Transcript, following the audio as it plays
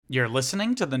You're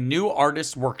listening to the New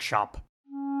Artist Workshop.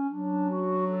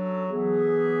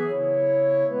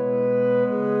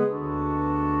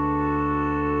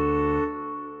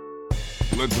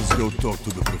 Let us go talk to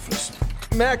the professor.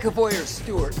 McAvoy or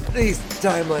Stewart? These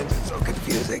timelines are so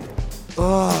confusing.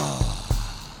 Oh,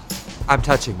 I'm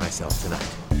touching myself tonight.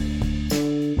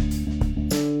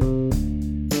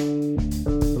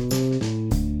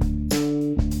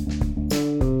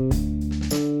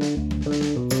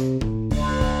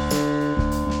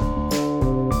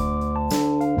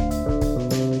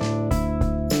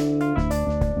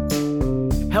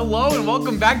 Hello and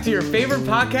welcome back to your favorite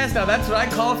podcast. Now that's what I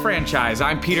call a franchise.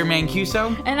 I'm Peter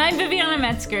Mancuso. And I'm Viviana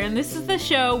Metzger, and this is the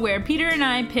show where Peter and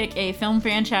I pick a film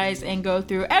franchise and go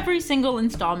through every single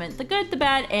installment, the good, the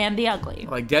bad, and the ugly.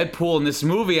 Like Deadpool in this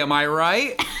movie, am I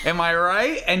right? Am I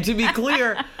right? And to be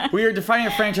clear, we are defining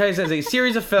a franchise as a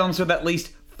series of films with at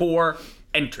least 4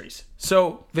 entries.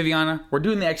 So, Viviana, we're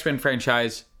doing the X-Men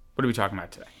franchise. What are we talking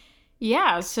about today?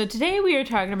 Yeah, so today we are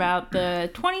talking about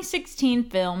the 2016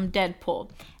 film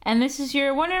Deadpool. And this is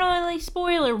your one and only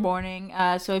spoiler warning.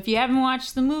 So if you haven't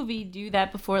watched the movie, do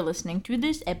that before listening to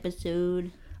this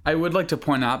episode. I would like to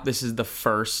point out this is the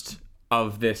first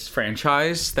of this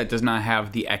franchise that does not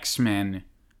have the X-Men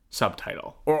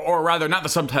subtitle. Or rather, not the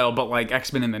subtitle, but like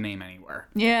X-Men in the name anywhere.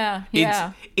 Yeah.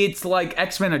 It's like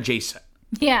X-Men adjacent.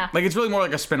 Yeah. Like it's really more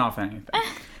like a spin-off than anything.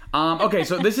 Okay,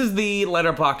 so this is the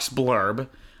Letterboxd blurb.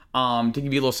 To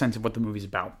give you a little sense of what the movie's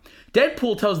about.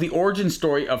 Deadpool tells the origin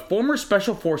story of former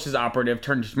Special Forces operative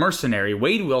turned mercenary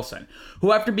Wade Wilson,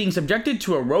 who after being subjected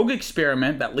to a rogue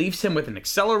experiment that leaves him with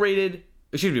accelerated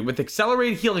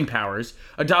healing powers,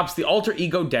 adopts the alter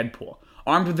ego Deadpool.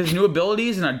 Armed with his new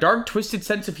abilities and a dark, twisted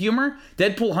sense of humor,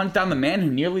 Deadpool hunts down the man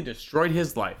who nearly destroyed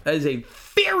his life. That is a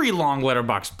very long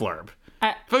Letterboxd blurb.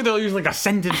 I feel like they'll use like a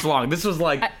sentence long. This was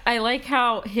like... I like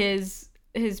how his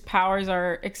powers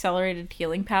are accelerated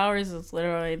healing powers. It's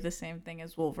literally the same thing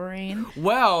as Wolverine.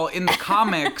 Well, in the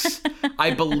comics,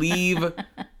 I believe in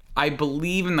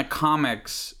the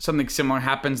comics something similar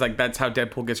happens. Like that's how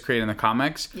Deadpool gets created in the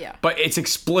comics. Yeah. But it's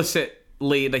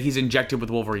explicitly that he's injected with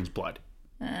Wolverine's blood.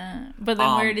 But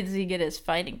then where did he get his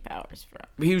fighting powers from?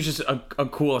 He was just a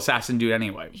cool assassin dude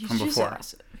anyway from before.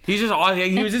 Awesome. He's just awesome.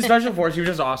 He was in Special Force. He was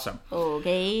just awesome.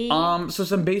 Okay. So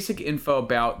some basic info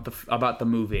about the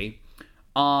movie.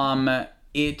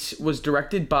 It was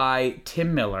directed by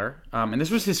Tim Miller, and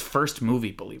this was his first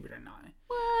movie, believe it or not.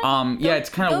 What? Yeah, it's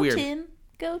kind of weird.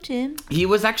 Go Tim. He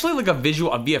was actually like a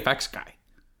VFX guy.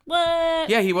 What?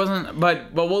 Yeah, he wasn't,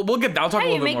 but we'll get that. I'll talk a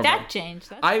little bit more about it. How do you make that change?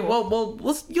 That's cool.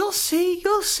 You'll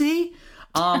see.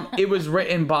 It was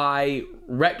written by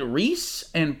Rhett Reese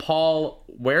and Paul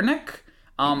Wernick.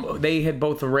 They had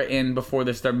both written before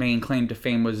this. Their main claim to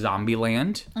fame was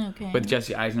Zombieland. Okay. With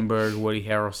Jesse Eisenberg, Woody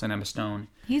Harrelson, Emma Stone.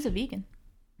 He's a vegan.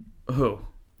 Who?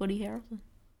 Woody Harrelson.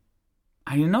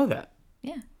 I didn't know that.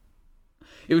 Yeah.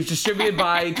 It was distributed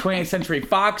by 20th Century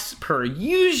Fox, per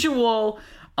usual.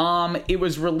 It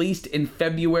was released in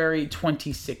February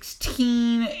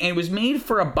 2016, and it was made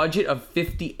for a budget of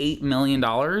 $58 million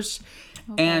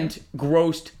and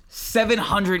grossed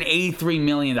 $783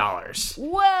 million.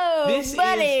 Whoa,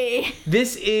 buddy!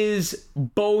 This is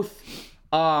both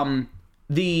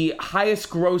the highest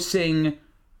grossing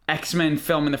X-Men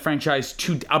film in the franchise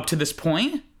up to this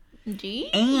point. Jeez.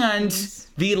 And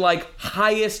the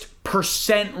highest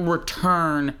percent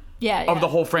return of the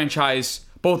whole franchise,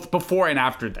 both before and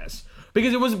after this.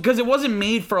 Because it wasn't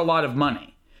made for a lot of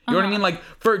money. You know what I mean? Like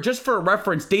for a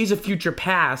reference, Days of Future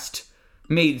Past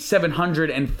made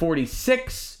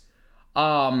 $746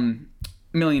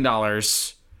 million,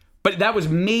 but that was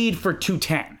made for $210.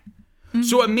 Mm-hmm.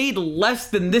 So it made less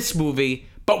than this movie,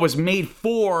 but was made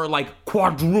for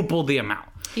quadruple the amount.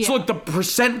 Yeah. So the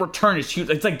percent return is huge.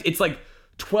 It's like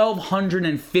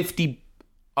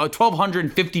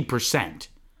 1250%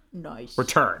 nice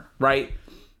return, right?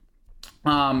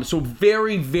 So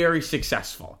very, very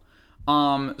successful.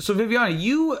 So Viviana,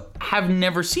 you have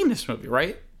never seen this movie,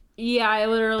 right? Yeah, I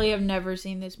literally have never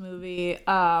seen this movie.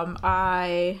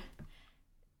 I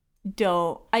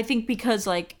think because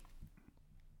it's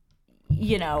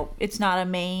not a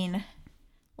main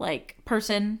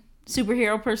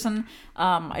superhero person.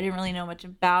 I didn't really know much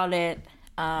about it.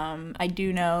 I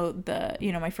do know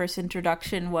my first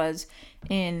introduction was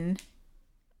in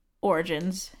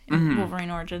Origins, Wolverine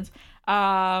Origins.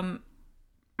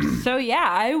 So yeah,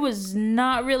 I was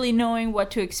not really knowing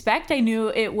what to expect. I knew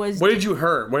it was... What did you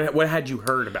heard? What had you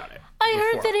heard about it?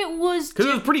 I heard that it was... Because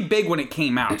it was pretty big when it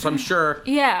came out, so I'm sure...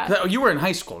 Yeah. You were in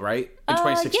high school, right? In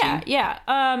 2016?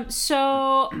 Yeah.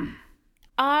 So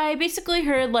I basically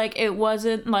heard like it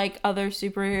wasn't like other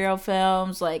superhero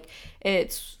films. Like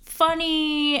it's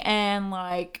funny and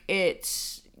like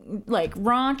it's like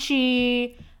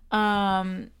raunchy.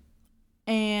 And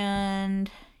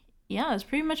yeah, that's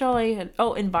pretty much all I had.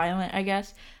 Oh, and violent, I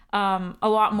guess. A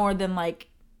lot more than like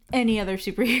any other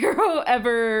superhero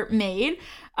ever made.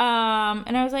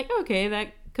 And I was like, okay,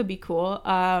 that could be cool.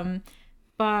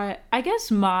 But I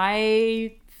guess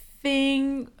my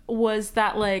thing was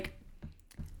that like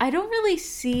I don't really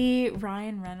see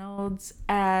Ryan Reynolds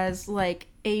as like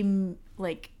a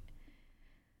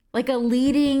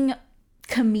leading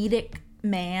comedic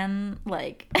man.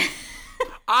 Like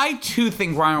I too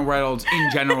think Ryan Reynolds in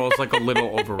general is like a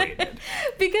little overrated.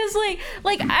 Because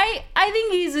like I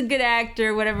think he's a good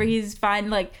actor, whatever, he's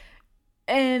fine. Like,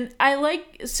 and I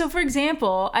like, so for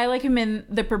example, I like him in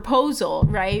The Proposal,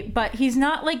 right? But he's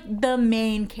not like the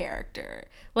main character.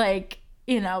 Like,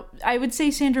 you know, I would say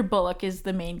Sandra Bullock is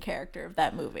the main character of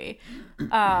that movie.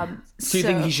 So you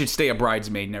think he should stay a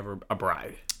bridesmaid, never a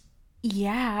bride?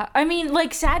 Yeah. I mean,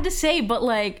 like, sad to say, but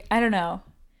like, I don't know.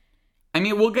 I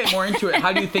mean, we'll get more into it.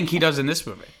 How do you think he does in this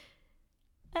movie?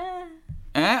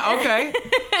 Okay.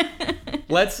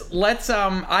 Let's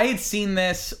I had seen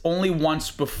this only once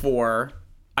before.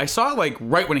 I saw it like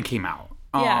right when it came out.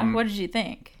 Yeah, what did you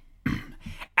think?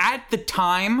 At the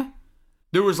time,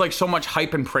 there was like so much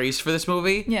hype and praise for this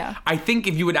movie. Yeah. I think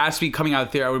if you would ask me coming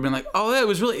out there, I would have been like, oh,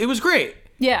 it was great.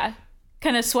 Yeah.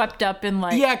 Kind of swept up in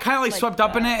like... Yeah, kind of like swept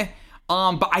up in it.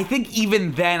 But I think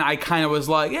even then I kind of was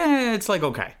like, yeah, it's like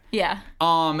okay. Yeah.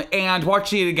 And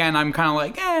watching it again, I'm kind of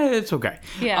like, it's okay.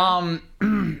 Yeah.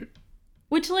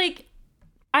 Which like,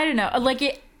 I don't know.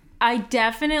 Like I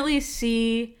definitely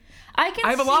see... I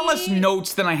have a lot less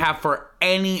notes than I have for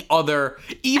any other,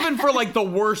 even for like the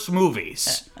worst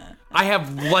movies. I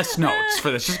have less notes for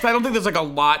this. Just I don't think there's like a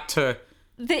lot to...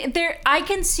 I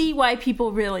can see why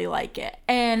people really like it.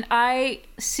 And I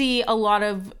see a lot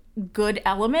of good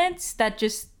elements that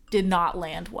just did not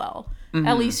land well. Mm-hmm.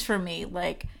 At least for me.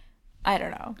 Like, I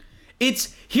don't know.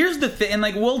 Here's the thing, and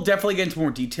like we'll definitely get into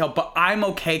more detail, but I'm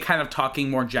okay kind of talking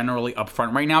more generally up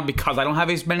front right now because I don't have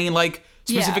as many like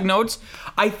specific notes.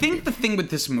 I think the thing with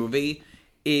this movie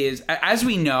is, as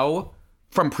we know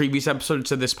from previous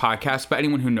episodes of this podcast, but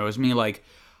anyone who knows me, like,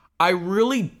 I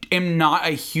really am not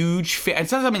a huge fan.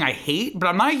 It's not something I hate, but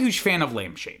I'm not a huge fan of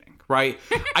lampshading, right?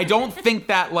 I don't think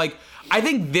that, like, I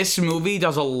think this movie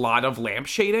does a lot of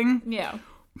lampshading. Yeah.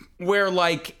 Where,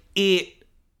 like, it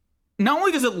not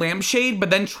only does it lampshade, but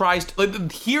then tries to,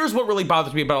 like, here's what really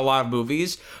bothers me about a lot of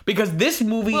movies, because this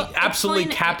movie absolutely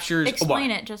captures... Explain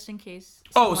it, just in case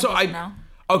know.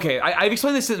 Okay, I've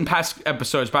explained this in past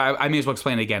episodes, but I may as well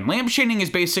explain it again. Lampshading is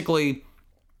basically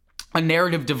a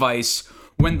narrative device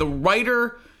when the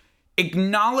writer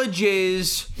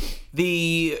acknowledges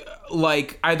the,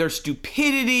 like, either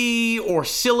stupidity or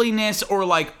silliness or,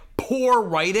 like, poor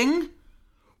writing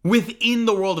within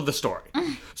the world of the story.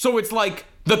 So it's like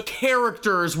the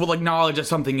characters will acknowledge that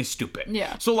something is stupid.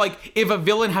 Yeah. So, like, if a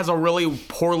villain has a really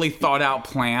poorly thought out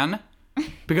plan,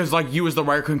 because, like, you as the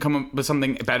writer couldn't come up with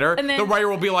something better, and then the writer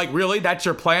will be like, really? That's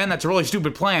your plan? That's a really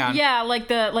stupid plan. Yeah, like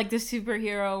the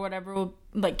superhero or whatever will,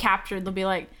 like, captured. They'll be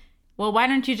like, well, why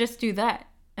don't you just do that?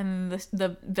 And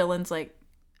the villain's like,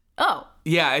 oh.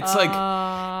 Yeah, it's like,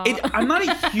 I'm not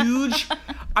a huge fan.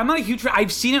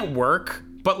 I've seen it work,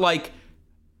 but, like,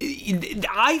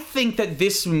 I think that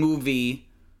this movie,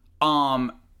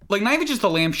 like, not even just the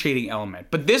lampshading element,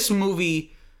 but this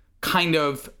movie kind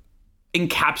of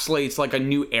encapsulates, like, a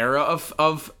new era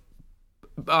of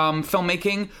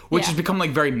filmmaking, which has become,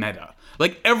 like, very meta.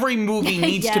 Like, every movie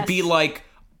needs to be, like,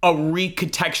 a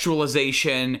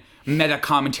recontextualization, meta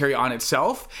commentary on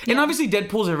itself. Yeah. And obviously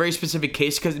Deadpool is a very specific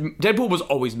case because Deadpool was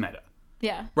always meta.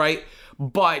 Yeah. Right?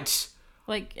 But...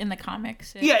 like, in the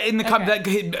comics? Yeah, in the comics.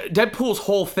 Deadpool's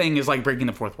whole thing is, like, breaking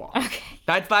the fourth wall. Okay.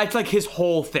 That's like, his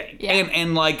whole thing. Yeah.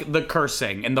 And, like, the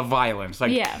cursing and the violence.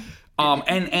 Like, yeah.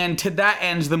 And to that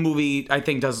end, the movie, I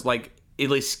think, does, like, at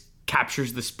least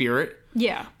captures the spirit.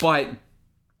 Yeah. But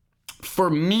for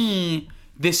me,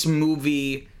 this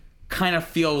movie kind of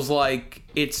feels like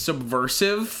it's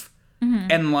subversive. Mm-hmm.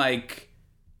 And, like,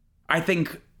 I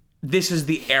think this is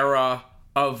the era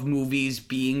of movies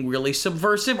being really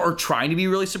subversive or trying to be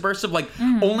really subversive. Like,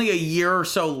 only a year or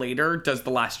so later does The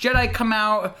Last Jedi come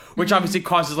out, which obviously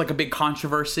causes, like, a big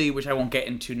controversy, which I won't get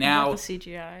into now. About the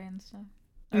CGI and stuff.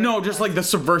 No, just, like, the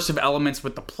subversive elements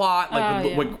with the plot,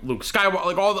 like, with Luke Skywalker,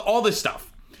 like, all this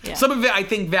stuff. Yeah. Some of it I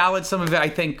think valid, some of it I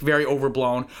think very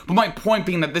overblown. But my point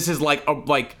being that this is,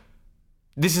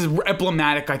 this is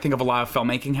emblematic, I think, of a lot of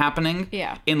filmmaking happening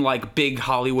in, like, big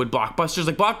Hollywood blockbusters.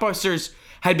 Like, blockbusters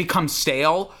had become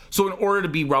stale. So in order to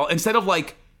be relevant, instead of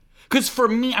like, because for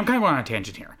me, I'm kind of going on a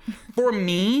tangent here. For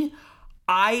me,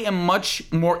 I am much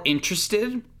more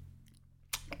interested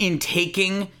in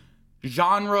taking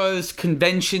genres,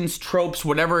 conventions, tropes,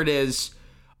 whatever it is,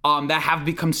 that have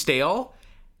become stale,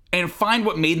 and find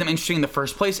what made them interesting in the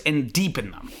first place and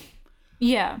deepen them.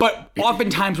 Yeah. But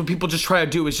oftentimes what people just try to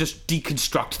do is just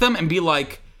deconstruct them and be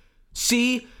like,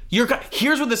 see,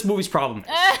 here's what this movie's problem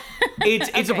is.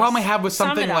 It's a problem I have with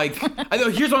something like,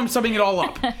 here's why I'm summing it all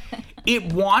up.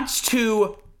 It wants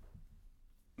to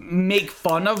make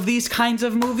fun of these kinds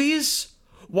of movies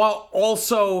while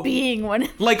also being one.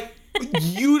 Like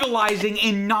utilizing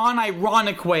in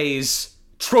non-ironic ways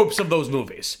tropes of those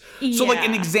movies. So like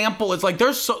an example is like there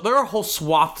are whole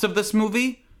swaths of this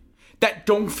movie that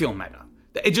don't feel meta.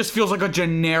 It just feels like a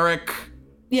generic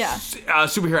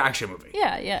superhero action movie.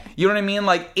 Yeah. You know what I mean?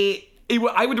 Like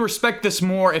I would respect this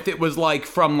more if it was like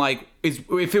from like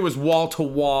if it was wall to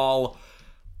wall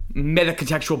meta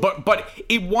contextual, but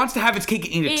it wants to have its cake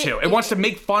and eat it too. It wants to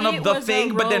make fun of the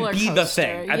thing, but then be the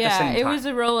thing at the same time. It was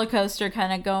a roller coaster,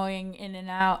 kind of going in and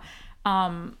out.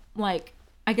 Like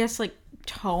I guess like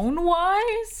tone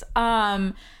wise.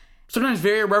 Sometimes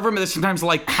very irreverent, but sometimes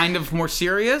like kind of more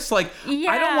serious. Like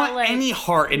I don't want like, any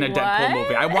heart in a Deadpool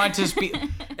movie. I want it to just be,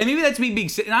 and maybe that's me being.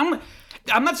 And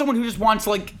I'm not someone who just wants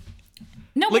like.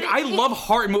 No, like I love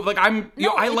heart movies. Like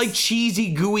I like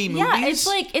cheesy, gooey movies.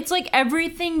 Yeah, it's like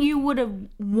everything you would have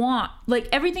like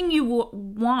everything you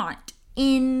want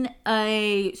in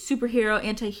a superhero,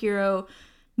 anti-hero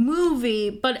movie.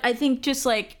 But I think just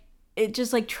like it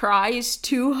just like tries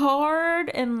too hard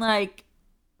and like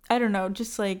I don't know,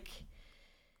 just like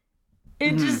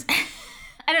it just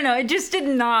I don't know. It just did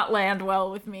not land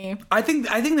well with me. I think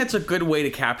that's a good way to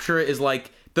capture it. Is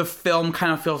like the film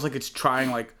kind of feels like it's trying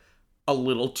like a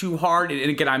little too hard. And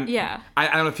again, I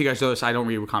don't know if you guys know this, I don't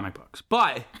read comic books,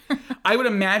 but I would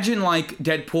imagine like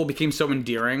Deadpool became so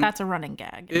endearing. That's a running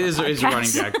gag. It is a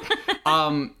running gag.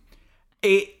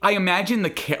 I imagine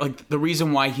the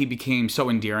reason why he became so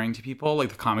endearing to people, like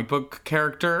the comic book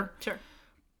character. Sure.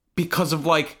 Because of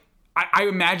like, I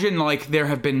imagine like there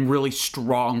have been really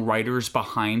strong writers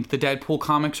behind the Deadpool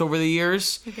comics over the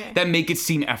years that make it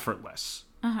seem effortless.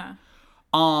 Uh-huh.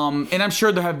 And I'm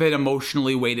sure there have been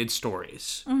emotionally weighted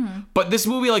stories. Mm-hmm. But this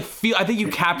movie, like, I think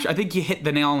you hit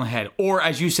the nail on the head. Or,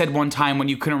 as you said one time when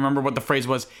you couldn't remember what the phrase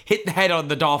was, hit the head of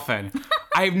the dolphin.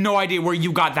 I have no idea where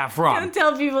you got that from. Don't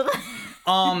tell people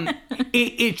that.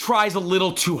 It tries a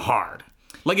little too hard.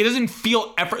 Like, it doesn't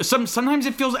feel sometimes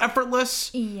it feels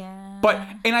effortless. Yeah. But,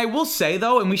 and I will say,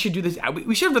 though, and we should do this,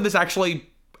 we should have done this actually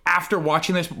after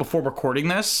watching this, but before recording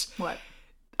this. What?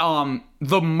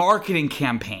 The marketing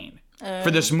campaign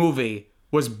for this movie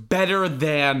was better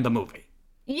than the movie.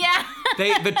 Yeah.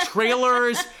 The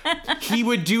trailers, he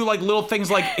would do like little things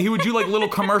like, he would do like little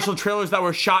commercial trailers that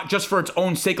were shot just for its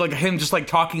own sake, like him just like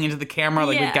talking into the camera,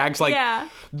 like with gags, like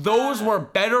those were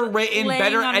better written,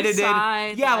 better edited.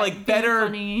 Side, like better.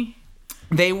 Funny.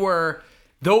 They were,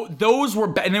 those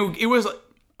were, and it was,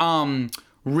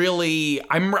 really,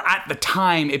 I remember at the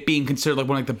time it being considered like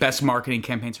one of like, the best marketing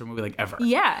campaigns for a movie like ever.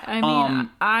 Yeah. I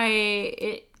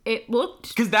mean, it looked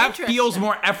because that feels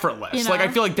more effortless. You know? Like I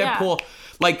feel like Deadpool,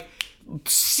 like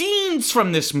scenes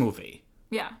from this movie,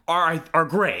 are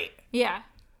great. Yeah,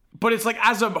 but it's like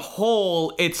as a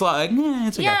whole, it's like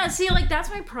it's okay. Yeah. See, like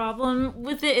that's my problem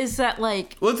with it is that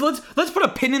like let's put a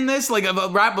pin in this. Like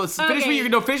wrap. Finish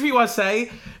what you want to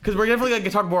say because we're definitely going to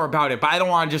talk more about it. But I don't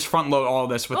want to just front load all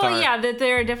this with. That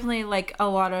there are definitely like a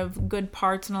lot of good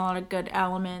parts and a lot of good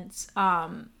elements.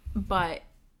 But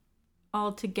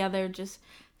altogether, just.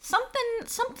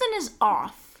 Something is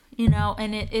off, you know,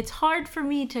 and it's hard for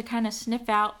me to kind of sniff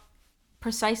out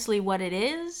precisely what it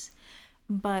is,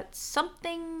 but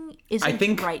something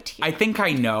isn't right here. I think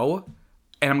I know,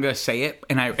 and I'm gonna say it,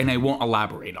 and I won't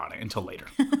elaborate on it until later.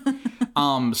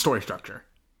 Story structure.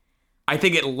 I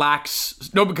think it lacks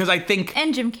because I think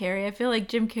and Jim Carrey. I feel like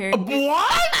Jim Carrey.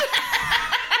 What?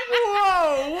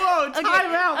 Whoa! Time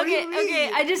out. What do you mean?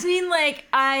 Okay. I just mean like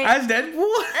as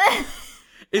Deadpool.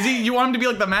 Is he? You want him to be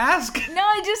like the Mask? No,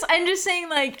 I'm just saying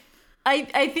like, I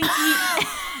think he.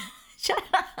 Shut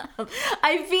up.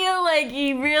 I feel like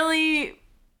he really,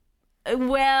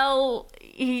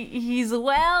 he's a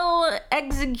well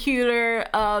executor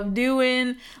of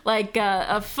doing like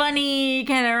a funny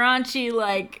kind of raunchy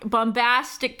like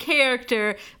bombastic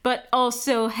character, but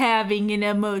also having an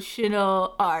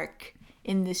emotional arc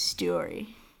in the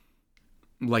story.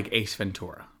 Like Ace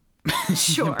Ventura.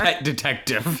 Sure. Pet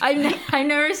Detective. I've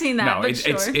never seen that. No,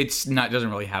 but it's not, doesn't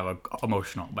really have a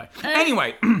emotional, but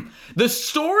anyway, the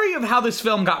story of how this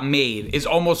film got made is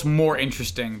almost more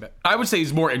interesting. I would say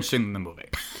is more interesting than the movie.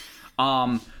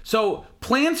 So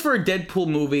plans for a Deadpool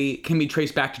movie can be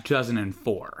traced back to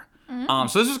 2004.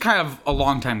 So this was kind of a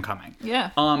long time coming. Yeah.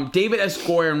 David S.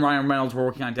 Goyer and Ryan Reynolds were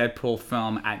working on Deadpool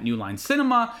film at New Line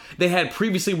Cinema. They had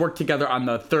previously worked together on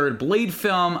the third Blade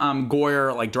film.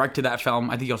 Goyer directed that film.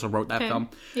 I think he also wrote that film.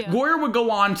 Yeah. Goyer would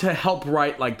go on to help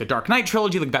write the Dark Knight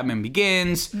trilogy, like Batman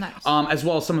Begins, Nice. as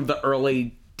well as some of the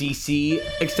early DC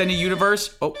extended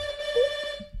universe. Oh.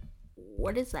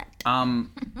 What is that?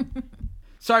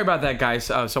 Sorry about that, guys.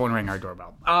 Someone rang our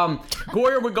doorbell.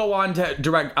 Goyer would go on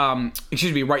to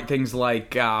write things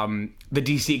like the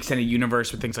DC Extended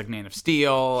Universe with things like Man of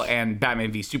Steel and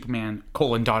Batman v Superman: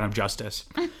 Dawn of Justice,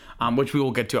 which we will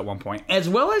get to at one point, as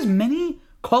well as many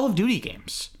Call of Duty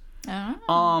games.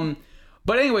 Oh.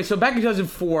 But anyway, so back in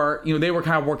 2004, they were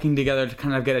kind of working together to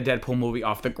kind of get a Deadpool movie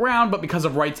off the ground, but because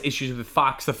of rights issues with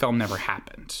Fox, the film never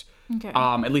happened. Okay.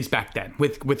 At least back then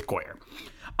with Goyer.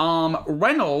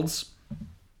 Reynolds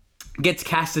gets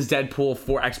cast as Deadpool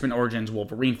for X-Men Origins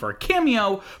Wolverine for a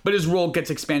cameo, but his role gets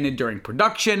expanded during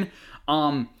production.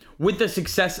 With the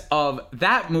success of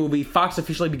that movie, Fox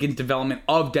officially begins development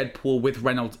of Deadpool with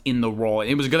Reynolds in the role.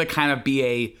 And it was going to kind of be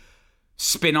a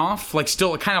spin-off,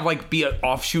 still kind of be an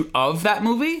offshoot of that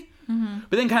movie,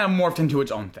 but then kind of morphed into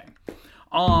its own thing.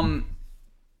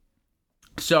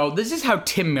 So this is how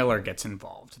Tim Miller gets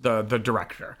involved, the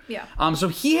director. Yeah. So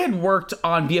he had worked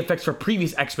on VFX for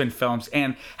previous X-Men films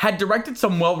and had directed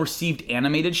some well-received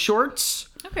animated shorts.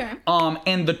 Okay.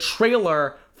 And the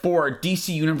trailer for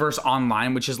DC Universe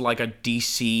Online, which is a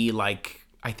DC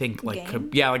I think game?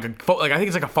 I think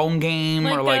it's a phone game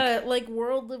or like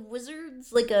World of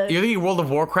Wizards, You're thinking World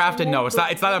of Warcraft, and no, it's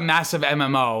not a massive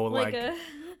MMO.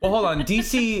 Well, hold on,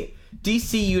 DC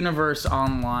Universe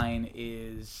Online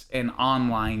is an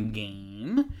online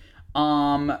game.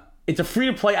 It's a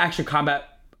free-to-play action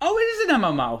combat. Oh, it is an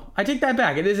MMO. I take that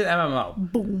back. It is an MMO.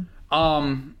 Boom.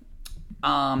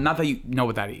 Not that you know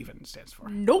what that even stands for.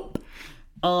 Nope.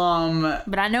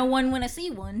 But I know one when I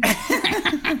see one.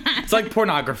 It's like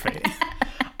pornography.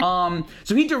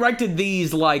 So he directed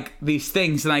these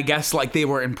things, and I guess they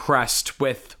were impressed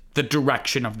with the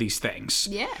direction of these things.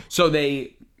 Yeah. So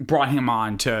they brought him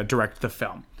on to direct the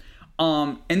film.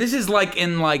 And this is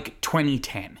in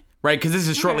 2010, right? Because this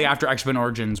is shortly after X-Men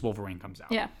Origins Wolverine comes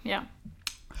out. Yeah, yeah.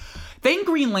 Then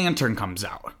Green Lantern comes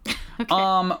out,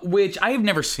 Okay. which I have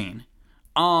never seen.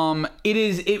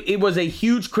 It was a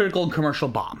huge critical and commercial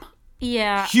bomb.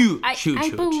 Yeah. Huge.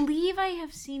 I believe I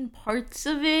have seen parts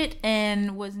of it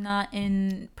and was not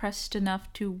impressed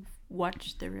enough to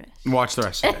watch the rest. Watch the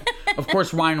rest of it. Of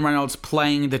course, Ryan Reynolds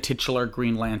playing the titular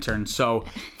Green Lantern. So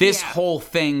this whole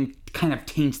thing kind of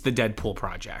taints the Deadpool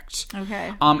project.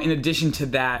 Okay. In addition to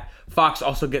that, Fox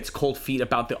also gets cold feet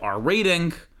about the R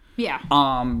rating. Yeah.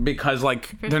 Because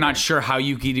they're not sure how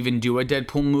you could even do a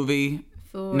Deadpool movie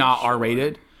not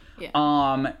R-rated.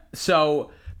 Yeah.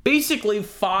 So basically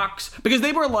Fox, because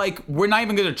they were we're not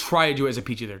even going to try to do it as a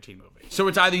PG-13 movie. So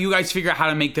it's either you guys figure out how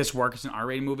to make this work as an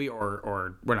R-rated movie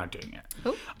or we're not doing it.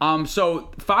 Cool.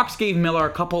 So Fox gave Miller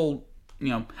a couple,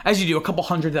 as you do, a couple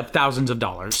hundreds of thousands of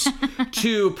dollars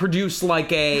to produce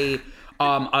a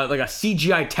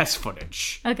CGI test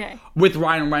footage. Okay. With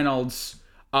Ryan Reynolds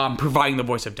providing the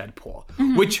voice of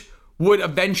Deadpool, which would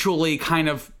eventually kind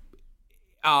of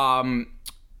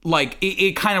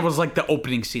it kind of was the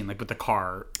opening scene, with the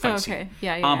car fight scene.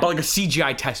 Yeah. But a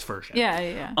CGI test version.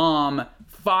 Yeah.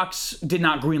 Fox did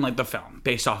not greenlight the film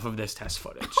based off of this test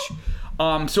footage.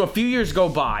 So a few years go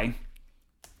by.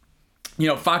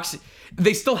 Fox,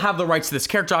 they still have the rights to this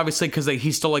character, obviously, because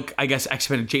he's still I guess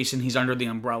X-Men adjacent. He's under the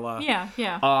umbrella. Yeah.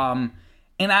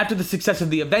 And after the success of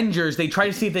the Avengers, they try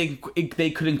to see if they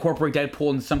could incorporate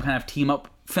Deadpool into some kind of team-up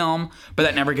film, but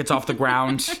that never gets off the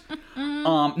ground.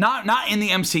 Not in the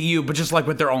MCU, but just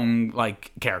with their own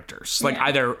characters,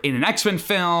 either in an X-Men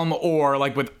film or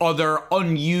with other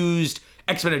unused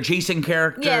X-Men adjacent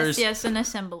characters. Yes, an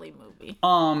assembly movie.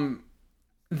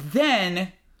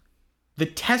 Then the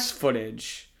test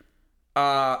footage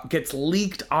gets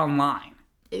leaked online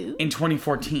in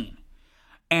 2014,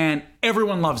 and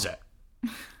everyone loves it.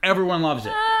 Everyone loves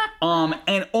it.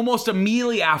 And almost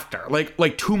immediately after,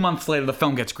 2 months later, the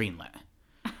film gets greenlit.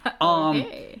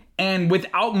 Okay. And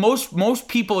without most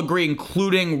people agree,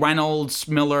 including Reynolds,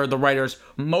 Miller, the writers,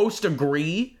 most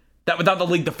agree that without the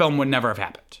leak, the film would never have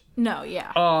happened. No,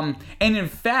 yeah. And in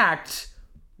fact,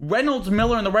 Reynolds,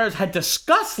 Miller, and the writers had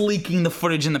discussed leaking the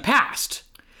footage in the past.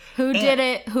 Who did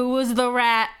it? Who was the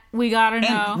rat? we gotta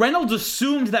know. And Reynolds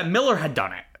assumed that Miller had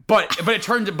done it. But it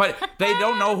turns, but they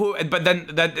don't know who. But then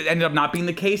that ended up not being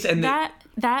the case, and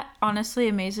that honestly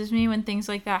amazes me when things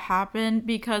like that happen,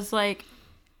 because like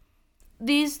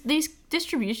these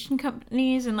distribution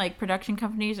companies and like production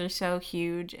companies are so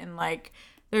huge, and like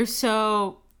they're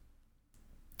so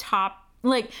top,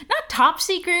 like not top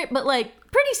secret, but like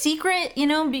pretty secret, you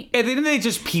know. At the end of the day,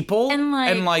 just people,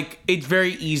 and like it's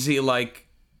very easy, like.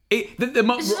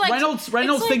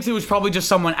 Reynolds thinks it was probably just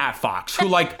someone at Fox who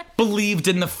like believed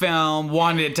in the film,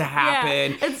 wanted it to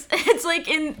happen. Yeah, it's like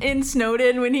in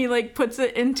Snowden when he like puts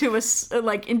it into a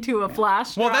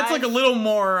flash drive. Well, that's like a little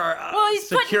more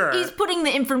secure. He's putting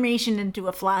the information into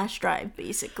a flash drive,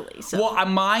 basically. So. Well,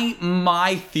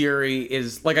 my theory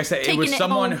is, like I said, it was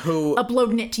someone who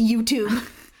uploading it to YouTube.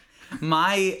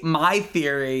 My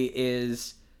theory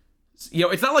is,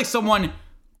 it's not like someone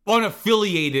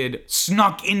unaffiliated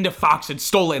snuck into Fox and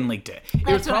stole it and leaked it. It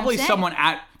was probably someone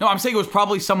I'm saying it was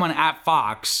probably someone at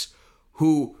Fox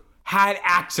who had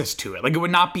access to it. Like, it would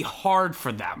not be hard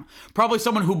for them. Probably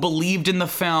someone who believed in the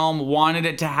film, wanted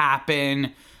it to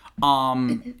happen.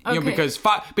 Because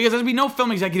as we know,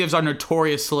 film executives are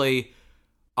notoriously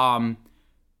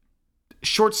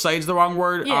short-sighted's the wrong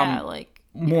word. Yeah,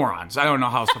 morons. I don't know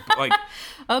how like.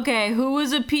 Okay, who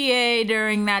was a PA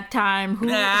during that time? Who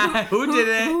did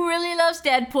it? Who really loves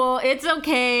Deadpool? It's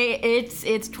okay. It's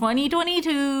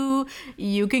 2022.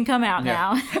 You can come out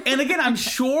now. And again, I'm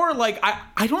sure, like,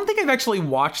 I don't think I've actually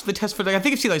watched the test footage. I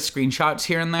think I've seen like screenshots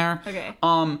here and there. Okay.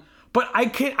 But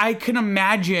I can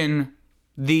imagine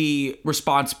the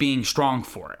response being strong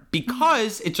for it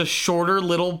because it's a shorter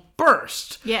little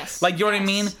burst. Yes. Like, you know what I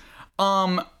mean?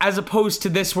 As opposed to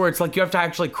this where it's like you have to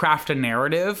actually craft a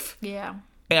narrative. Yeah.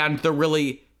 And there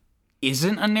really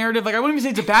isn't a narrative. Like, I wouldn't even say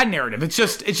it's a bad narrative. It's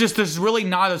just there's really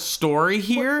not a story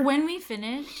here. When we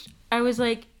finished, I was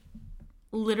like,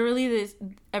 literally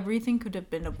everything could have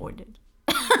been avoided.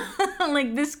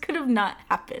 Like, this could have not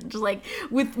happened. Like,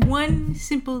 with one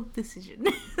simple decision.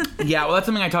 Yeah, well, that's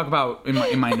something I talk about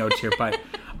in my notes here. But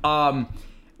and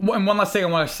one last thing I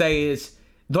want to say is,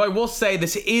 though I will say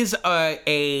this is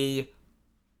a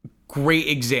great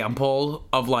example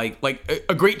of like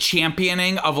a great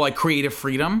championing of like creative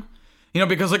freedom,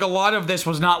 because like a lot of this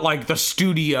was not like the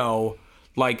studio,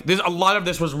 like a lot of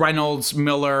this was Reynolds,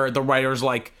 Miller, the writers,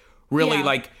 like really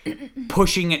like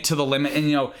pushing it to the limit, and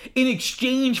in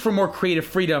exchange for more creative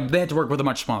freedom, they had to work with a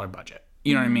much smaller budget.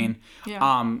 You know what I mean?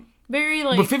 Yeah. Very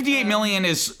like. But $58 million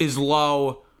is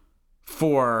low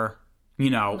for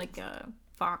like a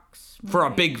Fox movie. For a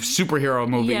big superhero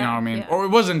movie, you know what I mean? Yeah. Or it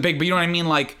wasn't big, but you know what I mean?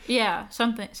 Like, yeah,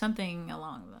 something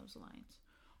along those lines.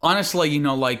 Honestly,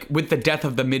 like with the death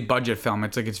of the mid-budget film,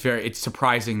 it's like it's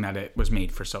surprising that it was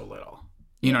made for so little.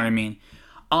 You know what I mean?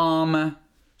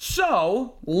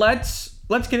 So let's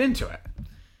get into it.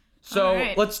 So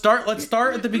right. let's start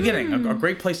at the beginning. A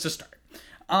great place to start.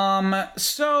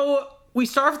 So we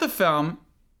start off the film,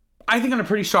 I think, on a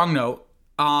pretty strong note.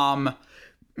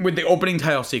 With the opening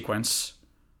title sequence.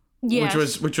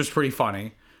 Yes. Which was pretty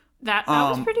funny. That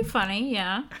was pretty funny,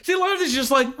 yeah. See, a lot of it's just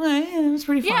like, it's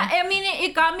pretty funny. Yeah, I mean,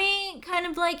 it got me kind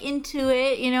of like into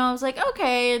it. I was like,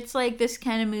 okay, it's like this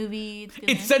kind of movie.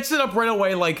 It sets it up right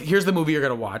away. Like, here's the movie you're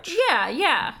gonna watch.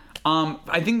 Yeah.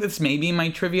 I think this may be my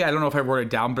trivia. I don't know if I wrote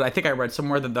it down, but I think I read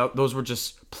somewhere that those were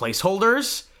just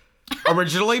placeholders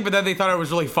originally, but then they thought it was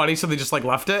really funny, so they just like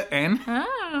left it in.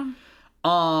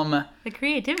 Oh. The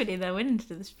creativity that went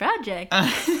into this project.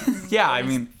 Yeah, I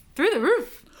mean, through the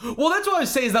roof. Well, that's what I would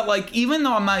say is that, like, even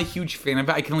though I'm not a huge fan of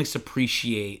it, I can at least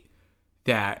appreciate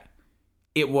that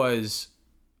it was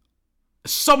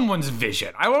someone's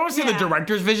vision. I want to say the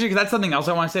director's vision, because that's something else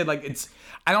I want to say. Like,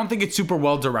 I don't think it's super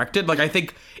well directed. Like, I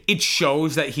think it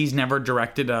shows that he's never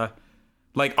directed a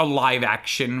live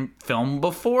action film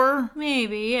before.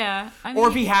 Maybe, yeah. Or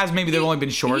if he has, maybe they've only been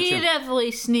shorts. He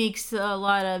definitely sneaks a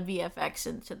lot of VFX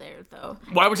into there, though.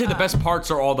 Well, I would say the best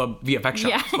parts are all the VFX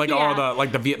shots. All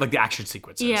the action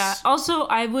sequences. Yeah. Also,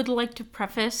 I would like to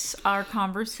preface our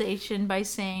conversation by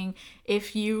saying,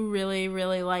 if you really,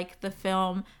 really like the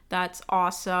film, that's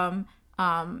awesome.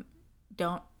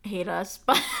 Don't hate us,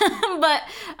 but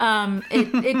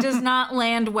it does not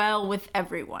land well with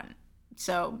everyone.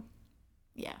 So.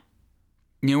 Yeah.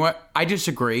 You know what? I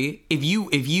disagree. If you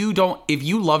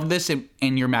loved this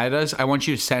and you're mad at us, I want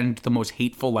you to send the most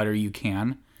hateful letter you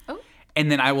can. Oh. And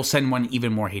then I will send one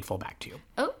even more hateful back to you.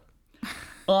 Oh.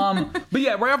 But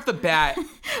yeah, right off the bat,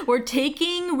 we're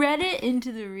taking Reddit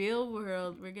into the real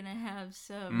world. We're gonna have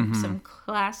some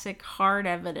classic hard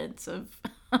evidence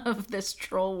of this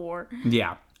troll war.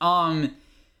 Yeah. No,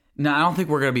 I don't think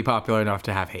we're gonna be popular enough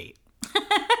to have hate.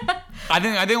 I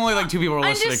think only like 2 people are I'm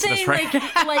listening just to this saying, right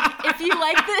like if you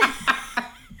like the.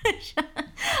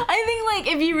 I think like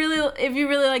if you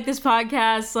really like this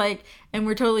podcast, like, and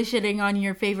we're totally shitting on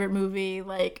your favorite movie,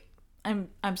 like, I'm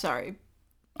sorry.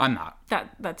 I'm not.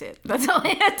 That's it. That's all I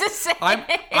have to say.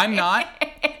 I'm not.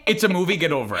 It's a movie.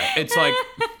 Get over it. It's like,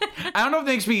 I don't know if it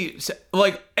makes me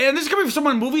like, and this is coming from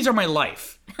someone. Movies are my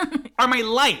life. Are my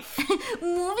life. Movies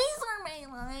are my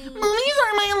life. Movies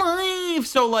are my life.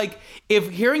 So like, if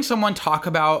hearing someone talk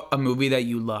about a movie that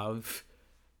you love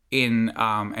and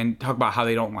talk about how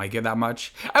they don't like it that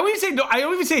much, I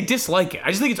don't even say dislike it. I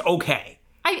just think it's okay.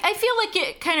 I feel like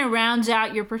it kind of rounds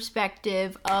out your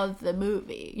perspective of the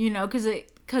movie, you know,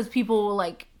 because people will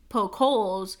like poke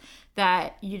holes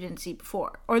that you didn't see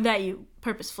before, or that you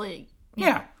purposefully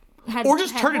or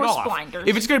just turn it off. Blinders.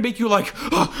 If it's gonna make you like,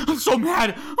 oh, I'm so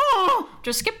mad. Oh.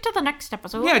 Just skip to the next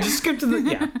episode. Yeah, just skip to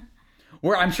the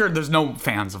Where I'm sure there's no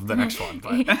fans of the next one,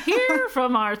 but hear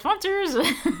from our sponsors.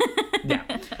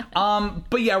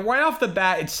 But yeah, right off the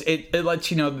bat, it lets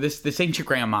you know this ain't your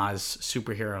grandma's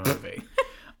superhero movie.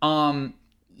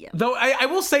 Though I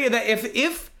will say that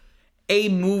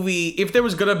if there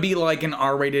was gonna be like an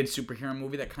R-rated superhero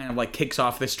movie that kind of like kicks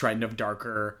off this trend of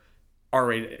darker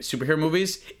R-rated superhero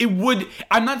movies,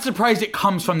 I'm not surprised it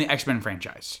comes from the X-Men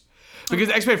franchise. Because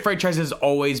the X-Men franchise has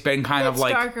always been kind of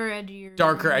like darker,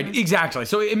 edgier. Exactly.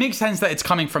 So it makes sense that it's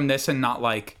coming from this and not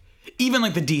like even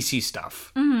like the DC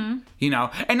stuff. Mm-hmm. You know,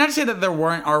 and not to say that there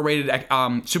weren't R-rated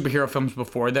superhero films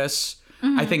before this.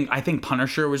 Mm-hmm. I think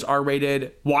Punisher was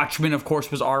R-rated. Watchmen, of course,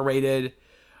 was R-rated.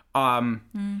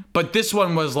 But this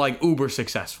one was like uber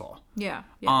successful. Yeah.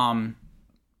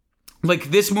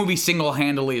 Like this movie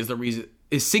single-handedly is the reason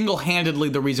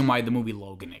why the movie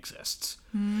Logan exists.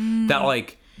 That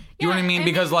like. You know what I mean?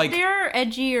 Because like there are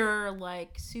edgier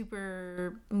like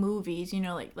super movies, you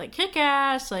know, like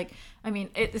Kick-Ass. Like, I mean,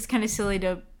 it's kind of silly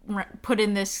to put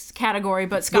in this category,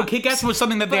 but Kick-Ass was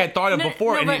something that they had thought of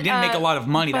before, and it didn't make a lot of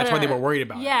money. That's why they were worried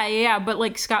about it. Yeah. But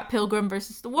like Scott Pilgrim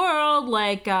versus the World,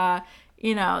 like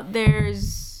you know,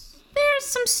 there's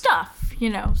some stuff, you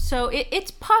know, so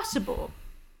it's possible.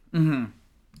 Mm-hmm.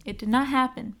 It did not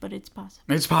happen, but it's possible.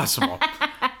 It's possible.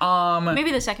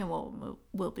 Maybe the second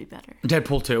will be better.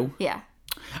 Deadpool 2? Yeah.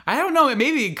 I don't know.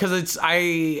 Maybe because it's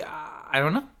I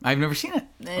don't know. I've never seen it.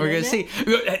 We're gonna see.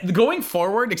 Going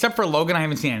forward, except for Logan, I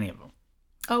haven't seen any of them.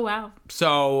 Oh wow.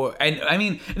 So, and I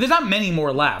mean, there's not many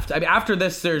more left. I mean, after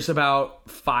this, there's about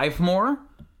 5 more,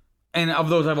 and of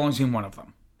those, I've only seen one of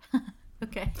them.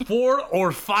 Okay. 4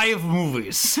 or 5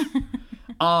 movies.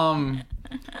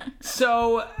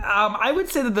 So, I would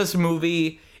say that this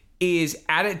movie is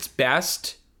at its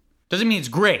best. Doesn't mean it's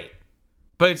great,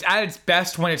 but it's at its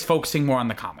best when it's focusing more on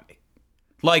the comedy.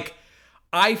 Like,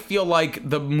 I feel like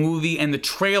the movie and the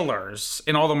trailers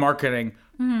and all the marketing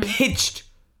pitched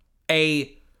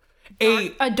a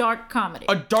dark comedy.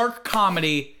 A dark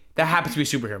comedy that happens to be a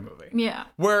superhero movie. Yeah.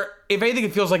 Where, if anything,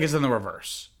 it feels like it's in the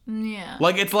reverse. Yeah.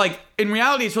 Like, it's like, in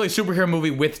reality, it's really a superhero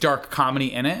movie with dark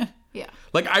comedy in it. Yeah.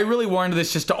 Like, I really wanted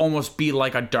this just to almost be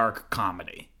like a dark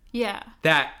comedy. Yeah.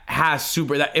 That has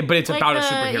but it's like about a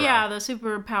superhero. Yeah, the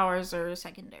superpowers are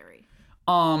secondary.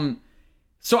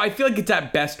 So I feel like it's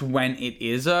at best when it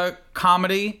is a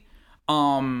comedy.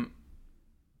 But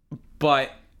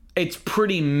it's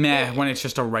pretty meh when it's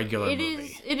just a regular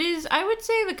movie. It is. I would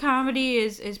say the comedy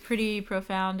is pretty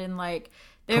profound and like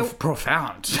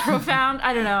profound. Profound.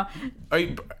 I don't know.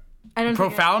 I don't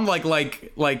profound like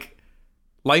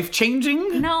life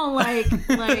changing. No, like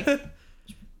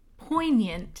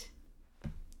poignant.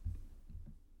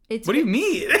 What do you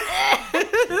mean? Shut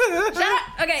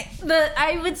up. Okay,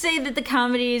 I would say that the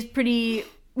comedy is pretty,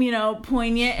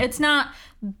 poignant. It's not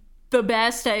the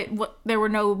best. There were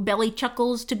no belly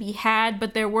chuckles to be had,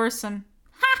 but there were some,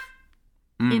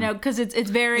 because it's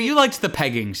very. You liked the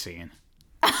pegging scene.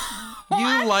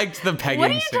 You liked the pegging scene.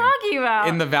 What are you talking about?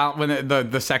 In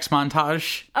the sex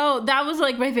montage. Oh, that was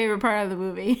like my favorite part of the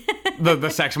movie. the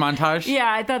sex montage? Yeah,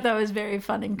 I thought that was very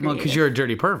fun and creative. Well, because you're a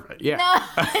dirty pervert. Yeah.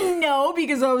 No,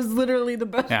 because that was literally the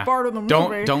best part of the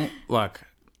movie.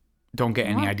 Don't get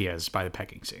any ideas by the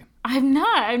pegging scene. I'm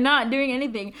not doing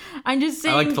anything. I'm just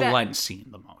saying I like the Lent scene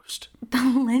the most.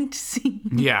 The Lent scene.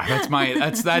 Yeah, that's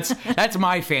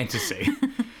my fantasy.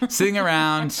 Sitting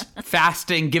around,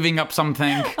 fasting, giving up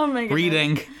something,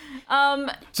 reading.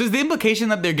 So is the implication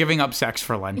that they're giving up sex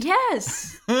for Lent?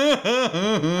 Yes.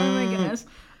 Oh my goodness.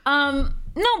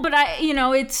 No, but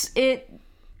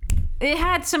it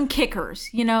had some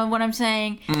kickers, you know what I'm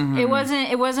saying? Mm-hmm.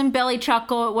 It wasn't belly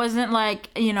chuckle, it wasn't like,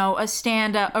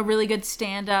 a really good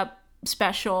stand-up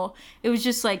special. It was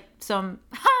just like some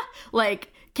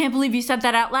can't believe you said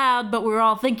that out loud, but we're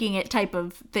all thinking it type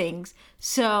of things.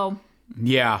 So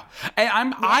yeah,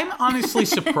 and I'm honestly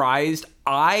surprised.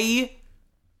 I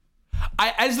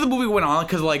as the movie went on,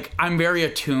 because like I'm very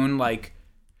attuned, like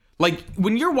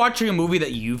when you're watching a movie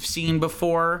that you've seen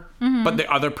before, but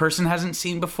the other person hasn't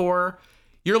seen before,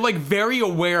 you're like very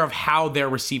aware of how they're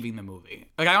receiving the movie.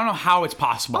 Like I don't know how it's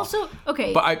possible. Also,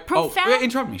 okay, but profound.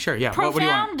 Interrupt me, sure, yeah. Profound what do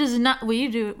you want? does not. Well,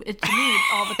 you do it to me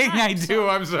all the time. I do.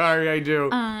 I'm sorry, I do.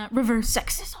 Reverse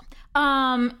sexism.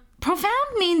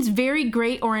 Profound means very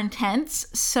great or intense,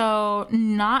 so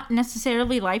not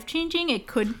necessarily life changing. It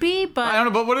could be, but I don't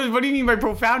know. But what do you mean by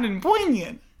profound and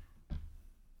poignant?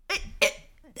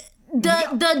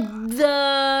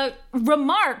 The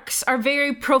remarks are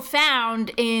very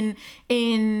profound in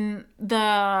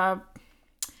the,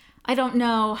 I don't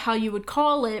know how you would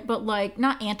call it, but like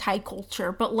not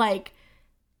anti-culture, but like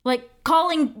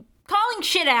calling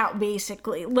shit out,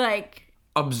 basically, like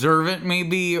observant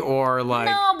maybe, or like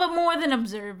no, but more than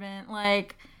observant,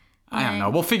 like I don't know.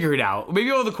 We'll figure it out.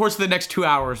 Maybe over the course of the next 2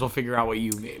 hours, we'll figure out what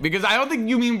you mean. Because I don't think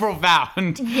you mean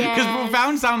profound. Yes. Because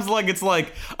profound sounds like it's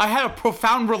like, I had a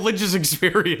profound religious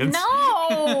experience.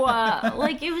 No!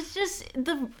 Like, it was just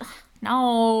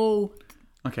no.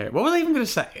 Okay, what was I even going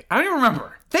to say? I don't even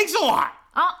remember. Thanks a lot.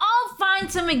 I'll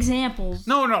find some examples.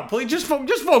 No, please, just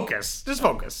focus. Just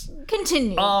focus.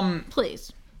 Continue,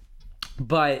 please.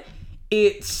 But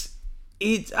it's,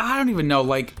 I don't even know.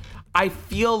 Like, I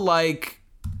feel like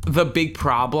the big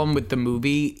problem with the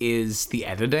movie is the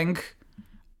editing.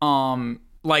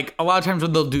 Like a lot of times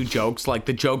when they'll do jokes, like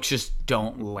the jokes just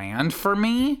don't land for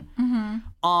me. And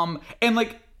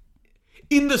like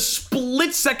in the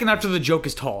split second after the joke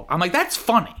is told, I'm like, that's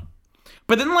funny.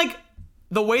 But then like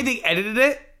the way they edited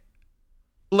it,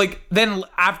 like then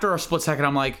after a split second,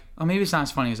 I'm like, oh, maybe it's not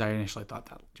as funny as I initially thought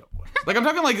that joke was. Like I'm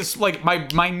talking like it's like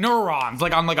my neurons,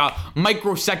 like on like a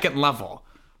microsecond level.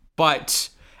 But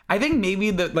I think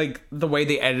maybe the way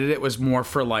they edited it was more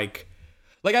for like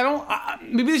I don't,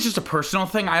 maybe it's just a personal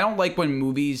thing. I don't like when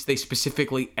movies, they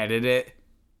specifically edit it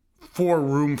for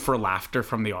room for laughter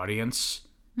from the audience.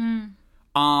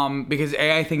 Because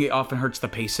I think it often hurts the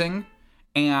pacing,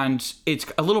 and it's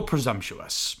a little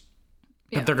presumptuous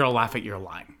that they're going to laugh at your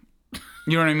line.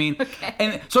 You know what I mean? Okay.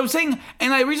 And so I'm saying,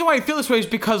 and the reason why I feel this way is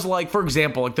because, like, for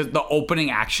example, like the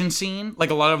opening action scene, like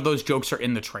a lot of those jokes are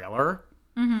in the trailer.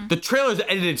 The trailer's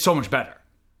edited so much better.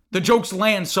 The jokes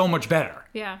land so much better.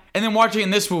 Yeah. And then watching in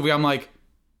this movie, I'm like,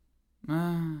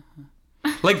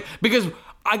 like, because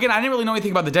again, I didn't really know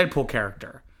anything about the Deadpool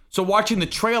character. So watching the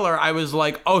trailer, I was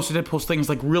like, oh, so Deadpool's thing is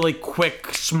like really quick,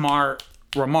 smart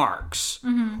remarks.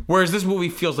 Whereas this movie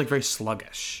feels like very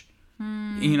sluggish.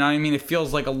 You know what I mean? It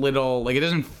feels like a little, like it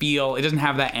doesn't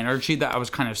have that energy that I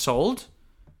was kind of sold.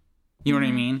 You know what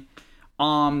I mean?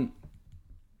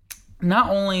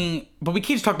 Not only, but we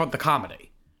can't just talk about the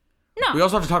comedy. No. We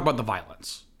also have to talk about the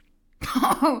violence.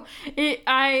 Oh,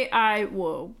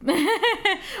 whoa. When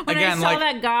Again, I saw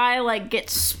that guy, like,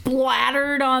 get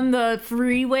splattered on the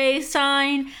freeway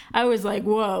sign, I was like,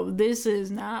 whoa, this is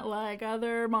not like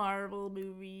other Marvel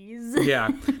movies. Yeah.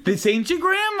 This ain't your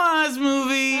grandma's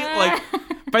movie. Like,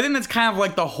 but I think that's kind of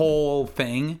like the whole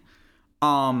thing.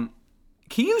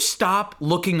 Can you stop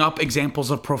looking up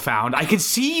examples of profound? I can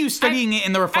see you studying it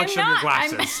in the reflection of your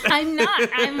glasses. I'm not.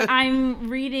 I'm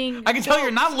reading. I can tell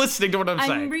you're not listening to what I'm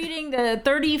saying. I'm reading the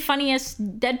 30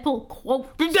 funniest Deadpool quotes.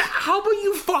 How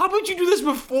about you do this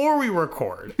before we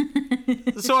record?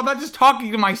 So I'm not just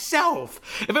talking to myself.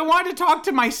 If I wanted to talk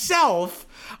to myself,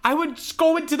 I would just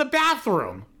go into the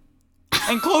bathroom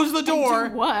and close the door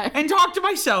do what? And talk to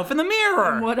myself in the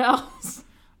mirror. What else?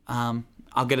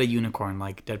 I'll get a unicorn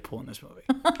like Deadpool in this movie.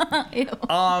 Ew.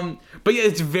 But yeah,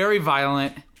 it's very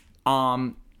violent.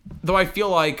 Though I feel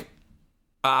like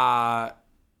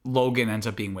Logan ends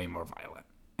up being way more violent.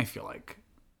 I feel like.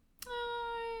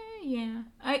 Yeah.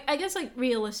 I guess like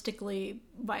realistically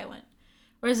violent.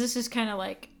 Whereas this is kind of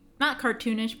like, not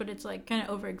cartoonish, but it's like kind of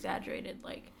over exaggerated.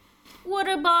 Like, would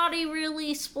a body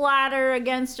really splatter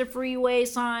against a freeway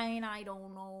sign? I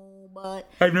don't know, but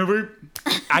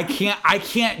I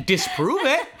can't disprove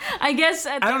it. I guess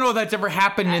I don't know if that's ever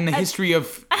happened in the history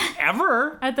of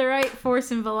ever. At the right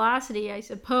force and velocity, I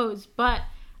suppose. But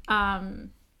you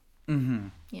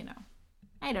know,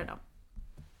 I don't know.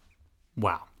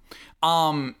 Wow.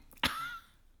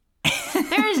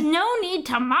 There is no need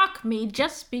to mock me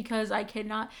just because I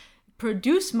cannot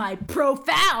produce my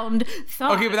profound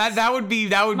thoughts. Okay, but that would be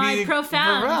my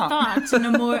profound thoughts in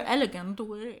a more elegant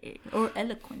way, or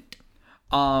eloquent.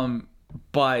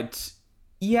 But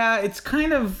yeah, it's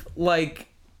kind of like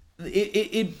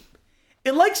it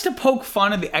it likes to poke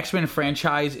fun at the X-Men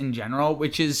franchise in general,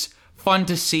 which is fun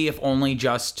to see, if only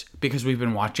just because we've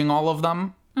been watching all of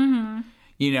them. Mm-hmm.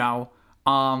 You know?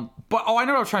 But, I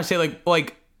know what I was trying to say.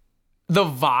 Like the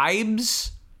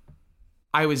vibes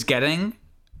I was getting.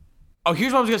 Oh,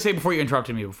 here's what I was going to say before you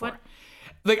interrupted me before. What?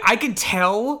 Like, I can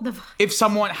tell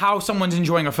how someone's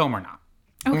enjoying a film or not.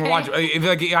 Okay.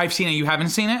 If I've seen it, you haven't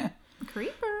seen it?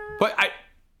 Creeper. But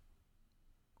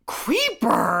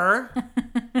Creeper?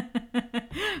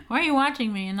 Why are you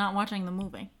watching me and not watching the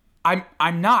movie?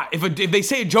 I'm not. If they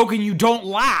say a joke and you don't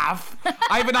laugh,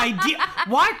 I have an idea.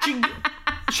 Watching.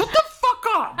 Shut the fuck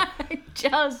up.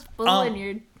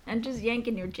 I'm just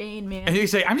yanking your chain, man. And you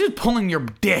say, I'm just pulling your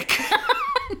dick.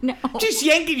 No. Just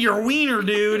yanking your wiener,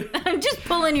 dude. I'm just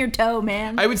pulling your toe,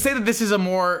 man. I would say that this is a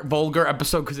more vulgar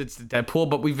episode because it's the Deadpool,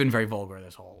 but we've been very vulgar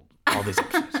all these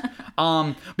episodes.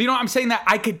 But you know what? I'm saying that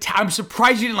I'm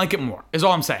surprised you didn't like it more. Is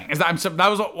all I'm saying. That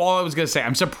was all I was gonna say.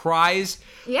 I'm surprised.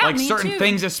 Yeah, like me certain too.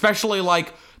 things, especially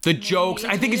like the jokes.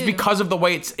 I think it's because of the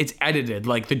way it's edited.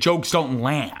 Like the jokes don't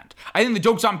land. I think the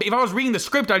jokes if I was reading the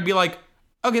script, I'd be like,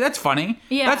 okay, that's funny.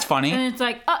 Yeah, that's funny. And it's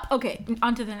like, oh, okay,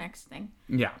 on to the next thing.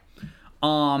 Yeah.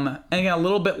 And again, a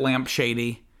little bit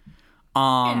lampshady.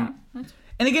 Yeah.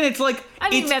 And again, it's like I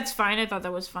think that's fine. I thought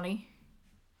that was funny,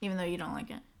 even though you don't like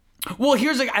it. Well,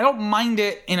 here's like I don't mind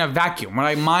it in a vacuum. What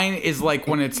I mind is like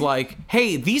when it's like,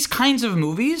 hey, these kinds of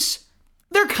movies,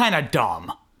 they're kind of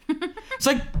dumb. It's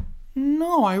like,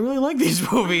 no, I really like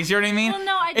these movies. You know what I mean? Well,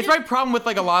 no, it's my problem with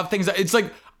like a lot of things. It's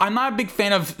like I'm not a big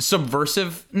fan of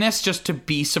subversiveness just to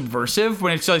be subversive.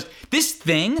 When it's like this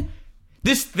thing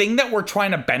that we're trying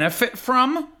to benefit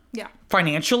from,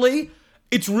 financially,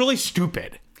 it's really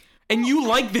stupid. And you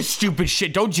like this stupid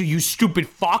shit, don't you? You stupid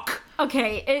fuck.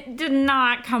 Okay, it did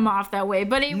not come off that way,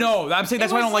 but I'm saying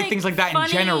that's why I don't like things like that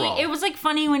funny, in general. It was like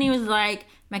funny when he was like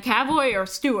McAvoy or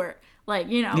Stewart, like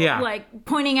like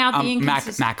pointing out the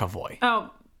inconsistency. McAvoy. Oh,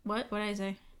 what did I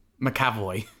say?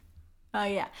 McAvoy. Oh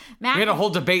yeah, We had a whole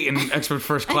debate in expert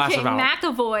first class about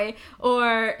McAvoy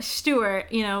or Stewart.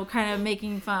 Kind of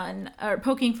making fun or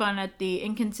poking fun at the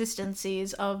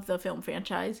inconsistencies of the film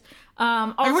franchise.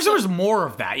 Also, I wish there was more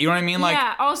of that. You know what I mean? Like,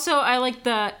 yeah. Also, I like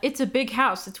it's a big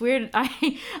house. It's weird.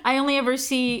 I only ever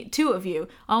see two of you.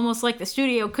 Almost like the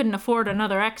studio couldn't afford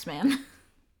another X-Man.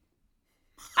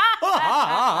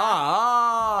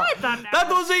 I thought that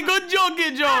was a good joke.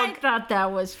 I thought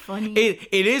that was funny.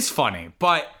 It is funny,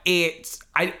 but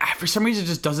for some reason it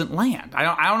just doesn't land.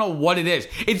 I don't know what it is.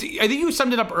 I think you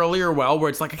summed it up earlier well,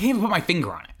 where it's like I can't even put my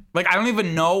finger on it. Like I don't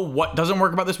even know what doesn't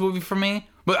work about this movie for me.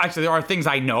 But actually, there are things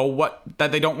I know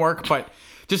that they don't work. But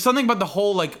just something about the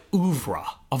whole like oeuvre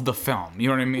of the film. You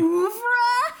know what I mean? Oeuvre?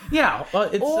 Yeah.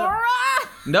 It's Aura?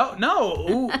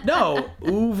 No.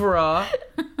 Oeuvre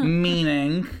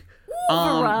meaning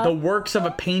the works of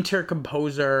a painter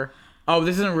composer. Oh,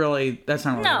 that's not really.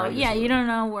 No, yeah, you don't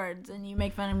know words, and you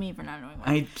make fun of me for not knowing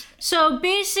words. So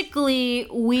basically,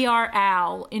 we are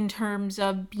Al in terms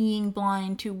of being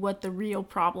blind to what the real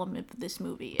problem of this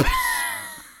movie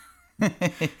is.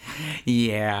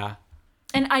 Yeah.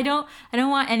 And I don't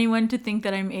want anyone to think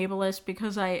that I'm ableist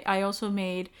because I also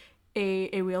made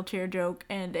a wheelchair joke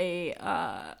and You're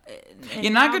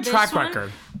not a good track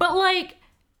record. But like,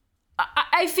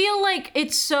 I feel like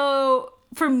it's so.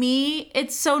 For me,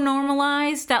 it's so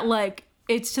normalized that, like,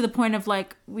 it's to the point of,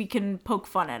 like, we can poke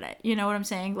fun at it. You know what I'm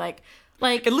saying? Like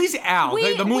at least Al,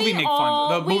 the movie makes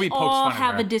fun. The movie pokes fun at it. We all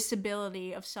have a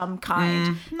disability of some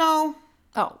kind. No.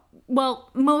 Oh, well,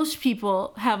 most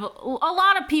people have, a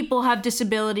lot of people have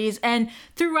disabilities, and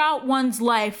throughout one's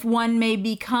life, one may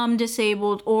become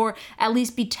disabled or at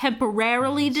least be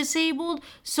temporarily disabled.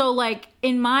 So, like,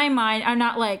 in my mind, I'm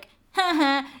not like,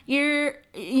 you're,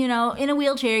 in a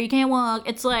wheelchair, you can't walk.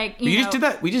 It's like, you just did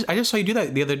that. I just saw you do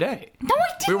that the other day. No,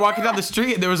 I didn't. We were walking down the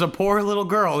street, and there was a poor little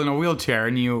girl in a wheelchair,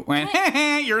 and you went,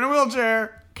 you're in a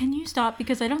wheelchair. Can you stop?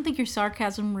 Because I don't think your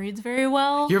sarcasm reads very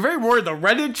well. You're very worried. The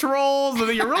Reddit trolls,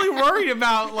 and you're really worried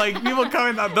about, like, people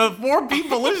coming up. The 4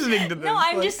 people listening to this. No,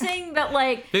 I'm just saying that,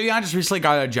 like... Vivian just recently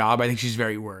got a job. I think she's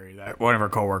very worried that one of her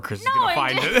coworkers is going to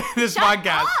find this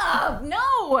podcast. Up.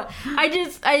 No!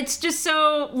 It's just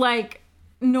so, like,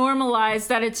 normalized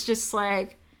that it's just,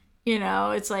 like,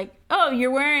 it's like, oh,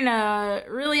 you're wearing a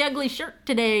really ugly shirt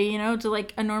today, to,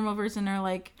 like, a normal person or,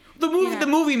 like... The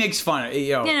movie makes fun of it,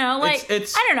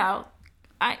 it's I don't know.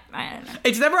 I don't know.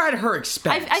 It's never at her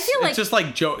expense. I feel like it's just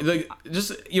like Joe,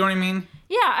 just you know what I mean?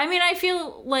 Yeah, I mean, I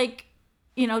feel like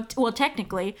well,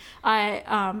 technically,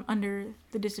 I under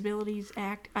the Disabilities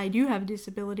Act, I do have a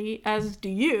disability, as do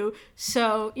you.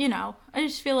 So I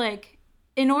just feel like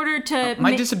in order to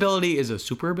my disability is a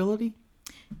super ability.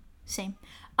 Same.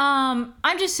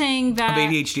 I'm just saying that. Of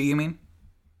ADHD, you mean?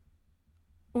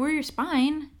 Or your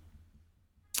spine.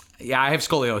 Yeah, I have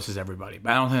scoliosis, everybody,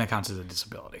 but I don't think that counts as a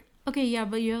disability. Okay, yeah,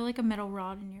 but you have like a metal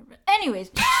rod in your...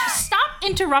 Anyways, stop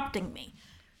interrupting me.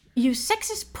 You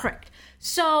sexist prick.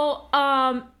 So,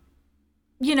 I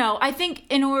think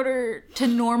in order to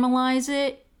normalize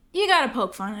it, you gotta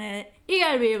poke fun at it. You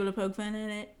gotta be able to poke fun at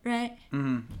it, right?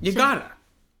 Mm-hmm. You gotta.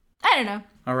 I don't know.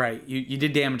 All right, you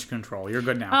did damage control. You're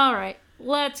good now. All right,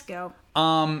 let's go.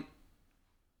 I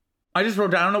just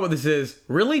wrote down, I don't know what this is.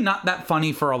 Really not that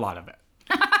funny for a lot of it.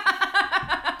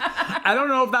 I don't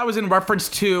know if that was in reference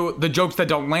to the jokes that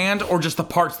don't land or just the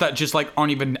parts that just like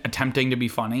aren't even attempting to be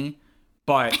funny.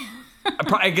 But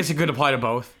I guess it could apply to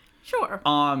both. Sure.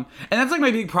 And that's like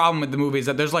my big problem with the movie is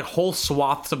that there's like whole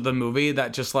swaths of the movie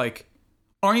that just like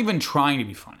aren't even trying to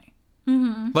be funny.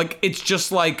 Mm-hmm. Like it's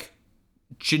just like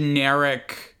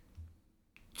generic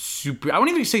I wouldn't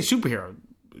even say superhero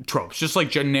tropes, just like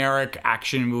generic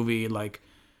action movie, like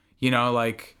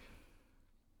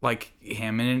like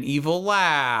him in an evil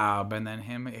lab, and then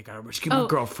him got a rich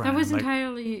girlfriend. That was like,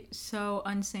 entirely so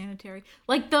unsanitary.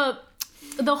 Like the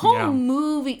whole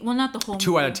movie. Well, not the whole.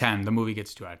 2 movie. out of 10. The movie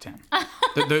gets 2 out of 10.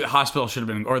 the hospital should have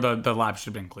been, or the lab should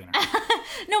have been cleaner.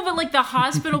 No, but like the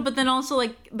hospital, but then also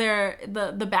like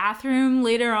the bathroom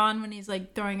later on when he's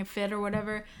like throwing a fit or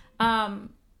whatever.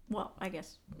 Well, I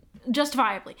guess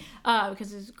justifiably,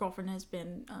 because his girlfriend has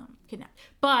been kidnapped.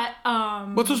 But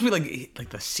what's supposed to be like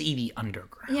the seedy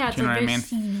underground? Yeah, it's you know like what I mean?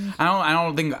 seedy. I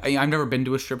don't think I've never been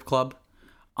to a strip club.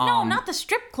 No, not the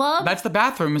strip club. That's the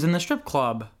bathroom is in the strip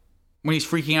club when he's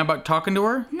freaking out about talking to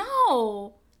her.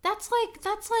 No, that's like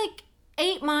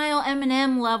 8 Mile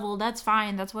Eminem level. That's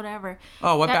fine. That's whatever.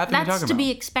 Oh, what bathroom are you talking about? That's to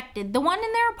be expected. The one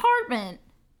in their apartment.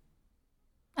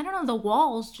 I don't know. The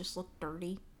walls just look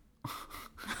dirty.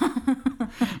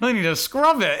 I need to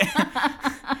scrub it.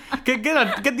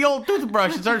 get the old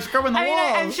toothbrush and start scrubbing the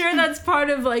walls. I'm sure that's part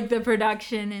of like the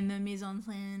production and the mise en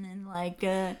scène and like.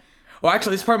 Well,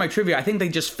 actually, this is part of my trivia. I think they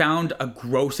just found a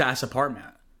gross ass apartment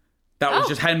that was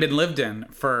just hadn't been lived in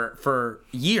for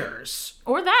years.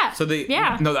 Or that. So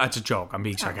no, that's a joke. I'm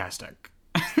being sarcastic.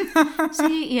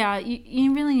 See, yeah,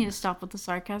 you really need to stop with the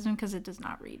sarcasm because it does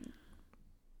not read.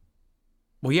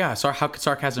 Well, yeah. So how could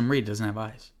sarcasm read? It doesn't have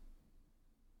eyes.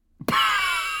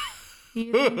 I'm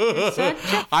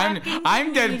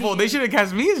Deadpool. They should have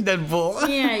cast me as Deadpool.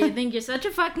 Yeah, you think you're such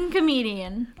a fucking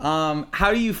comedian.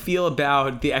 How do you feel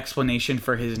about the explanation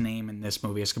for his name in this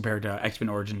movie as compared to X-Men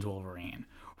Origins Wolverine?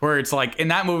 Where it's like, in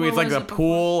that movie, it's like the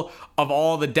pool of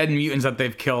all the dead mutants that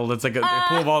they've killed. It's like a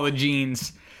pool of all the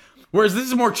genes. Whereas this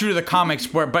is more true to the comics,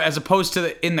 but as opposed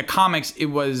to in the comics, it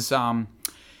was the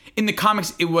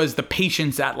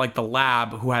patients at like the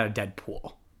lab who had a dead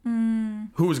pool.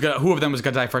 Who of them was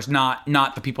gonna die first? Not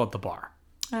the people at the bar.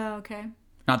 Oh, okay.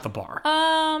 Not the bar.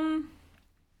 I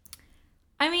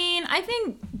mean, I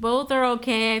think both are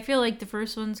okay. I feel like the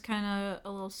first one's kind of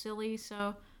a little silly,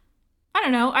 so I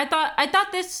don't know. I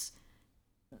thought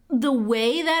the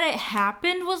way that it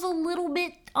happened was a little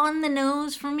bit on the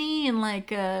nose for me and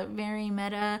like very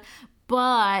meta,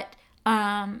 but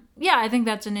yeah, I think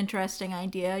that's an interesting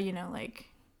idea. Like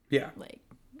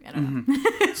I don't know.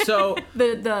 So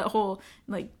the whole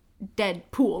like dead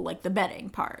pool, like the betting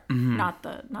part, not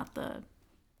the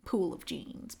pool of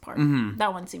genes part.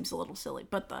 That one seems a little silly,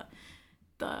 but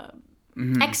the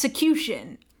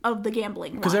execution of the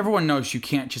gambling. Because everyone knows you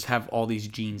can't just have all these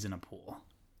genes in a pool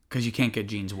because you can't get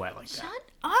genes wet like that.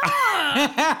 Shut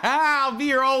up! I'll be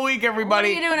here all week,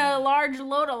 everybody. What are you doing? A large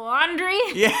load of laundry?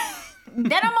 Yeah.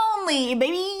 Denim only,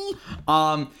 baby.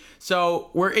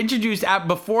 So we're introduced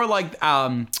before like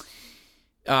or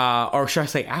should I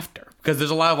say after? Because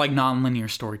there's a lot of like non-linear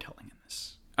storytelling in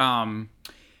this.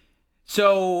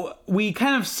 So we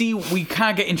kind of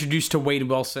get introduced to Wade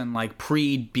Wilson like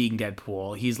pre being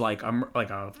Deadpool. He's like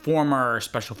a former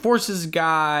special forces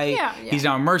guy. Yeah. He's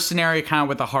now a mercenary, kind of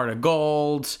with a heart of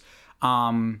gold.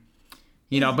 But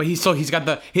he's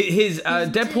got his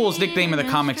Deadpool's nickname in the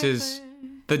comics is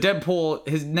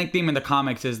his nickname in the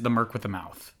comics is the Merc with the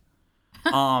Mouth.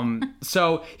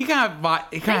 So he kind of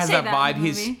has that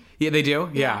vibe. They do.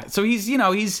 Yeah. So he's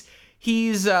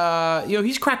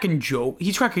cracking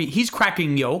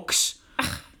cracking jokes.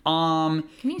 Then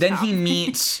he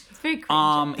meets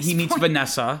he meets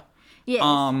Vanessa.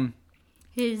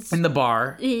 Yes. In the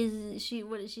bar.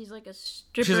 She's like a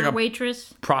stripper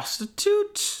waitress.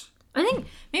 Prostitute? I think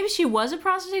maybe she was a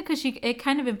prostitute because it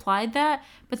kind of implied that,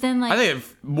 but then like I think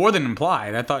it's more than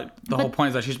implied. I thought the whole point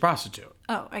is that she's a prostitute.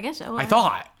 Oh, I guess so. I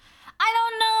thought. I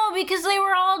don't know No, because they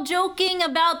were all joking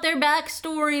about their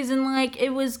backstories and like it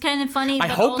was kind of funny. I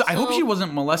hope she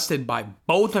wasn't molested by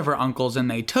both of her uncles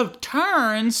and they took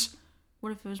turns.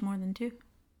 What if it was more than two?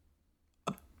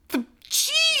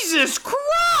 Jesus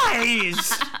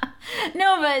Christ!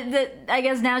 No, but I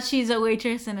guess now she's a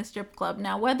waitress in a strip club.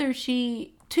 Now, whether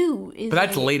she too is, but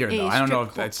that's later though. I don't know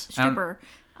if that's stripper.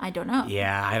 I don't know.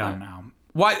 Yeah, I don't know.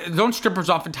 Why don't strippers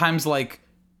oftentimes like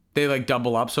they like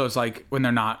double up? So it's like when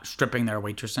they're not stripping, they're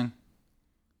waitressing.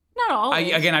 Not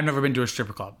always. I've never been to a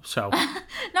stripper club, so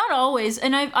not always.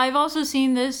 And I've also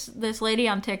seen this lady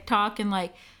on TikTok and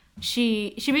like.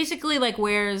 She basically like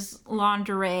wears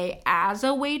lingerie as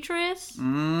a waitress,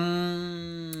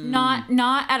 not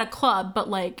at a club, but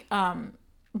like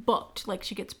booked, like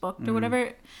she gets booked or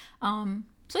whatever. So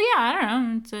yeah, I don't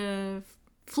know. It's a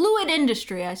fluid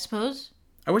industry, I suppose.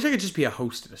 I wish I could just be a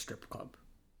host at a strip club.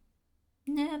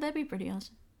 Yeah, that'd be pretty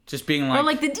awesome. Just being like, or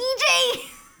like the DJ.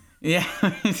 Yeah,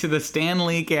 to the Stan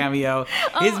Lee cameo.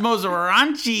 His most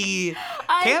raunchy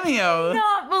cameo. I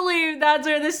cannot believe that's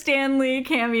where the Stan Lee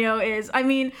cameo is. I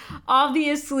mean,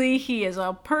 obviously he is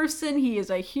a person, he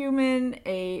is a human,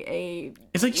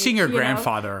 It's like seeing your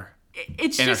grandfather.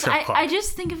 It's just I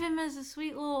just think of him as a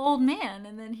sweet little old man,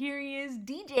 and then here he is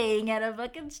DJing at a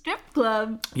fucking strip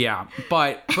club. Yeah,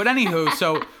 but anywho,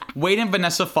 so Wade and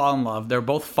Vanessa fall in love. They're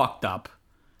both fucked up.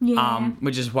 Yeah.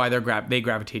 Which is why they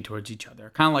gravitate towards each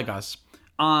other, kind of like us.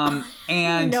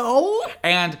 And no.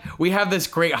 And we have this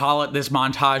great this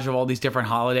montage of all these different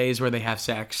holidays where they have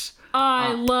sex.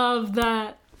 I love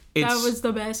that. That was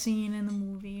the best scene in the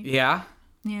movie. Yeah.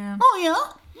 Yeah.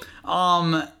 Oh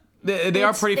yeah. They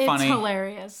are pretty funny. It's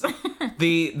hilarious.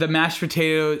 The mashed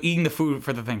potato, eating the food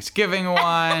for the Thanksgiving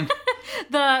one.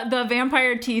 the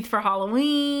vampire teeth for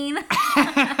Halloween.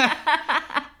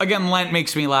 Again, Lent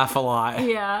makes me laugh a lot.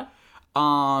 Yeah.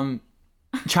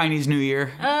 Chinese New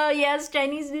Year. Oh, yes,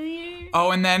 Chinese New Year.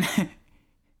 Oh, and then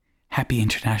Happy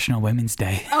International Women's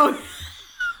Day. Oh,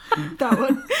 that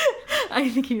one. I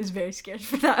think he was very scared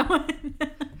for that one.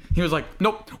 He was like,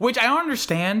 nope. Which I don't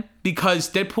understand because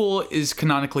Deadpool is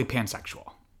canonically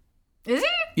pansexual. Is he?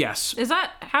 Yes.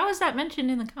 How is that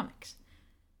mentioned in the comics?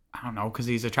 I don't know, because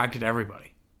he's attracted to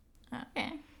everybody.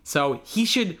 Okay. So he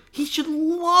should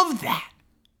love that.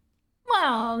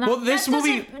 Well, this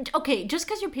movie. Okay, just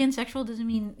because you're pansexual doesn't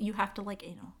mean you have to like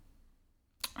anal.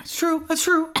 That's true.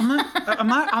 I'm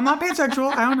not pansexual.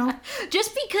 I don't know.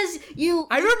 Just because you.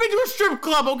 I've never been to a strip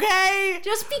club, okay?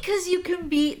 Just because you can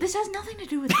be. This has nothing to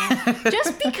do with that.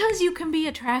 Just because you can be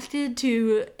attracted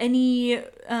to any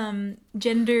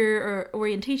gender or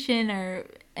orientation or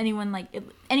anyone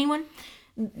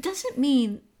doesn't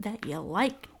mean that you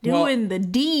like doing the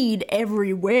deed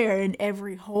everywhere in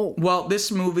every hole. Well,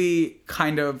 this movie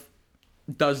kind of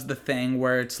does the thing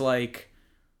where it's like,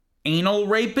 anal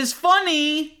rape is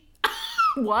funny.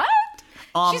 What?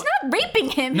 She's not raping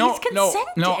him. He's consenting.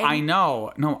 No, I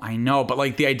know. But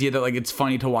like the idea that like it's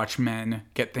funny to watch men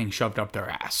get things shoved up their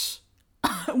ass.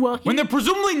 When they're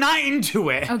presumably not into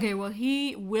it. Okay, well,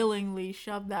 he willingly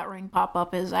shoved that ring pop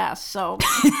up his ass, so.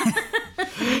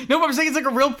 No, but I'm saying it's like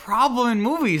a real problem in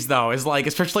movies, though. Is like,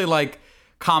 especially like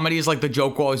comedies, like the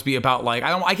joke will always be about like,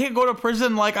 I can't go to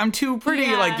prison, like I'm too pretty,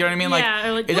 like, you know what I mean?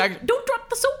 Like, don't drop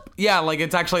the soap. Yeah, like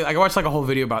it's actually, like I watched like a whole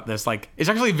video about this. Like, it's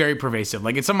actually very pervasive.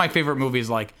 Like, it's some of my favorite movies.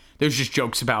 Like, there's just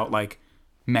jokes about like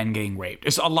men getting raped.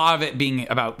 It's a lot of it being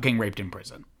about getting raped in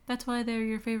prison. That's why they're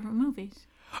your favorite movies.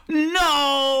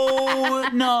 No.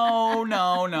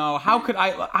 How could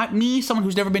me, someone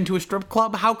who's never been to a strip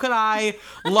club, how could I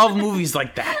love movies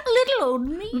like that? Little old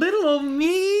me. Little old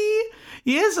me.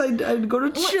 Yes, I'd go to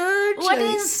church. What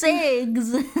is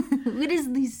sex? What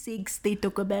is these sex they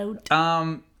talk about?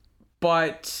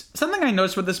 But something I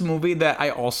noticed with this movie that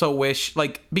I also wish,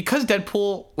 like, because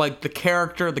Deadpool, like the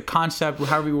character, the concept,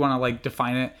 however you want to like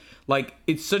define it, like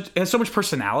it has so much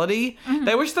personality that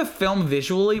I wish the film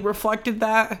visually reflected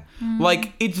that.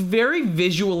 Like, it's very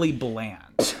visually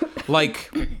bland.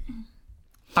 Like,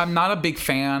 I'm not a big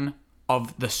fan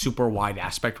of the super wide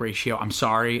aspect ratio. I'm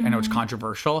sorry. I know it's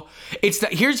controversial. It's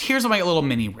that here's my little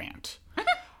mini rant.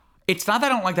 It's not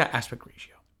that I don't like that aspect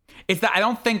ratio. It's that I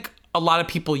don't think a lot of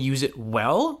people use it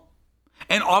well.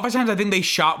 And oftentimes I think they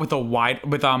shot with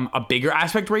a bigger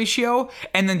aspect ratio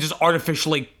and then just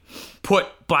artificially put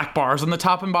black bars on the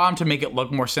top and bottom to make it look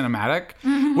more cinematic,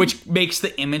 which makes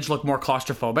the image look more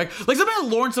claustrophobic. Like something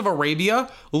like Lawrence of Arabia,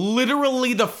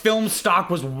 literally the film stock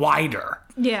was wider.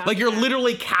 Yeah. Like you're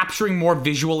literally capturing more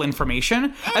visual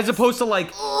information as opposed to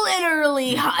like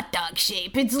literally hot dog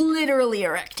shape. It's literally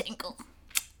a rectangle.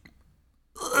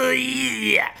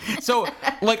 Yeah. So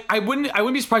like I wouldn't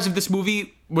be surprised if this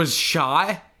movie was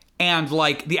shot and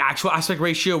like the actual aspect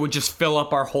ratio would just fill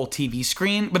up our whole TV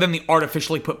screen, but then they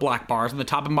artificially put black bars on the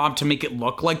top and bottom to make it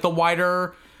look like the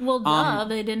wider. Well,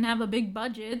 they didn't have a big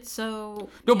budget, so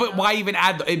no. But why even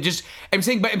add? It just I'm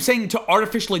saying to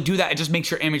artificially do that, it just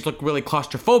makes your image look really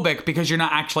claustrophobic because you're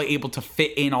not actually able to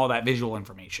fit in all that visual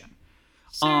information.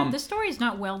 Sir, the story's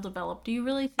not well developed. Do you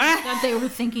really think that they were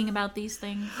thinking about these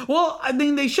things? Well, I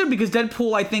think they should, because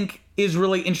Deadpool, I think, is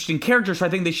really interesting character, so I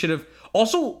think they should have.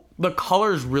 Also, the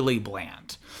color's really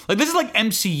bland. Like, this is like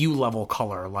MCU level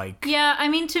color. Like, yeah, I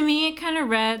mean, to me, it kind of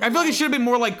read. I feel like it should have been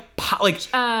more like.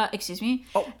 Excuse me.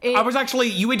 Oh, I was actually.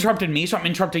 You interrupted me, so I'm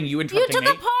interrupting you. You took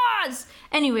a pause.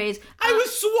 Anyways, I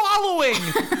was swallowing.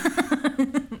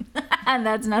 And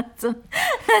that's not.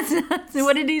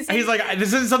 What did he say? He's like,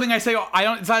 this isn't something I say. I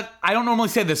don't normally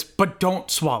say this, but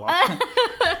don't swallow.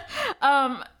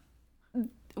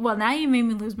 Well, now you made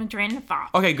me lose my train of thought.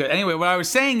 Okay, good. Anyway, what I was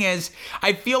saying is,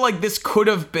 I feel like this could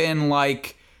have been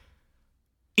like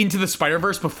Into the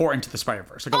Spider-Verse before Into the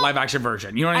Spider-Verse, like a live action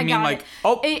version. You know what I mean? Like,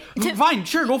 fine,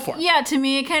 sure, go for it. Yeah, to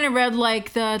me, it kind of read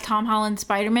like the Tom Holland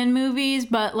Spider-Man movies,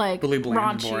 but like really bland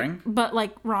and raunchy, boring. but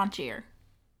like raunchier.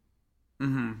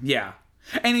 Yeah.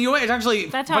 And you know what? It's actually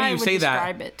That's how funny I you would say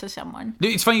describe that. it to someone.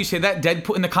 It's funny you say that.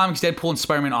 Deadpool in the comics, Deadpool and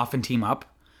Spider-Man often team up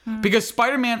because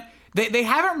Spider-Man. They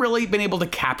haven't really been able to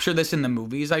capture this in the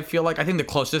movies, I feel like. I think the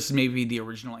closest is maybe the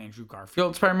original Andrew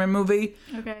Garfield Spider-Man movie.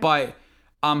 Okay. But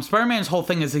Spider-Man's whole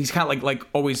thing is he's kind of like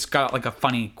always got like a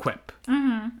funny quip. You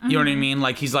know what I mean?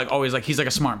 Like he's like always like he's like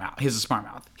a smart mouth. He's a smart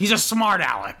mouth. He's a smart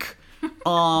aleck.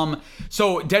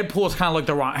 So Deadpool is kind of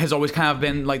like has always kind of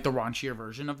been like the raunchier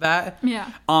version of that. Yeah.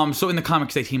 So in the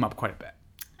comics they team up quite a bit.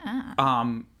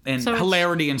 And so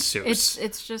hilarity ensues.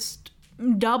 It's just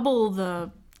double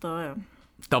the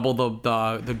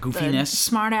goofiness,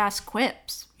 smart ass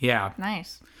quips. Yeah.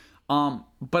 Nice.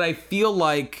 But I feel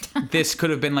like this could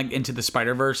have been like Into the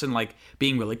Spider-Verse and like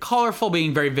being really colorful,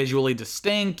 being very visually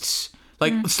distinct,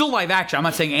 like still live action. I'm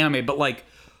not saying anime, but like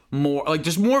more like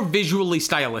just more visually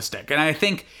stylistic. And I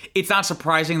think it's not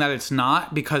surprising that it's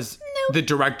not because the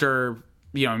director,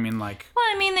 you know what I mean? Like, well,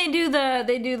 I mean, they do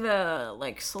the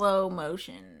like slow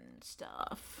motion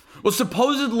stuff. Well,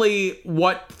 supposedly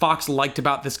what Fox liked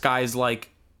about this guy's like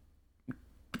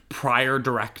prior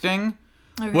directing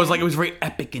was like it was very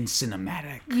epic and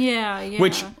cinematic. Yeah.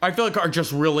 Which I feel like are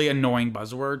just really annoying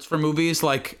buzzwords for movies.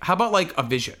 Like, how about like a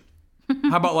vision?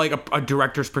 How about like a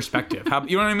director's perspective?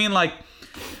 You know what I mean? Like,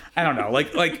 I don't know.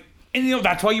 Like, and you know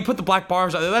that's why you put the black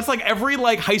bars. That's like every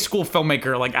like high school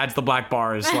filmmaker like adds the black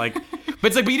bars. Like, but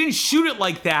it's like, but you didn't shoot it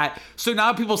like that, so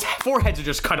now people's foreheads are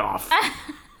just cut off.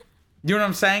 You know what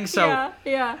I'm saying? So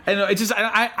yeah. And it's just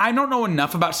I don't know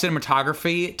enough about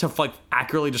cinematography to like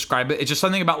accurately describe it. It's just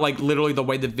something about like literally the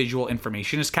way the visual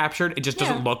information is captured. It just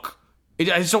doesn't look. I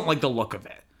just don't like the look of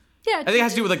it. Yeah, I think it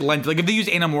has to do with like lens. Like if they use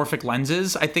anamorphic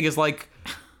lenses, I think is like.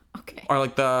 Okay. Or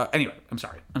like the anyway. I'm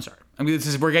sorry. I mean,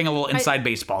 we're getting a little inside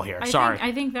baseball here. Sorry.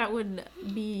 I think that would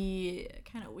be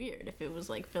kind of weird if it was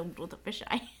like filmed with a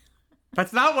fisheye.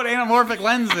 That's not what anamorphic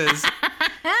lens is.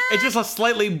 It's just a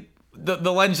slightly.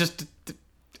 The lens just...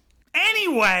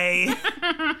 Anyway!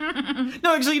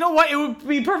 No, actually, you know what? It would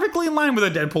be perfectly in line with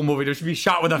a Deadpool movie to be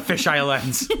shot with a fisheye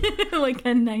lens. Like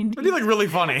a 90s... It'd be like really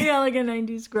funny. Yeah, like a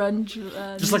 90s grunge.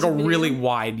 Just like a really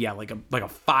wide, like a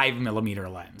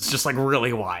 5mm lens. Just like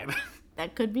really wide.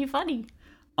 That could be funny.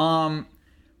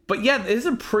 But yeah, it is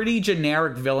a pretty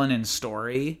generic villain and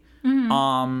story.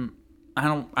 I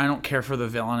don't care for the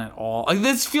villain at all. Like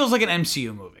this feels like an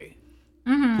MCU movie.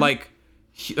 Like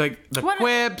the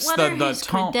quips, what the are his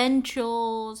tone.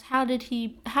 Credentials? How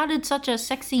did such a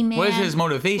sexy man? What is his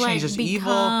motivation? He's just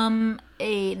become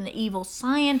an evil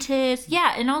scientist.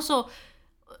 Yeah, and also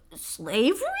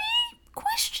slavery?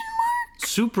 Question mark.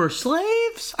 Super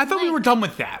slaves? I thought we were done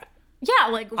with that. Yeah,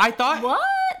 like I thought. What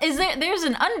is there? There's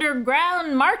an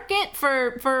underground market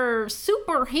for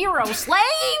superhero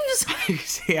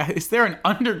slaves. Yeah, is there an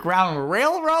underground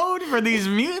railroad for these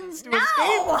mutants to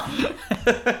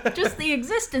escape? Just the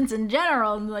existence in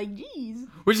general. I'm like, geez.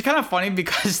 Which is kind of funny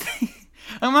because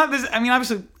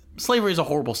obviously slavery is a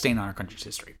horrible stain on our country's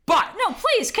history. But no,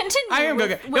 please continue. I am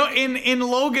going. No, in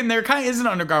Logan there kind of is an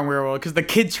underground railroad because the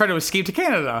kids try to escape to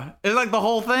Canada. Is like the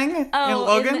whole thing in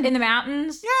Logan in the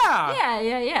mountains.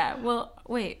 Yeah. Well,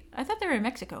 wait, I thought they were in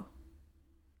Mexico.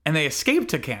 And they escaped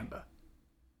to Canada.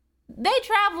 They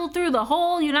traveled through the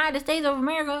whole United States of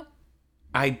America.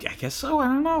 I guess so. I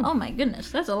don't know. Oh my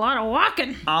goodness, that's a lot of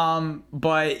walking.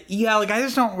 But yeah, like I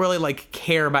just don't really like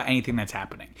care about anything that's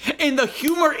happening, and the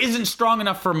humor isn't strong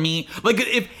enough for me. Like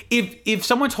if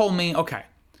someone told me, okay,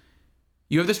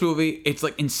 You have this movie. It's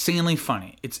like insanely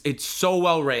funny. It's so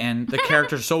well written. The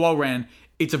characters are so well written.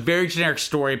 It's a very generic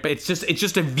story, but it's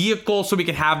just a vehicle so we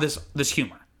can have this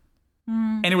humor.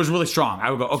 And it was really strong.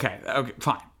 I would go, okay,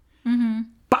 fine.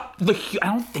 But I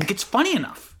don't think it's funny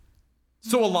enough.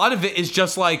 So a lot of it is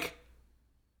just like,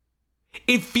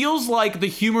 it feels like the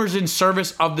humor's in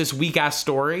service of this weak ass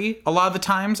story a lot of the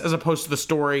times, as opposed to the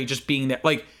story just being there.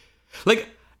 Like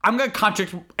I'm gonna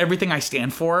contradict everything I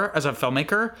stand for as a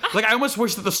filmmaker. Like, I almost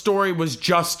wish that the story was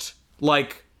just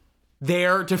like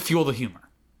there to fuel the humor,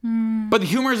 but the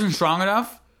humor isn't strong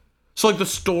enough. So like the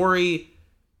story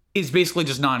is basically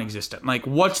just non-existent. Like,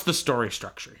 what's the story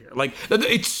structure here? Like,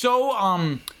 it's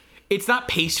so it's not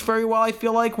paced very well, I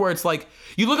feel like, where it's like,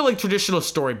 you look at like traditional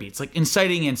story beats, like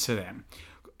inciting incident,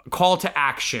 call to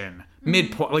action,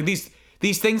 midpoint, like these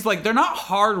things, like, they're not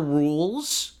hard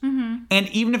rules. And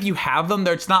even if you have them,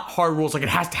 it's not hard rules, like it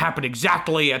has to happen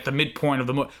exactly at the midpoint of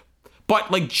the movie.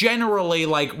 But like generally,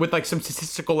 like with like some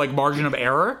statistical like margin of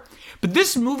error. But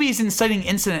this movie's inciting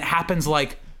incident happens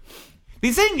like, the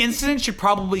inciting incident should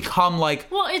probably come like...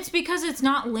 Well, it's because it's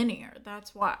not linear.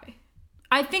 That's why.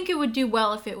 I think it would do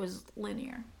well if it was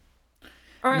linear.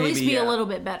 Or at least be a little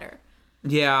bit better.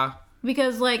 Yeah.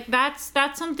 Because, like, that's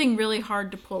something really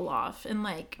hard to pull off. And,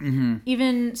 like,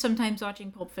 even sometimes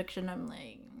watching Pulp Fiction, I'm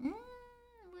like,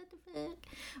 what the fuck?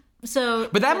 So...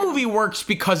 But that movie works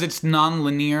because it's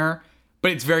non-linear,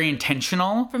 but it's very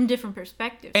intentional. From different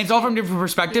perspectives. And it's all from different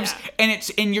perspectives. Yeah.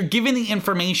 And you're given the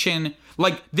information,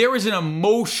 like, there is an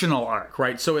emotional arc,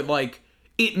 right? So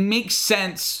it makes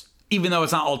sense, even though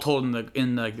it's not all told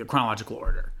in the chronological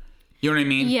order. You know what I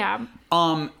mean? Yeah.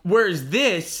 Whereas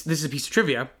this is a piece of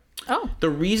trivia. Oh. The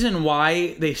reason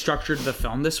why they structured the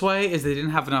film this way is they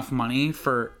didn't have enough money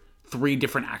for 3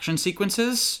 different action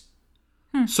sequences.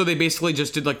 So they basically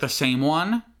just did like the same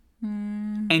one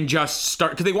and just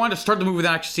start, because they wanted to start the movie with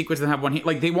an action sequence and have one,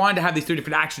 like they wanted to have these 3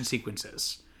 different action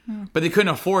sequences, but they couldn't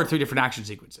afford 3 different action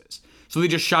sequences. So they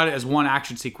just shot it as one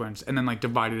action sequence and then like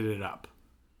divided it up.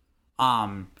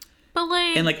 But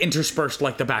like, and like interspersed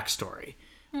like the backstory.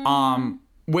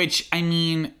 Which, I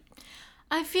mean,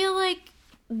 I feel like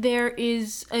there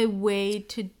is a way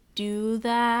to do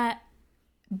that,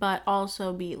 but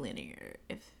also be linear.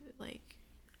 If like,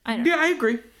 I don't know. I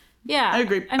agree. Yeah, I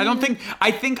agree.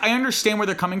 I think I understand where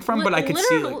they're coming from, but I could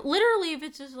see like, literally if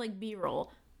it's just like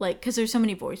B-roll, like, because there's so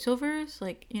many voiceovers,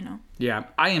 like, you know. Yeah,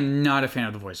 I am not a fan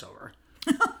of the voiceover.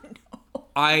 No.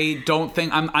 I don't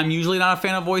think I'm usually not a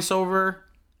fan of voiceover.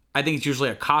 I think it's usually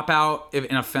a cop out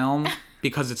in a film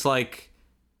because it's like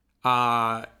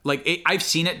I've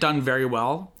seen it done very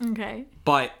well. Okay.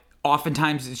 But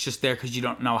oftentimes it's just there because you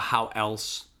don't know how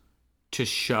else to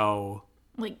show.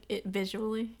 Like it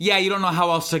visually? Yeah, you don't know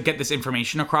how else to get this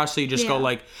information across, so you just go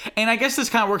like... And I guess this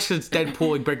kind of works because it's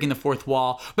Deadpool, like breaking the fourth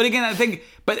wall. But again, I think...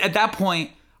 But at that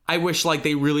point, I wish like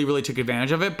they really, really took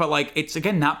advantage of it. But like, it's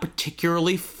again, not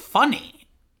particularly funny.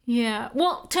 Yeah.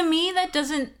 Well, to me, that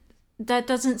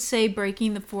doesn't say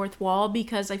breaking the fourth wall,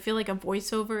 because I feel like a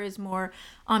voiceover is more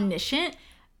omniscient.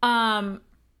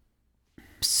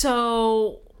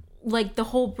 So like the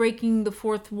whole breaking the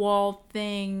fourth wall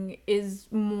thing is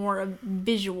more a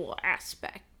visual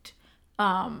aspect.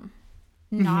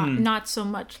 Not so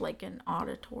much like an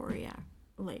auditory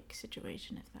like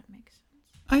situation, if that makes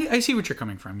sense. I see what you're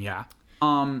coming from, yeah.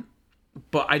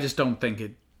 But I just don't think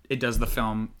it does the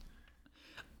film.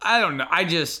 I don't know.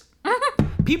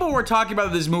 People were talking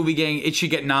about this movie it should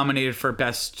get nominated for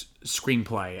best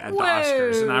screenplay at the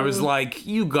Oscars, and I was like,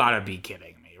 you gotta be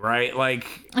kidding me, right? Like,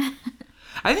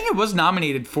 I think it was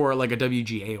nominated for like a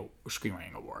WGA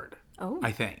screenwriting award. Oh,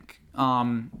 I think.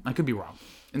 I could be wrong.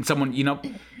 And someone, you know,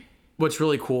 what's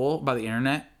really cool about the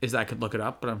internet is that I could look it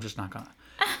up, but I'm just not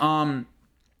gonna.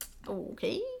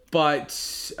 Okay.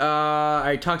 But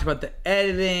I talked about the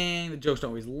editing. The jokes don't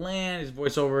always land. His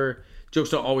voiceover jokes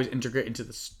don't always integrate into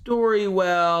the story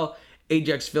well.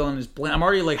 Ajax villain is bland. I'm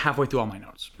already like halfway through all my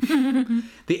notes.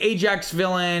 The Ajax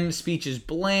villain speech is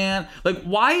bland. Like,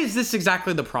 why is this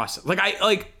exactly the process? Like,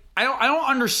 I don't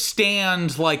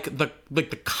understand like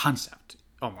the concept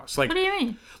almost. Like, what do you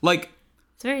mean? Like,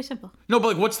 it's very simple. No, but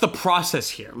like, what's the process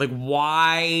here? Like,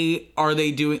 why are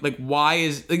they doing? Like, why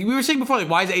is like we were saying before?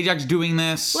 Like, why is Ajax doing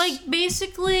this? Like,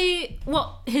 basically,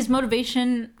 well, his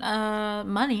motivation,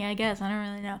 money, I guess. I don't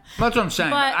really know. That's what I'm saying.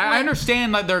 But, I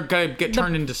understand that they're gonna get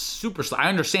turned into super. I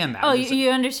understand that. Oh, you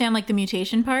understand like the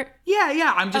mutation part?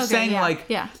 Yeah. I'm just saying,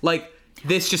 like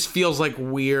this just feels like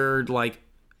weird. Like,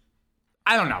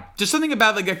 I don't know. Just something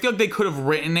about like I feel like they could have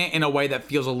written it in a way that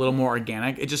feels a little more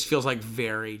organic. It just feels like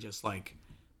very just like.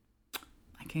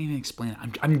 I can't even explain it.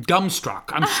 I'm dumbstruck.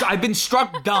 I've been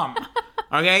struck dumb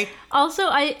Okay? Also,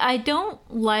 I don't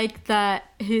like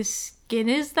that his skin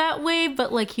is that way,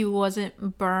 but like he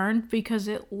wasn't burned because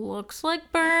it looks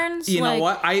like burns. You know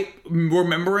what?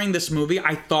 Remembering this movie,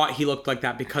 I thought he looked like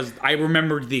that because I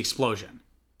remembered the explosion.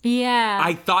 Yeah.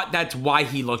 I thought that's why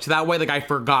he looked that way. Like, I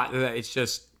forgot that it's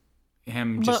just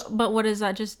him just... But what is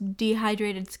that? Just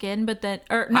dehydrated skin? But then...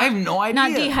 I have no idea.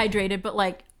 Not dehydrated, but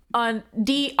like... on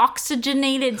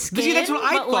deoxygenated skin. See, that's what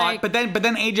I thought. Like, but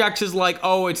then Ajax is like,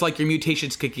 oh, it's like your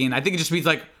mutation's kicking in. I think it just means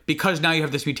like, because now you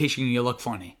have this mutation, you look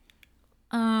funny.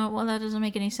 Well, that doesn't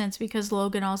make any sense because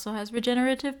Logan also has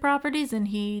regenerative properties and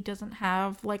he doesn't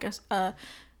have like a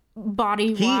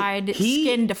body-wide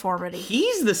skin deformity.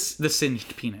 He's the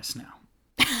singed penis now.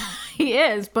 He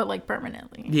is, but like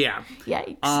permanently. Yeah.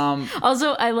 Yikes.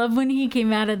 Also, I love when he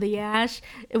came out of the ash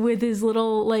with his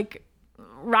little like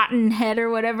rotten head or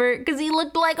whatever, because he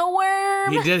looked like a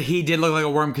worm. He did look like a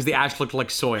worm because the ash looked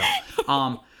like soil.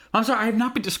 I'm sorry, I have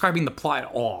not been describing the plot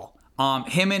at all.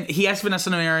 He asks Vanessa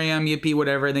to marry him, yippee,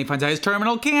 whatever, and then he finds out he has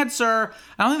terminal cancer.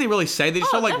 I don't think they really say. They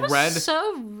just show like that was red.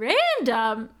 So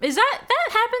random. Is that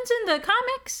happens in the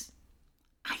comics?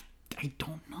 I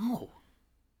don't know.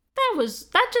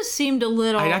 That just seemed a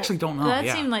little... I actually don't know. That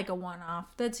seemed like a one-off.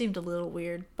 That seemed a little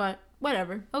weird, but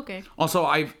whatever. Okay. Also,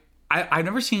 I've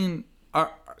never seen...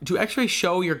 do X-rays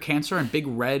show your cancer in big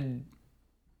red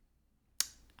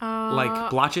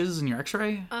like blotches in your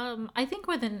X-ray? I think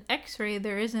with an X-ray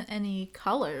there isn't any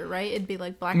color, right? It'd be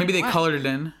like black. Maybe and they white. colored it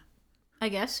in. I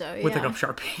guess so. Yeah. With like a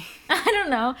Sharpie. I don't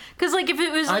know, because like if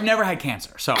it was, I've never had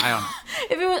cancer, so I don't know.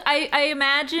 If it was, I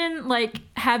imagine like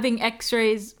having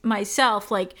X-rays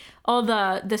myself, like all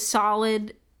the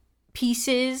solid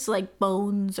pieces, like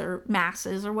bones or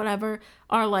masses or whatever,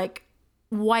 are like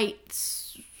white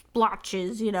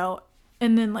splotches, you know,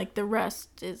 and then like the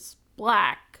rest is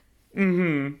black.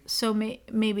 Mm-hmm. So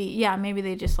maybe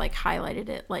they just like highlighted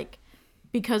it like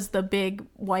because the big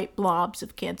white blobs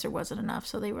of cancer wasn't enough,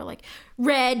 so they were like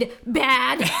red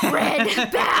bad.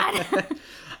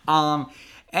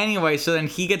 Anyway, so then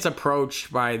he gets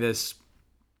approached by this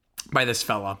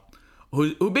fella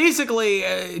who basically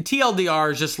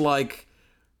TLDR is just like,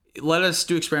 let us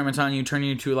do experiments on you, turn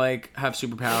you to like have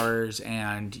superpowers,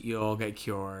 and you'll get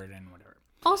cured and whatever.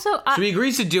 Also, so he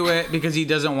agrees to do it because he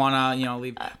doesn't want to,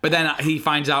 leave. But then he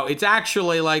finds out it's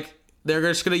actually like they're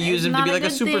just gonna use him to be like a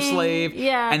super slave.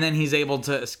 Yeah. And then he's able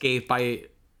to escape by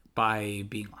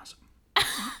being awesome.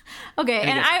 Okay,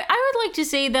 and I would like to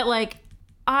say that like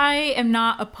I am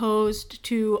not opposed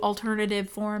to alternative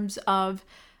forms of,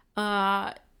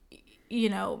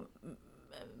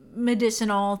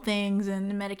 medicinal things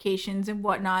and medications and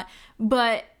whatnot,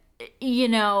 but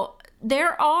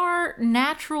there are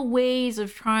natural ways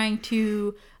of trying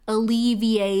to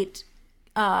alleviate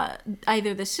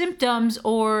either the symptoms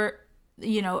or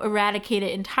eradicate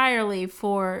it entirely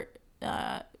for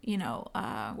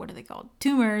what are they called,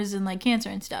 tumors and like cancer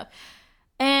and stuff.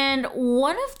 And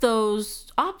one of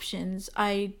those options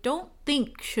I don't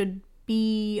think shouldn't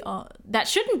be on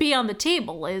the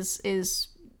table is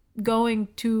going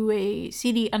to a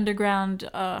seedy underground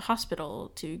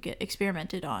hospital to get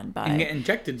experimented on by and get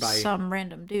injected by some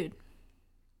random dude.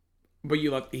 But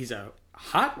he's a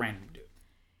hot random dude.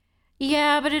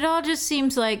 Yeah, but it all just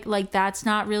seems like that's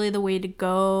not really the way to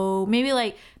go. Maybe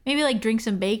drink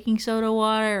some baking soda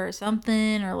water or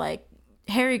something, or like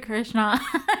Hare Krishna.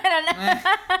 I don't know.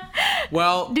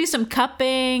 Well, do some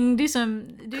cupping, do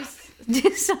some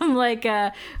like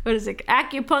what is it,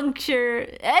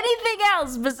 acupuncture, anything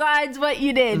else besides what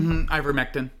you did.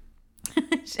 Ivermectin.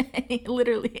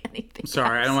 Literally anything.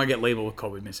 Sorry, else. I don't want to get labeled with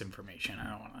COVID misinformation. I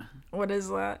don't want to. What is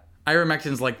that?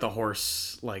 Ivermectin's like the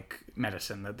horse like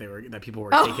medicine that people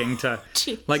were taking to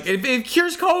geez. like it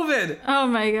cures COVID. Oh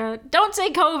my god! Don't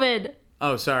say COVID.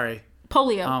 Oh, sorry.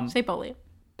 Polio. Say polio.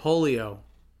 Polio.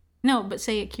 No, but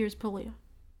say it cures polio.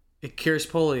 It cures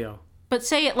polio. But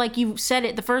say it like you said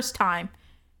it the first time.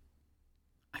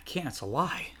 I can't. It's a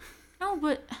lie. No,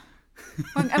 but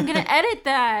I'm gonna edit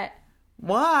that.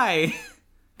 Why?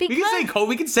 Because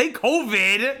we can say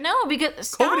COVID. No, because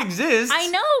stop. COVID exists. I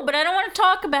know, but I don't want to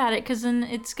talk about it because then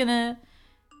it's gonna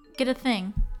get a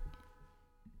thing.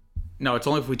 No, it's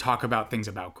only if we talk about things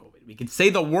about COVID. We can say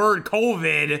the word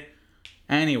COVID.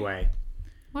 Anyway.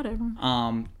 Whatever.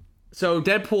 So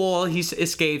Deadpool, he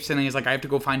escapes and he's like, I have to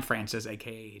go find Francis,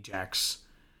 aka Ajax.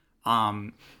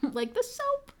 Like the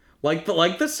soap. Like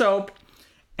the soap.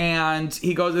 And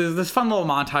he goes, there's this fun little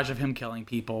montage of him killing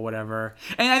people, whatever.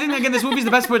 And I think, again, this movie's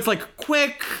the best, but it's like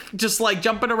quick, just like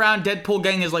jumping around, Deadpool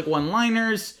getting his like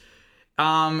one-liners.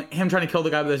 Him trying to kill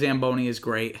the guy with the Zamboni is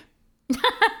great.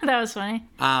 That was funny.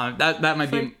 That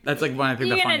might be, that's like one of the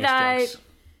funniest jokes.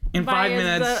 In 5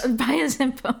 minutes. By a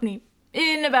symphony.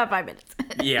 In about 5 minutes.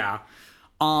 Yeah.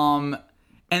 And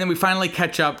then we finally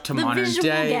catch up to modern visual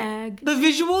day. Gag. The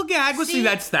visual gag. Well, see,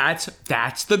 that's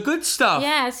the good stuff.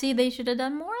 Yeah, see, they should have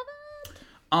done more of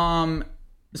that.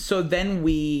 So then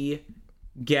we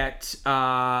get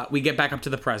back up to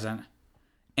the present,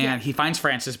 and he finds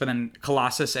Francis, but then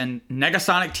Colossus and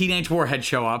Negasonic Teenage Warhead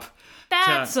show up.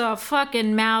 That's a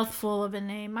fucking mouthful of a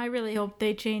name. I really hope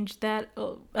they change that.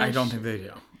 Oh, I don't think they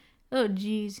do. Oh,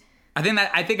 jeez. I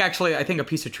think a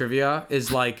piece of trivia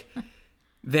is like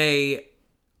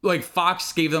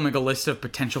Fox gave them like a list of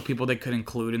potential people they could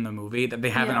include in the movie that they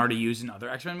haven't already used in other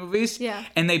X-Men movies. Yeah.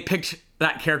 And they picked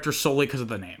that character solely because of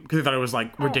the name, because they thought it was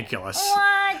like ridiculous.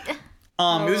 What?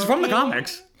 This is from the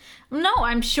comics. No,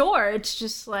 I'm sure. It's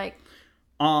just like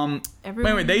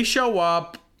Anyway, they show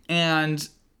up and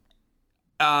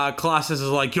Colossus is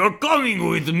like, "You're coming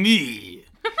with me,"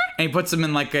 and he puts him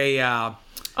in like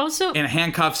also in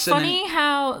handcuffs. Funny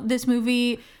how this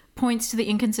movie points to the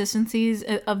inconsistencies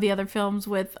of the other films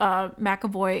with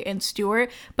McAvoy and Stewart,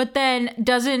 but then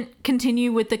doesn't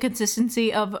continue with the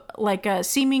consistency of like a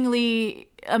seemingly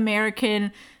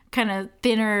American kind of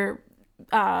thinner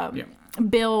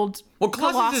build. Well,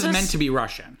 Colossus is meant to be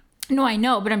Russian. No, I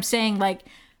know, but I'm saying like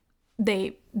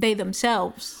they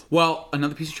themselves. Well,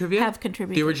 another piece of trivia have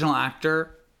contributed. The original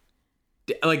actor,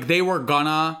 like they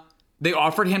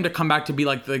offered him to come back to be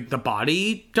like the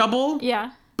body double.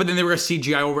 Yeah. But then they were gonna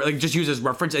CGI over, like just use as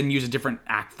reference and use a different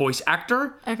voice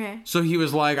actor. Okay. So he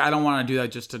was like, I don't want to do that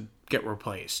just to get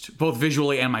replaced, both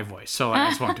visually and my voice. So I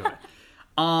just won't do it.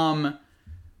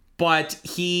 But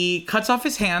he cuts off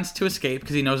his hands to escape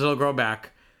because he knows it'll grow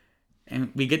back,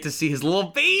 and we get to see his little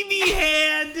baby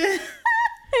hand.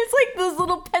 It's like those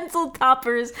little pencil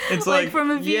toppers, it's like from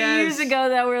a few years ago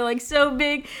that were like so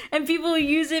big, and people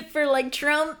use it for like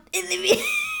Trump in the.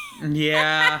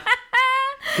 Yeah.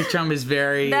 Because Trump is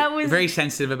very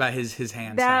sensitive about his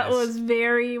hand that size. That was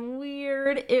very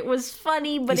weird. It was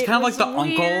funny, but he's kind of like the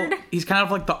weird. uncle. He's kind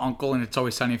of like the uncle in It's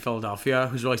Always Sunny in Philadelphia,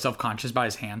 who's really self-conscious about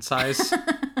his hand size.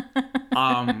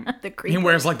 He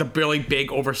wears like the really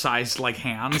big, oversized like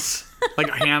hands, like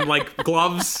hand like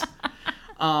gloves.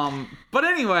 But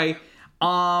anyway,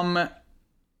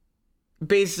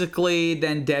 basically,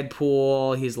 then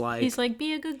Deadpool, he's like,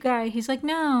 be a good guy. He's like,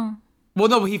 no. Well,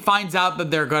 no, he finds out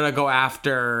that they're gonna go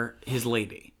after his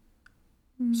lady.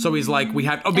 So he's like,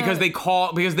 because they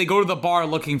go to the bar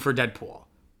looking for Deadpool.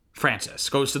 Francis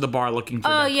goes to the bar looking for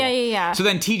Deadpool. Oh, yeah. So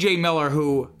then TJ Miller,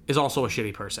 who is also a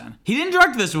shitty person, he didn't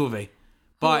direct this movie,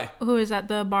 but who is that?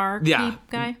 The bar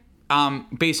guy?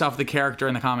 Based off the character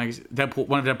in the comics, Deadpool,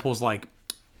 one of Deadpool's like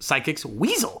sidekicks,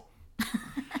 Weasel.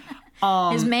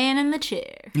 His man in the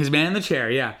chair. His man in the chair,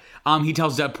 yeah. He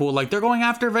tells Deadpool like they're going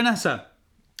after Vanessa.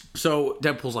 So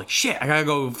Deadpool's like, shit, I gotta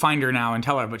go find her now and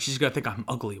tell her, but she's gonna think I'm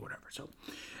ugly or whatever. So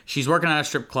she's working at a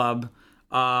strip club,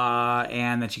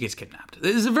 and then she gets kidnapped.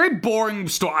 This is a very boring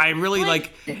story. I really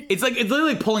it's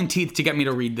literally pulling teeth to get me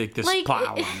to read this plot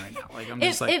outline right now. Like I'm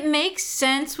just it makes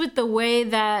sense with the way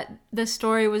that the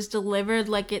story was delivered.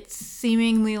 Like it's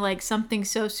seemingly like something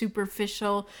so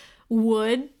superficial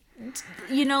would,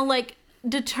 like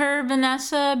deter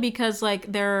Vanessa because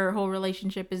like their whole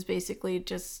relationship is basically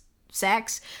just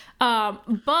sex,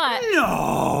 but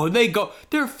no,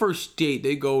 their first date.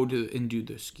 They go and do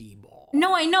the skee ball.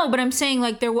 No, I know, but I'm saying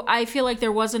like I feel like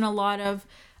there wasn't a lot of,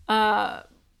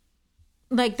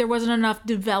 like there wasn't enough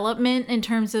development in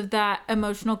terms of that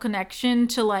emotional connection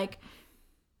to like,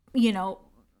 I don't know.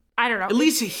 At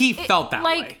least he felt that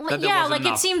way.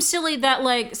 It seems silly that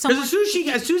like someone. Because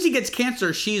as soon as he gets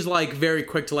cancer, she's like very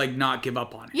quick to like not give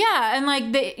up on him. Yeah, and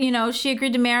like she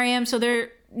agreed to marry him, so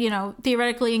they're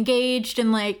theoretically engaged,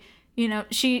 and like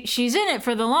she's in it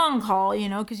for the long haul,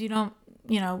 because you don't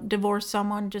divorce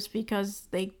someone just because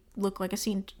they look like a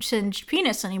singed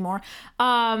penis anymore.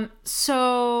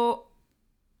 So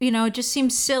it just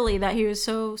seems silly that he was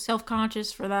so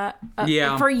self-conscious for that.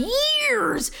 For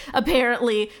years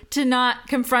apparently to not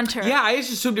confront her. Yeah, I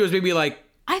just assumed it was maybe like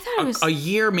I thought it was a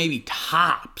year, maybe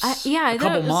tops. I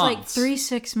thought it was months. like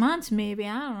 3-6 months, maybe.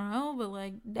 I don't know, but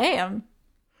like, damn,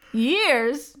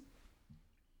 years.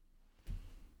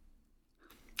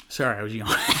 Sorry, I was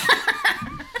yawning.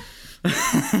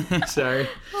 Sorry.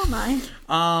 Oh my.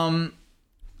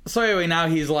 So anyway, now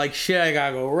he's like, shit, I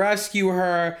gotta go rescue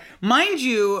her. Mind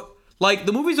you, like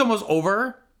the movie's almost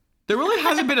over. There really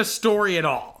hasn't been a story at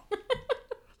all.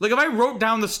 Like if I wrote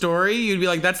down the story, you'd be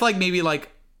like, that's like maybe like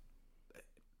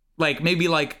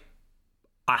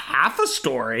a half a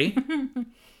story.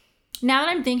 Now that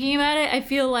I'm thinking about it, I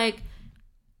feel like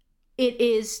it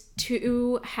is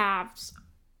 2 halves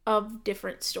of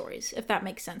different stories, if that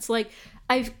makes sense. Like,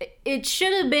 it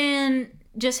should have been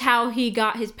just how he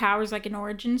got his powers, like an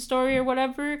origin story or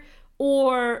whatever,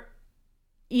 or,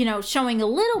 you know, showing a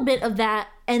little bit of that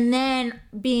and then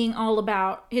being all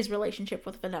about his relationship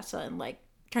with Vanessa and, like,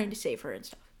 trying to save her and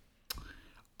stuff.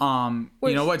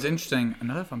 You know what's interesting?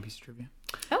 Another fun piece of trivia.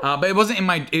 Oh. But it wasn't in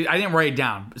my... I didn't write it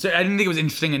down. So I didn't think it was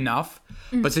interesting enough.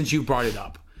 But since you brought it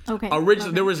up. Okay.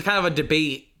 Originally, there was kind of a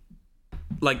debate,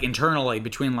 like, internally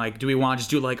between, like, do we want to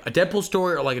just do, like, a Deadpool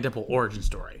story or, like, a Deadpool origin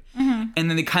story? And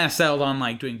then they kind of settled on,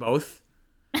 like, doing both.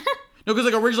 No, because,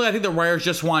 like, originally I think the writers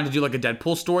just wanted to do, like, a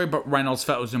Deadpool story, but Reynolds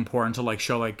felt it was important to, like,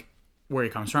 show, like, where he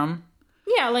comes from.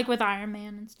 Yeah, like with Iron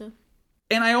Man and stuff.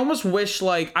 And I almost wish,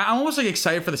 like, I'm almost, like,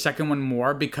 excited for the second one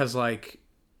more because, like,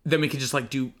 then we could just, like,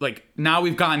 do, like, now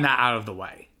we've gotten that out of the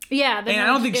way. Yeah. And I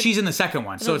don't think she's in the second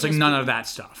one, so it's, like, none of that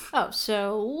stuff. Oh,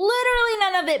 so literally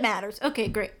none of it matters. Okay,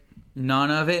 great.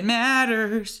 None of it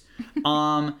matters.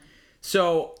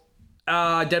 So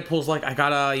Deadpool's like, I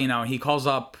gotta, you know, he calls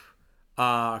up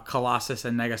Colossus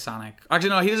and Negasonic. Actually,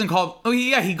 no, he doesn't call. Oh,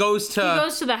 yeah, he goes to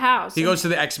the house. He goes to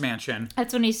the X Mansion.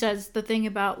 That's when he says the thing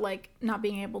about, like, not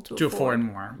being able to afford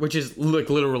more, which is, like,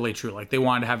 literally true. Like, they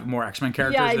wanted to have more X-Men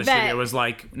characters. Yeah, I the bet. studio was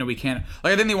like, no, we can't.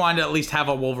 Like, I think they wanted to at least have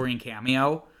a Wolverine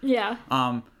cameo. Yeah.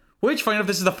 Which, funny enough,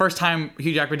 this is the first time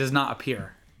Hugh Jackman does not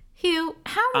appear. Hugh,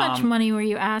 how much money were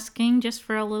you asking just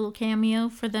for a little cameo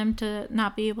for them to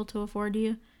not be able to afford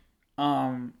you?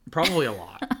 Probably a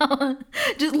lot.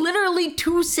 Just literally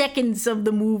 2 seconds of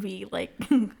the movie, like,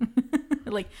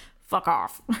 like, fuck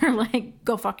off, or like,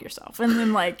 go fuck yourself, and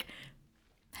then, like,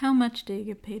 how much do you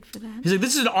get paid for that? He's like,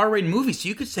 this is an R-rated movie, so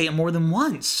you could say it more than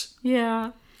once.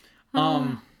 Yeah.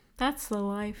 That's the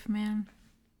life, man.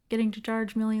 Getting to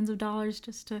charge millions of dollars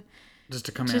just to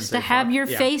come in, just to have your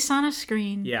face on a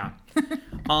screen. Yeah.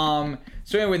 So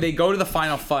anyway, they go to the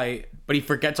final fight, but he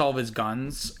forgets all of his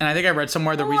guns. And I think I read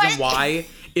somewhere the reason why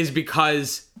is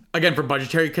because, again, for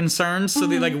budgetary concerns. So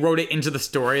they, like, wrote it into the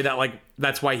story that, like,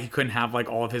 that's why he couldn't have, like,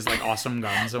 all of his, like, awesome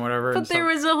guns and whatever. But there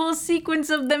was a whole sequence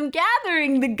of them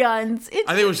gathering the guns.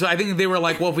 I think they were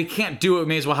like, well, if we can't do it, we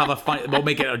may as well have a fun. We'll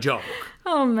make it a joke.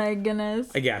 Oh my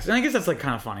goodness. I guess, and I guess that's, like,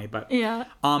 kind of funny, but yeah.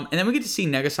 And then we get to see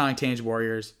Negasonic Teenage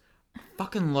Warriors.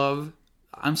 Fucking love.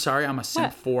 I'm sorry, I'm a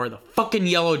simp for the fucking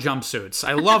yellow jumpsuits.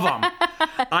 I love them.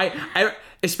 I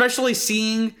especially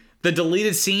seeing the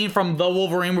deleted scene from The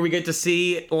Wolverine where we get to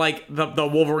see, like, the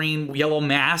Wolverine yellow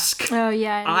mask. Oh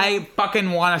yeah. I fucking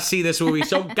want to see this movie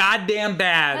so goddamn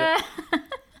bad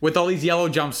with all these yellow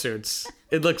jumpsuits.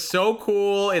 It looks so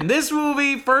cool in this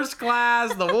movie, First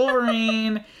Class, the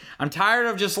Wolverine. I'm tired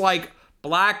of just, like,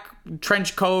 black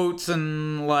trench coats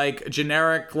and, like,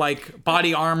 generic, like,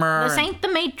 body armor. This ain't the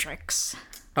Matrix.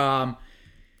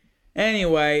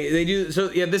 Anyway, they do.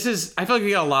 So yeah, this is. I feel like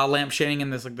we got a lot of lampshading in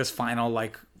this, like, this final,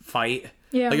 like, fight.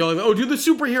 Yeah. Like, you're like, oh, do the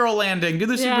superhero landing. Do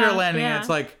the superhero landing. Yeah. And it's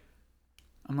like,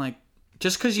 I'm like,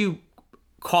 just because you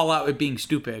call out it being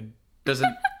stupid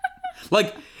doesn't.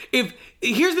 Like,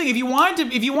 here's the thing. If you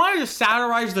wanted to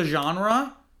satirize the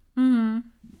genre,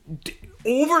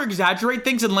 over exaggerate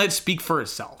things and let it speak for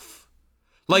itself.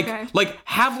 Like,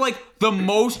 have, like, the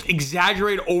most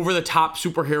exaggerated, over the top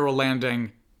superhero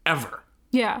landing ever.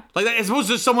 Yeah. Like, as opposed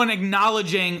to someone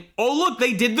acknowledging, oh, look,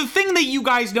 they did the thing that you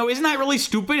guys know. Isn't that really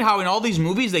stupid how in all these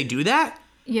movies they do that?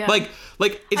 Yeah. Like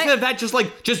instead of that,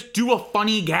 just do a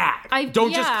funny gag.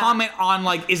 Don't just comment on,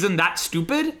 like, isn't that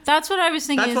stupid? That's what I was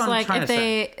thinking. Is like,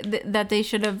 if that they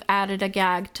should have added a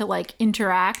gag to, like,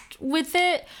 interact with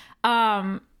it.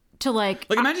 To, like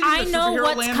imagine I know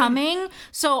what's coming,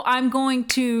 so I'm going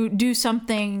to do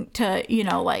something to, you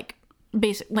know, like,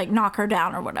 like, knock her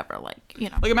down or whatever, like, you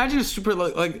know. Like, imagine a super,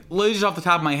 like literally just off the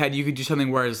top of my head, you could do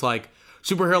something where it's, like,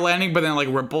 superhero landing, but then, like,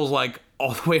 ripples, like,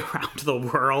 all the way around to the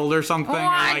world or something.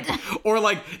 Or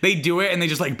like they do it and they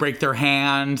just, like, break their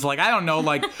hands. Like, I don't know,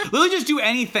 like, literally just do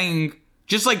anything.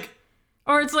 Just, like.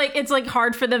 Or it's like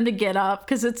hard for them to get up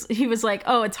because he was like,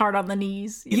 oh, it's hard on the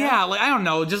knees. You know? Yeah, like, I don't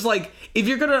know. Just, like, if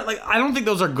you're gonna, like, I don't think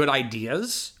those are good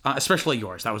ideas, especially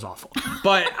yours. That was awful.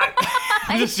 But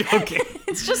I'm just joking.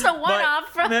 It's just a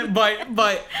one-off.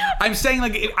 But I'm saying,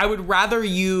 like, I would rather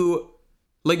you,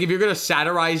 like, if you're gonna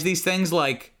satirize these things,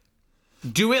 like,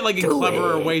 do it, like, in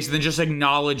cleverer ways than just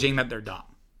acknowledging that they're dumb.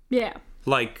 Yeah.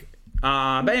 Like,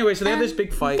 but anyway, so they have this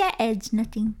big fight. That adds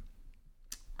nothing.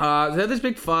 They have this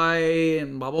big fight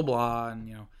and blah, blah, blah. And,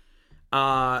 you know,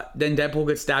 then Deadpool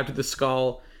gets stabbed with the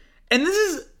skull. And this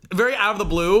is very out of the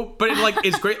blue, but it, like,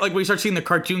 it's great. Like, when you start seeing the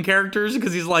cartoon characters,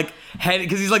 because he's like,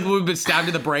 we've been stabbed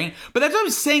in the brain. But that's what I'm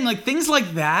saying. Like, things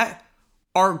like that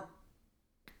are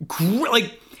great.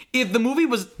 Like, if the movie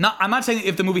was not, I'm not saying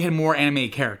if the movie had more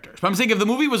animated characters, but I'm saying if the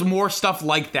movie was more stuff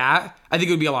like that, I think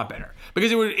it would be a lot better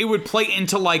because it would play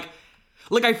into like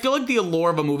I feel like the allure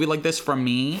of a movie like this for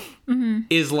me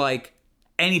is like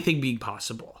anything being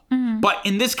possible. But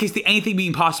in this case, the anything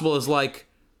being possible is like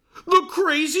the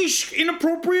crazy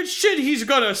inappropriate shit he's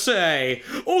gonna say.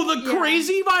 Oh, the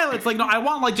crazy violence. Like, no, I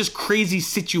want like just crazy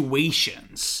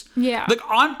situations. Yeah. Like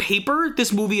on paper,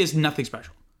 this movie is nothing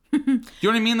special. You know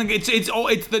what I mean? Like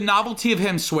it's the novelty of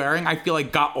him swearing. I feel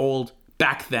like got old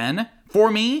back then for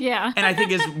me. Yeah. And I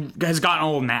think has gotten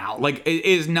old now. Like it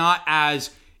is not as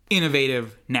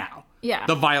innovative now. Yeah.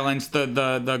 The violence, the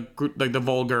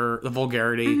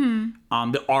vulgarity,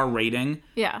 the R rating.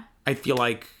 Yeah. I feel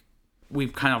like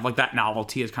we've kind of like that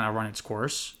novelty has kind of run its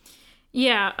course.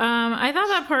 Yeah. I thought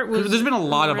that part was. There's been a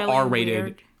lot really of R rated.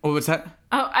 weird. Oh, what's that?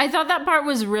 Oh, I thought that part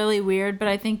was really weird, but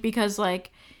I think because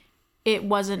like it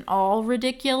wasn't all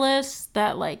ridiculous,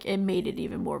 that like it made it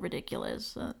even more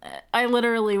ridiculous. I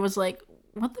literally was like,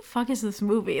 "What the fuck is this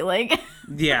movie?" Like.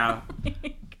 Yeah.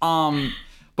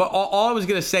 But all I was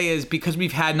gonna say is because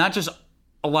we've had not just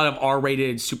a lot of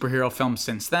R-rated superhero films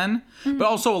since then, but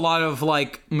also a lot of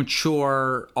like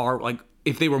mature R, like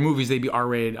if they were movies, they'd be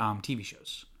R-rated TV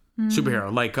shows,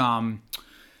 superhero, like the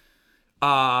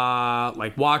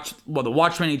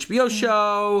Watchmen HBO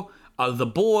show, The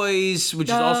Boys, which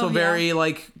is also very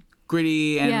like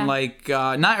gritty and like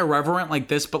not irreverent like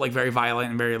this, but like very violent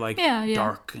and very like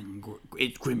dark and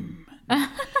grim.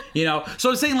 You know, so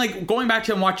I was saying like going back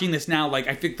to watching this now, like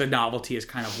I think the novelty is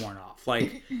kind of worn off.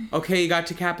 Like, okay, you got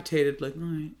decapitated, like, all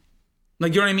right,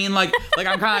 like, you know what I mean? Like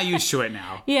I'm kind of used to it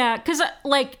now. Yeah, because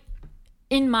like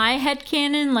in my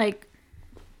headcanon, like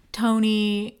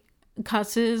Tony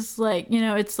cusses, like, you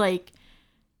know, it's like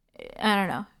I don't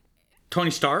know.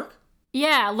 Tony Stark?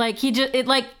 Yeah, like he just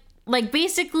like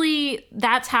basically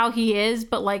that's how he is,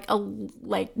 but like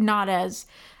not as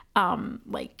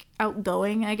like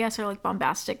outgoing, I guess, or like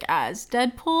bombastic as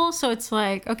Deadpool. So it's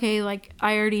like, okay, like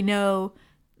I already know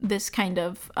this kind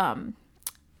of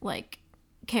like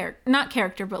not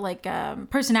character, but like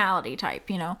personality type,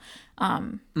 you know.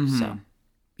 So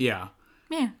yeah,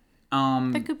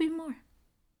 there could be more.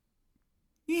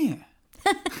 Yeah.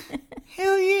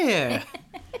 Hell yeah.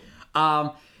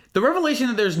 The revelation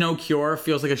that there's no cure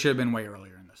feels like it should have been way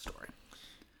earlier in the story.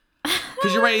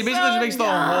 Because you're right, it basically just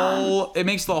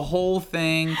makes the whole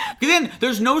thing. Because then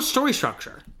there's no story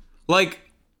structure, like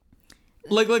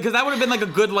because that would have been like a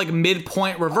good like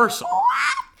midpoint reversal,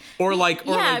 or like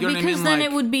you know because what I mean? then like,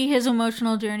 it would be his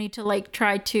emotional journey to like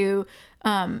try to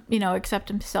you know, accept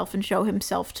himself and show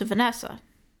himself to Vanessa.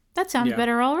 That sounds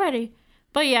better already.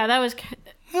 But yeah, that was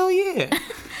hell yeah.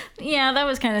 Yeah, that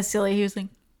was kind of silly. He was like,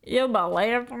 "You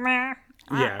believe me?"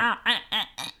 Yeah.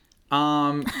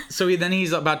 So then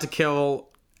he's about to kill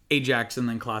Ajax, and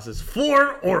then Colossus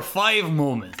 4 or 5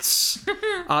 moments.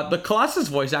 The Colossus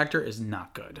voice actor is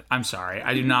not good. I'm sorry.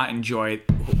 I do not enjoy it.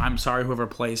 I'm sorry, whoever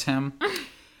plays him.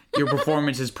 Your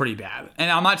performance is pretty bad.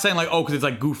 And I'm not saying like, oh, because it's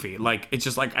like goofy. Like, it's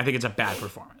just like, I think it's a bad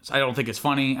performance. I don't think it's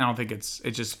funny. I don't think it's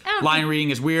just line reading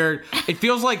is weird. It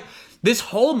feels like this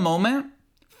whole moment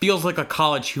feels like a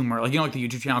college humor. Like, you know, like the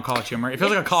YouTube channel College Humor. It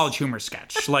feels like a college humor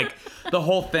sketch. Like, the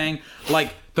whole thing,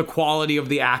 like, the quality of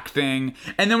the acting.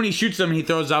 And then when he shoots them, he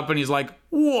throws up and he's like,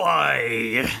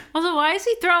 why? Also, why is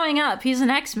he throwing up? He's an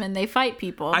X-Men. They fight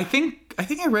people. I think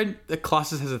I read that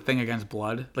Colossus has a thing against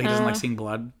blood. Like, he doesn't like seeing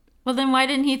blood. Well, then why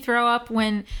didn't he throw up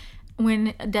when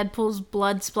Deadpool's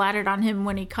blood splattered on him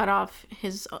when he cut off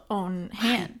his own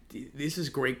hand? This is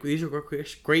great. These are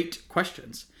great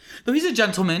questions. Though he's a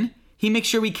gentleman, he makes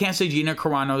sure we can't say Gina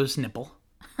Carano's nipple.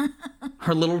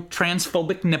 Her little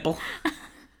transphobic nipple.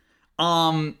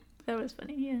 That was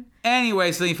funny, yeah.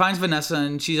 Anyway, so he finds Vanessa,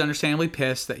 and she's understandably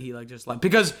pissed that he like just left,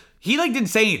 because he like didn't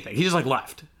say anything. He just like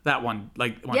left that one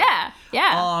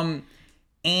Yeah.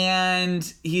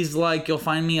 And he's like, "You'll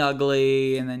find me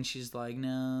ugly," and then she's like,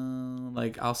 "No,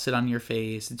 like I'll sit on your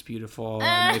face. It's beautiful."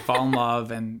 And they fall in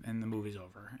love, and the movie's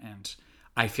over, and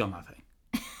I feel nothing.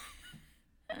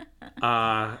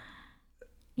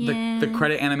 The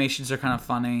credit animations are kind of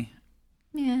funny.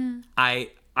 Yeah.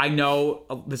 I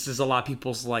know this is a lot of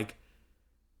people's like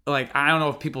I don't know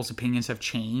if people's opinions have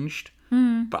changed,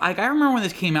 but like I remember when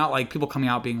this came out, like people coming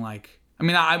out being like, I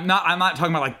mean, I'm not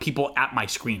talking about like people at my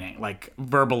screening like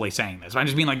verbally saying this. I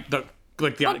just mean like the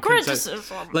criticism,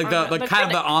 like the kind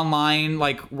of the online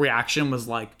like reaction was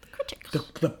like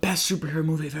the best superhero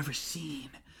movie I've ever seen,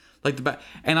 like the best,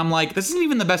 and I'm like, this isn't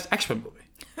even the best X-Men movie.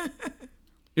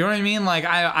 You know what I mean? Like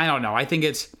I don't know. I think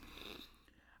it's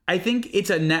I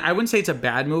wouldn't say it's a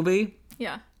bad movie.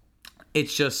 Yeah.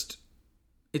 It's just,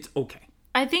 it's okay.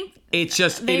 I think It's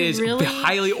just, it they is really-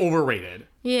 highly overrated.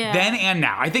 Yeah. Then and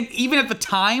now. I think even at the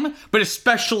time, but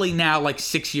especially now, like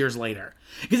 6 years later.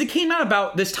 Because it came out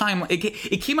about this time,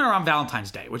 it came out around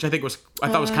Valentine's Day, which I thought was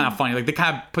kind of funny. Like, they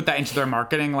kind of put that into their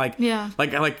marketing. Like, Yeah.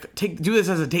 do this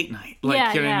as a date night.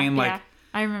 Like, you know what I mean? Like,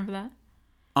 I remember that.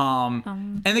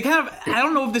 and they kind of, I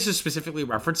don't know if this is specifically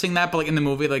referencing that, but like in the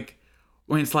movie, like,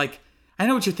 when it's like, I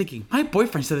know what you're thinking. My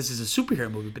boyfriend said this is a superhero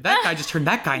movie, but that guy just turned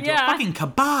that guy into a fucking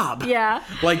kebab. Yeah.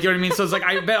 Like, you know what I mean? So it's like,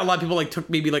 I bet a lot of people like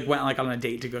went like on a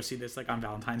date to go see this like on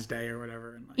Valentine's Day or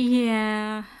whatever. And, like,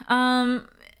 Yeah.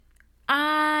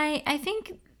 I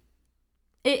think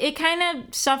it kind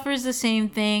of suffers the same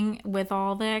thing with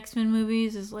all the X-Men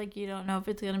movies. Is like, you don't know if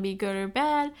it's going to be good or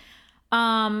bad.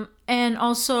 And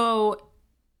also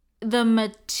the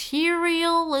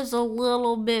material is a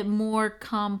little bit more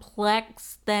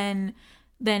complex than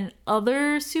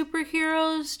other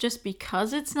superheroes, just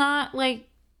because it's not like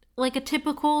a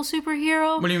typical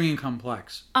superhero. what do you mean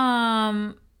complex?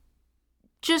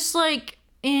 Just like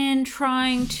in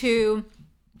trying to,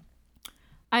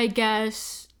 I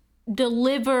guess,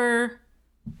 deliver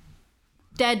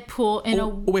Deadpool in a...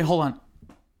 Wait, hold on.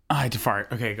 I had to fart.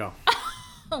 Okay, go.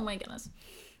 Oh my goodness.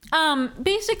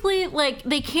 Basically, like,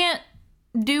 they can't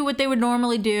do what they would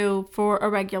normally do for a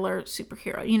regular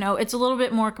superhero. You know, it's a little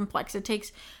bit more complex. It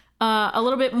takes a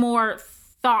little bit more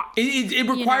thought. It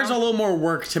requires a little more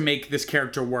work to make this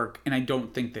character work, and I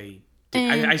don't think they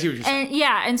did. I see what you're saying.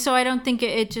 And so I don't think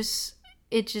it just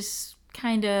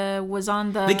kind of was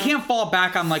on the... They can't fall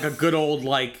back on like a good old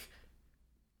like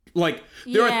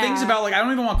there are things about, like, I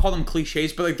don't even want to call them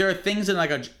cliches, but like there are things in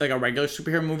like a regular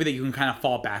superhero movie that you can kind of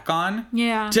fall back on.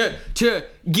 Yeah. To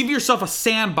give yourself a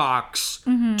sandbox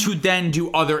to then do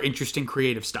other interesting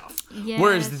creative stuff. Yes.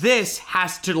 Whereas this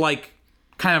has to like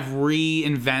kind of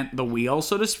reinvent the wheel,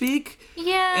 so to speak.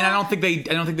 Yeah. And I don't think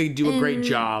they do a great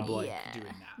job like doing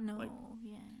that. No. Like,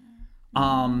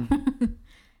 yeah.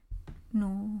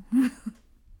 No.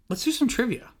 let's do some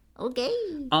trivia. Okay.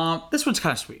 This one's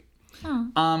kind of sweet.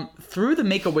 Through the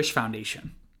Make-A-Wish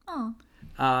Foundation,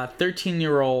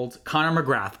 13-year-old Connor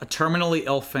McGrath, a terminally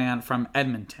ill fan from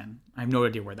Edmonton, I have no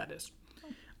idea where that is,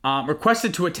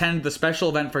 requested to attend the special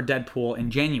event for Deadpool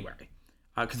in January,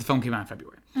 because the film came out in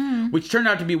February, which turned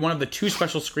out to be one of the 2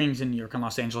 special screenings in New York and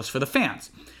Los Angeles for the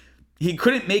fans. He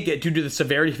couldn't make it due to the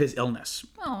severity of his illness.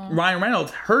 Ryan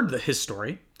Reynolds heard his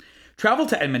story, traveled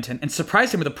to Edmonton, and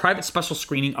surprised him with a private special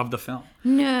screening of the film.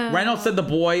 No. Reynolds said the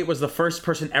boy was the first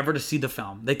person ever to see the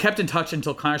film. They kept in touch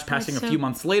until Connor's passing a few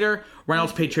months later.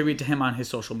 Reynolds paid tribute to him on his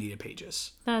social media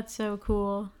pages. That's so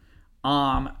cool.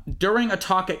 During a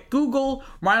talk at Google,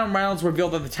 Ryan Reynolds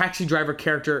revealed that the taxi driver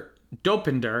character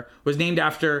Dopinder was named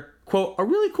after, quote, a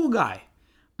really cool guy,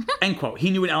 end quote, he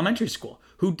knew in elementary school,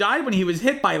 who died when he was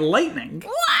hit by lightning.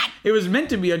 What? It was meant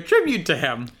to be a tribute to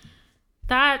him.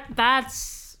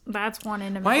 That's one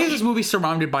in a million. Why is this movie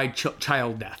surrounded by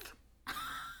child death?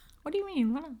 What do you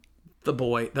mean? What?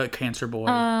 The cancer boy.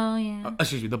 Oh, yeah.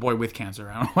 Excuse me, the boy with cancer.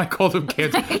 I don't know why I called him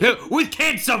cancer. With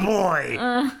cancer boy!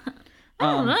 I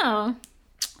don't know.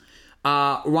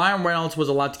 Ryan Reynolds was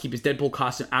allowed to keep his Deadpool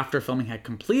costume after filming had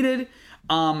completed.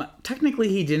 Technically,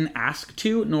 he didn't ask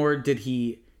to, nor did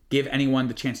he give anyone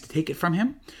the chance to take it from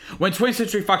him. When 20th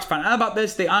Century Fox found out about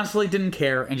this, they honestly didn't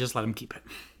care and just let him keep it.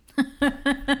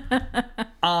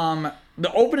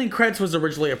 The opening credits was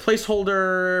originally a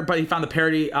placeholder, but he found the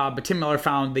parody. But Tim Miller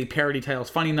found the parody titles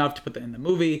funny enough to put them in the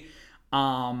movie. We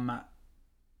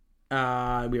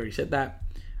already said that.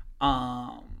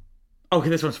 Okay,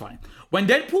 this one's fine. When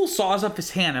Deadpool saws off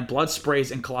his hand and blood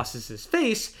sprays in Colossus's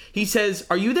face, he says,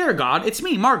 "Are you there, God? It's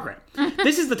me, Margaret."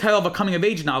 This is the title of a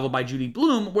coming-of-age novel by Judy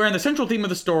Blume, wherein the central theme of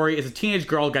the story is a teenage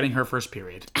girl getting her first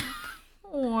period.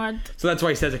 What? So that's why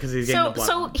he says it, because he's getting the blood.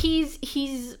 So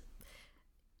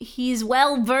he's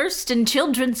well versed in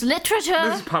children's literature.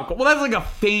 This is pop culture. Well, that's like a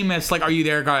famous, like, "Are you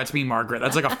there, God? It's me, Margaret."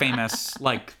 That's like a famous,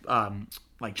 like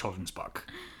children's book,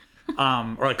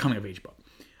 or like coming-of-age book.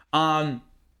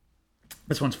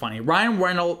 This one's funny. Ryan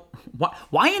Reynolds.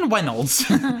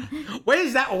 Where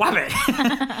is that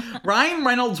wabbit? Ryan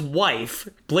Reynolds' wife,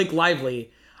 Blake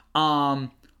Lively,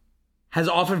 has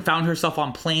often found herself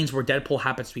on planes where Deadpool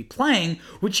happens to be playing,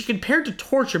 which she compared to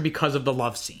torture because of the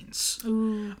love scenes.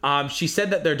 She said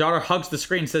that their daughter hugs the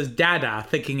screen and says "Dada,"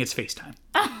 thinking it's FaceTime.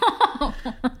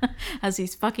 As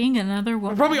he's fucking another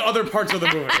woman. Probably other parts of the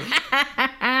movie.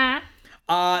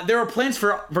 There were plans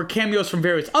for cameos from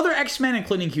various other X-Men,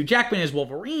 including Hugh Jackman as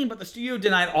Wolverine, but the studio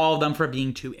denied all of them for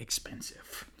being too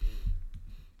expensive.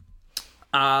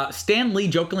 Stan Lee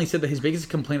jokingly said that his biggest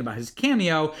complaint about his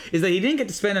cameo is that he didn't get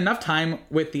to spend enough time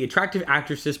with the attractive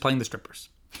actresses playing the strippers.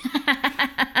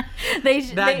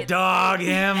 Dog,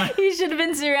 him. He should have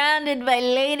been surrounded by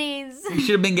ladies. He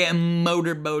should have been getting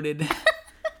motorboated.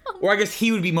 Or I guess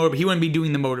he would be motorboated. He wouldn't be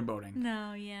doing the motorboating.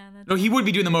 No, yeah. No, he would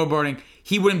be doing the motorboating.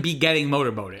 He wouldn't be getting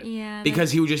motorboated. Yeah.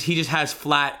 Because he just has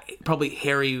flat, probably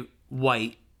hairy,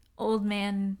 white old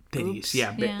man titties. boobs.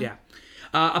 Yeah.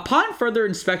 Upon further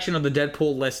inspection of the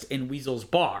Deadpool list in Weasel's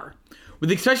bar, with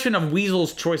the exception of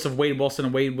Weasel's choice of Wade Wilson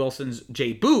and Wade Wilson's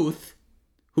Jay Booth,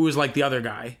 who is like the other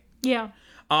guy. Yeah.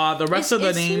 The rest of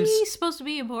the names. Is he supposed to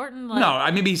be important? Like,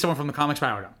 no, maybe he's someone from the comics, but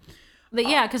I don't know. But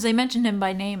yeah, because they mentioned him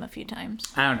by name a few times.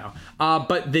 I don't know.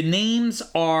 But the names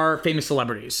are famous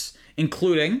celebrities,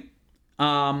 including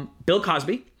Bill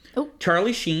Cosby,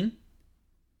 Charlie Sheen,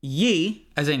 Ye,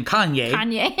 as in Kanye,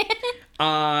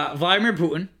 Vladimir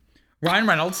Putin, Ryan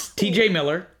Reynolds, T.J.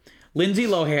 Miller, Lindsay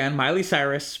Lohan, Miley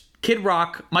Cyrus, Kid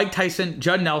Rock, Mike Tyson,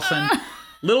 Judd Nelson,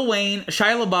 Lil Wayne,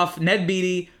 Shia LaBeouf, Ned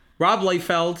Beatty, Rob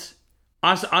Liefeld,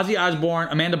 Ozzy Osbourne,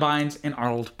 Amanda Bynes, and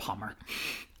Arnold Palmer.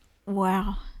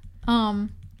 Wow.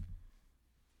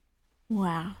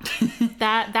 Wow.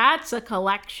 That's a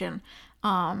collection.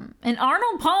 And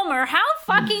Arnold Palmer, how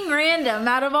fucking random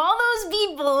out of all those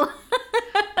people.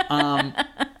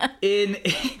 In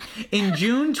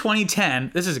June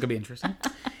 2010, this is gonna be interesting.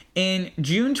 In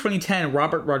June 2010,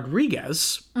 Robert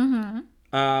Rodriguez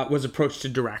was approached to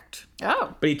direct.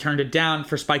 Oh. But he turned it down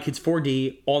for Spy Kids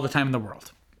 4D, All the Time in the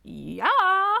World. Yeah.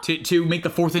 To make the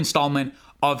fourth installment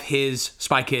of his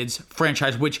Spy Kids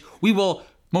franchise, which we will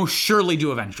most surely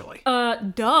do eventually.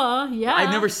 Duh, yeah.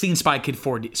 I've never seen Spy Kids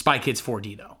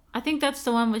 4D though. I think that's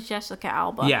the one with Jessica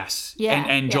Alba. Yes. Yeah.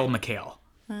 And Joel McHale.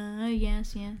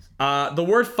 Yes. The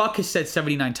word fuck is said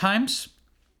 79 times.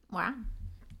 Wow.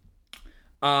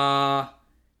 And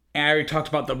I already talked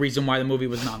about the reason why the movie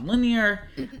was non-linear.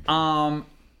 And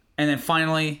then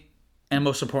finally, and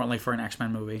most importantly for an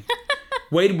X-Men movie,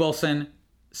 Wade Wilson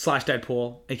 /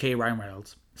 Deadpool, aka Ryan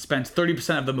Reynolds, spends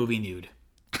 30% of the movie nude.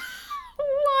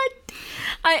 What?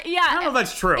 I don't know if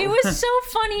that's true. It was so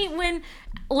funny when,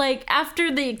 like, after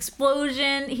the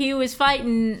explosion, he was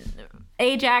fighting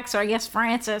Ajax, or I guess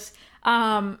Francis,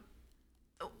 and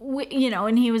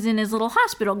he was in his little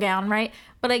hospital gown, right?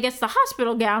 But I guess the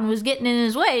hospital gown was getting in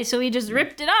his way, so he just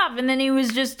ripped it off, and then he was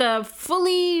just a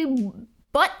fully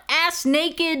butt-ass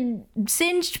naked,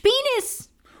 singed penis.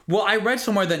 Well, I read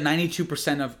somewhere that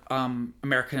 92% of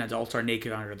American adults are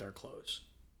naked under their clothes.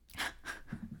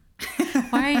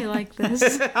 Why are you like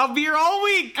this? I'll be here all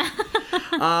week.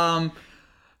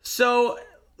 So,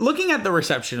 looking at the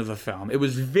reception of the film, it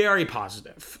was very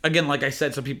positive. Again, like I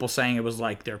said, some people saying it was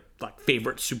like their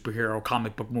favorite superhero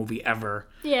comic book movie ever.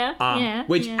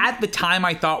 Which at the time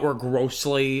I thought were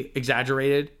grossly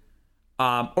exaggerated.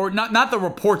 Or not the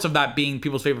reports of that being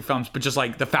people's favorite films, but just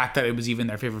like the fact that it was even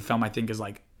their favorite film, I think is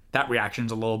like, that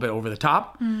reaction's a little bit over the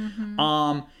top. Mm-hmm.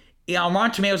 On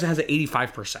Rotten Tomatoes, it has an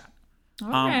 85%,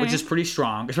 which is pretty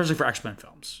strong, especially for X-Men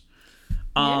films.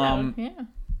 Are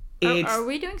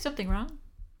we doing something wrong?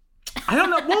 I don't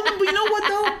know. Well, you know what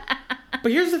though?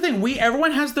 But here's the thing: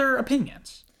 everyone has their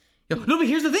opinions. No, but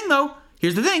here's the thing though.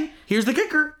 Here's the thing. Here's the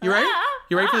kicker. You ready?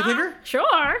 You ready for the kicker?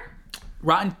 Sure.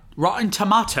 Rotten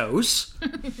Tomatoes,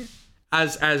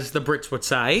 as the Brits would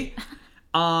say.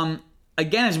 Again,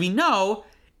 as we know,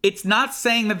 it's not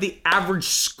saying that the average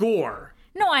score.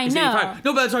 No, I know. 85.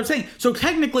 No, but that's what I'm saying. So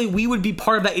technically, we would be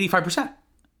part of that 85%.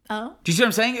 Oh. Do you see what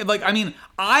I'm saying? Like, I mean,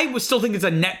 I would still think it's a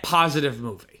net positive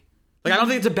movie. Like, I don't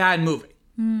think it's a bad movie.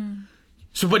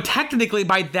 So, but technically,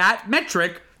 by that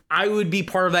metric, I would be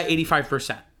part of that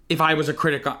 85%. If I was a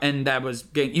critic and that was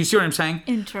getting, you see what I'm saying?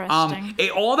 Interesting.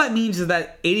 All that means is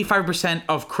that 85%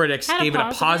 of critics gave it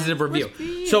a positive review.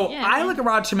 I look at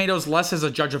Rotten Tomatoes less as a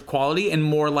judge of quality and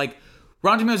more like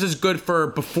Rotten Tomatoes is good for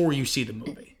before you see the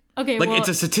movie. Okay, like it's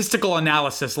a statistical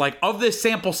analysis. Like of this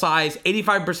sample size,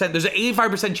 85%, there's an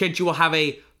 85% chance you will have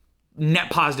a net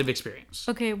positive experience.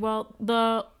 Okay, well,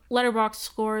 the Letterboxd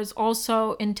score is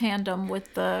also in tandem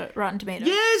with the Rotten Tomatoes.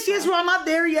 Yes, well, I'm not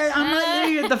there yet.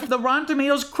 The Rotten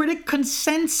Tomatoes critic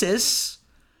consensus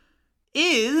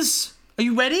is... Are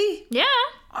you ready? Yeah.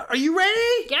 Are you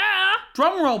ready? Yeah.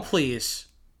 Drum roll, please.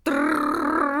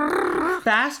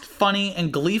 Fast, funny,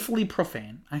 and gleefully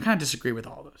profane. I kind of disagree with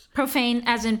all of those. Profane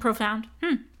as in profound.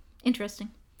 Interesting.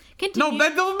 Continue. No,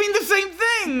 that don't mean the same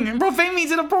thing. Profane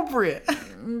means inappropriate.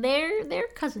 They're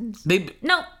cousins.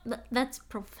 No, that's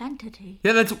profanity.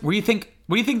 Yeah, that's what do you think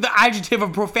the adjective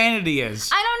of profanity is?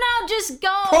 I don't know, just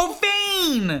go.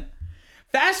 Profane.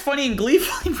 Fast, funny, and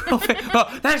gleefully profane.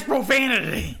 Oh, that's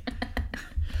profanity.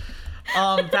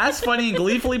 Fast, funny, and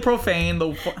gleefully profane.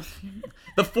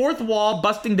 The fourth wall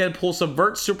busting Deadpool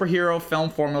subverts superhero film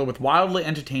formula with wildly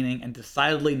entertaining and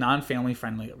decidedly non-family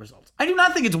friendly results. I do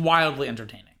not think it's wildly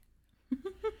entertaining.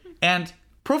 And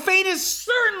profane is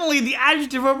certainly the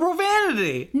adjective of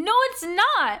profanity. No, it's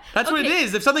not. That's what it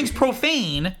is. If something's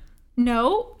profane.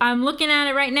 No, I'm looking at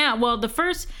it right now. Well, the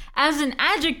first, as an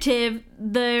adjective,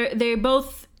 they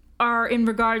both are in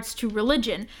regards to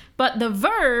religion, but the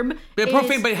verb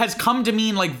profane, but it has come to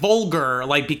mean like vulgar,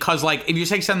 like because like if you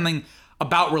say something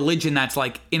about religion that's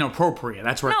like inappropriate,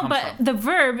 that's where it comes from. No, but the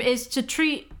verb is to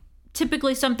treat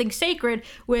typically something sacred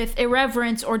with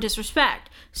irreverence or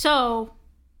disrespect. So,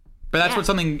 but that's what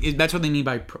something is. That's what they mean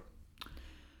by.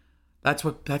 That's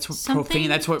what profane.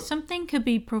 That's what something could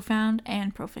be profound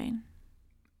and profane.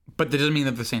 But that doesn't mean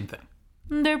they're the same thing.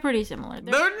 They're pretty similar.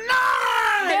 They're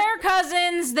not. They're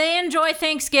cousins. They enjoy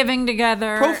Thanksgiving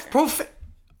together.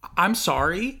 I'm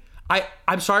sorry.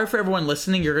 I'm sorry for everyone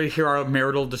listening. You're gonna hear our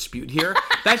marital dispute here.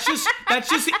 That's just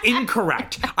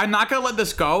incorrect. I'm not gonna let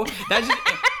this go. That's just,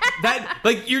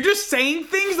 like you're just saying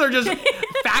things that are just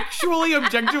factually,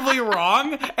 objectively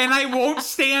wrong, and I won't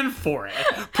stand for it.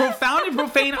 Profound and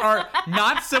profane are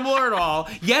not similar at all.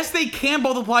 Yes, they can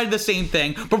both apply to the same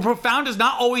thing, but profound does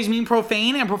not always mean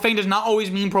profane, and profane does not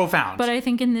always mean profound. But I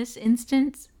think in this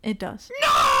instance, it does.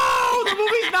 No! The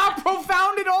movie's not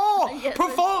profound at all. Yes,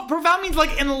 profound means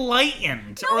like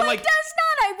enlightened. No, or like, it does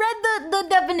not. I read the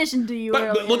definition to you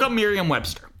earlier. But look up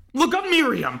Merriam-Webster. Look up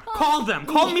Miriam. Call them.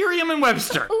 Call Miriam and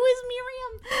Webster. Who is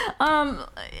Miriam?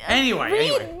 Anyway. We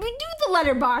do the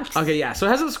letterbox. Okay, yeah. So it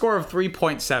has a score of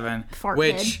 3.7, Fart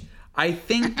which head. I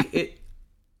think it.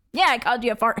 Yeah, I called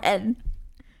you a fart head.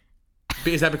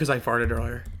 Is that because I farted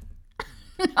earlier?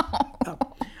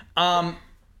 No.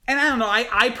 And I don't know.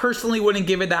 I personally wouldn't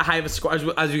give it that high of a score,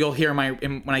 as you'll hear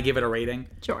when I give it a rating.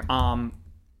 Sure.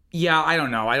 Yeah, I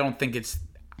don't know. I don't think it's.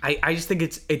 I just think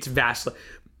it's vastly.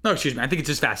 No, excuse me. I think it's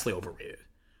just vastly overrated.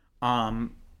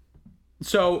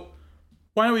 So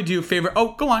why don't we do favorite?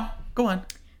 Oh, go on.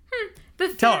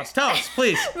 Tell us,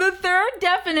 please. The third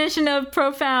definition of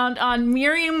profound on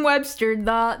Merriam-Webster,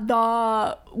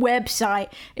 the website,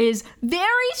 is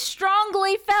very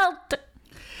strongly felt.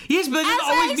 Yes, but it doesn't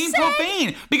always mean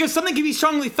profane. Because something can be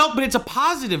strongly felt, but it's a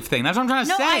positive thing. That's what I'm trying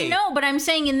to say. No, I know, but I'm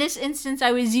saying in this instance,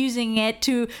 I was using it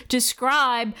to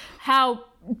describe how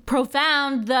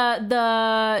profound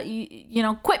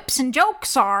the quips and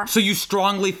jokes are. So you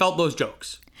strongly felt those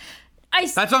jokes.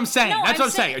 That's what I'm saying. No, That's what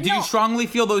I'm saying. Did you strongly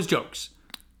feel those jokes?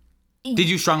 Did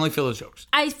you strongly feel those jokes?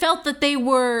 I felt that they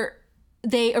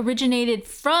originated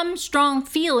from strong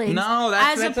feelings. No,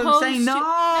 that's what I'm saying.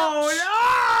 No.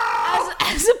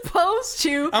 As opposed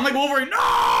to, I'm like Wolverine.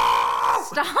 No.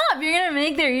 Stop! You're gonna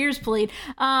make their ears bleed.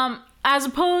 As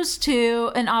opposed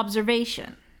to an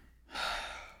observation.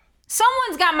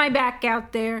 Someone's got my back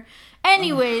out there.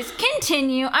 Anyways,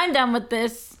 continue. I'm done with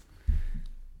this.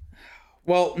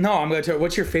 Well, no, I'm going to tell you.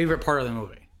 What's your favorite part of the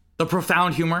movie? The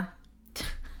profound humor?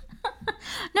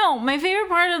 No, my favorite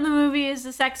part of the movie is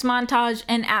the sex montage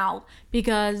and Al,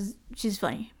 because she's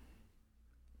funny.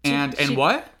 And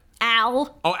what?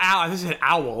 Al. Oh, Al. I just said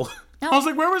owl. No. I was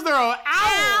like, where was there an owl?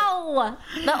 Al!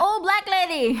 The old black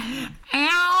lady.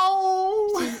 Owl.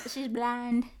 She's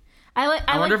blind.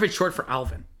 I wonder if it's short for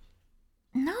Alvin.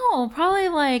 No, probably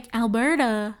like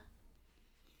Alberta.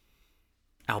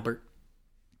 Albert.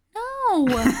 No.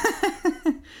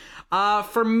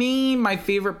 For me, my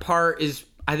favorite part is,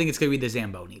 I think it's gonna be the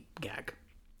Zamboni gag.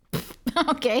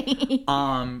 Okay.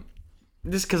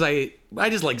 Just because I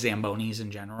just like Zambonis in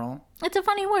general. It's a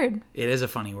funny word. It is a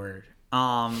funny word.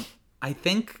 I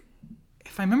think,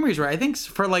 if my memory's right, I think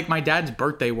for like my dad's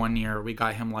birthday one year, we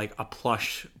got him like a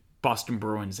plush Boston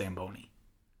Bruins Zamboni.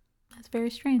 That's very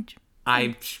strange.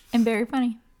 And very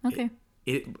funny. Okay.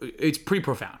 It's pretty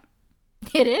profound.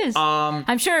 It is.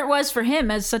 I'm sure it was for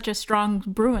him as such a strong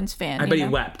Bruins fan. I bet he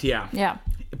wept, yeah. Yeah.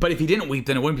 But if he didn't weep,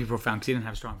 then it wouldn't be profound because he didn't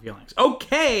have strong feelings.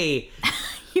 Okay.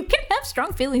 You can have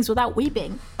strong feelings without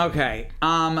weeping. Okay.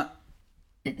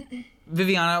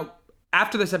 Viviana,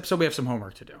 after this episode, we have some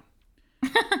homework to do.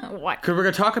 What? Because we're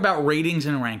going to talk about ratings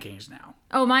and rankings now.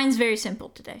 Oh, mine's very simple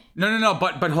today. No,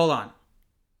 but hold on.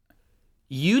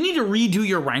 You need to redo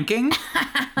your ranking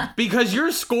because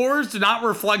your scores do not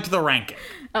reflect the ranking.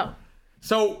 Oh.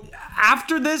 So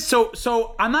after this, so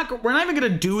we're not even going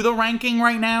to do the ranking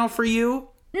right now for you.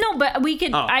 No, but we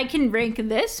could. I can rank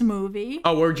this movie.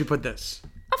 Oh, where'd you put this?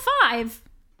 A 5.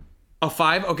 A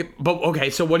 5? Okay.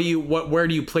 So where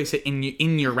do you place it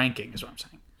in your ranking? Is what I'm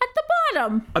saying. At the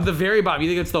bottom. At the very bottom. You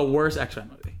think it's the worst X-Men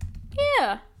movie?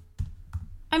 Yeah.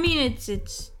 I mean, it's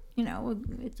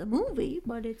it's a movie,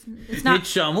 but it's not.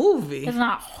 It's a movie. It's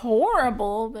not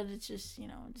horrible, but it's just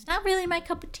it's not really my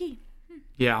cup of tea.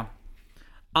 Yeah.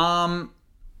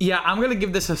 Yeah, I'm gonna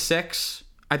give this a 6.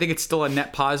 I think it's still a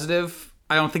net positive.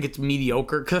 I don't think it's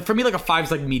mediocre. Because for me, like a 5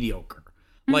 is like mediocre.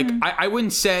 Like I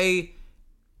wouldn't say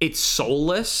it's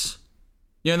soulless.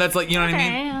 That's like what I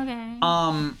mean.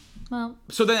 Okay. Well,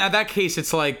 so then at that case,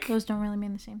 it's like those don't really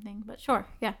mean the same thing, but sure,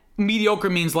 yeah. Mediocre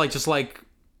means like just like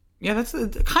that's kind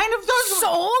of does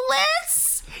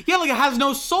Soulless. Yeah, like it has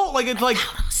no soul. Like it's like.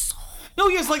 No,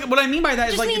 yes, like what I mean by that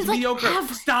is like it's like mediocre.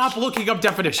 average. Stop looking up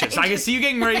definitions. I can see you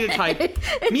getting ready to type.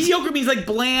 Mediocre means like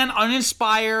bland,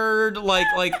 uninspired,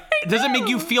 like it doesn't make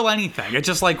you feel anything. It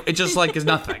just like is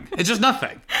nothing. It's just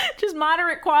nothing. Just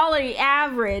moderate quality,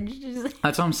 average.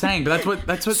 That's what I'm saying. But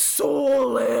that's what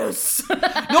soulless.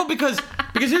 No, because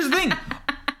here's the thing.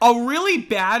 A really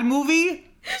bad movie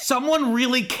someone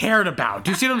really cared about.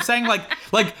 Do you see what I'm saying? Like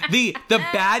the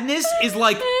badness is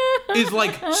like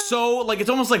so like it's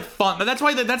almost like fun. But that's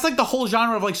why that's like the whole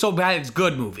genre of like so bad it's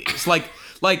good movies. Like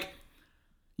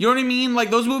you know what I mean? Like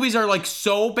those movies are like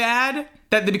so bad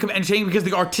that they become entertaining because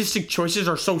the artistic choices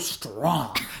are so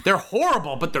strong. They're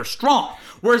horrible, but they're strong.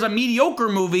 Whereas a mediocre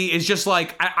movie is just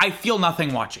like I feel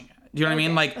nothing watching it. Do you know what I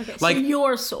mean? Like so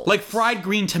you're soulless. Like fried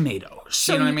green tomatoes.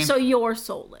 So you know what I mean? So you're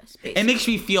soulless. Basically. It makes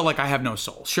me feel like I have no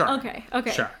soul. Sure. Okay.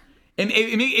 Sure. And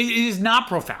it is not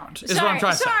profound. Is what I'm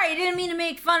trying to say. Sorry, I didn't mean to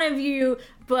make fun of you,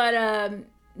 but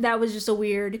that was just a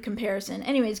weird comparison.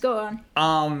 Anyways, go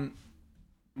on.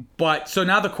 But so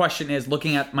now the question is,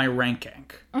 looking at my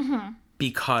ranking,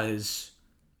 because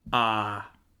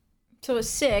so a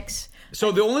 6.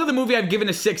 So the only other movie I've given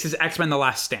a 6 is X-Men: The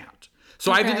Last Stand.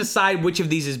 So I have to decide which of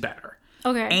these is better.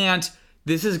 Okay. And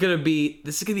this is gonna be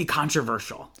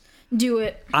controversial. Do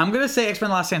it. I'm gonna say X-Men: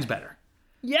 The Last Stand's better.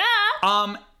 Yeah.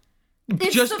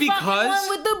 It's just the because one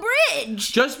with the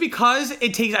bridge. Just because I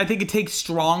think it takes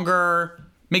stronger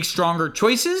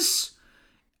choices.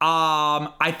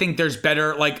 I think there's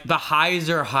better, like the highs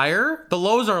are higher, the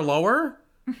lows are lower.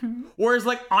 Whereas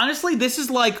like honestly, this is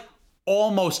like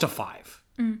almost a 5.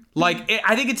 Like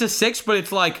I think it's a 6, but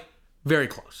it's like very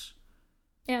close.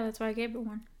 Yeah, that's why I gave it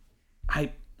 1.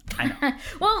 I know.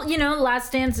 Well, Last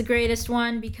Stand's the greatest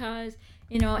one because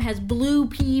it has blue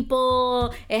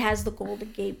people. It has the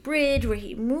Golden Gate Bridge where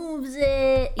he moves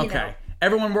it. You know.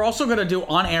 Everyone, we're also gonna do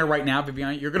on air right now,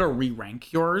 Viviana. You're gonna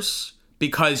re-rank yours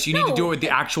because you need to do it with the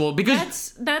actual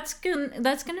that's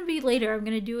gonna be later. I'm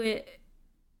gonna do it.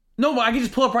 No, but I can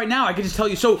just pull up right now. I can just tell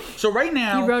you. So right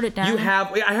now you wrote it down.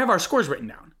 I have our scores written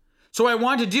down. So what I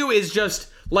want to do is just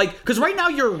like because right now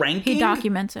you're ranking. He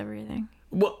documents everything.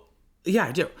 Well. Yeah,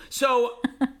 I do. So,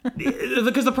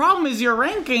 because the problem is your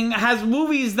ranking has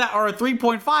movies that are a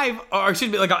 3.5, or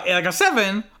excuse me, like a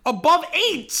 7 above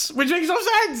 8, which makes no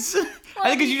sense. I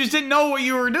think because you just didn't know what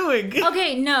you were doing.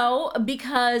 Okay, no,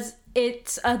 because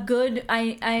it's a good.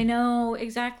 I know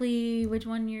exactly which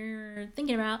one you're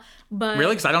thinking about, but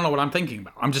really, because I don't know what I'm thinking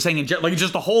about. I'm just saying like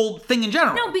just the whole thing in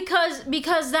general. No, because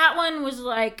that one was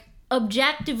like.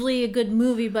 Objectively a good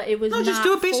movie, but it was just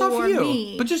do it based off of you.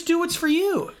 Me. But just do what's for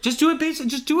you. Just do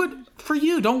it for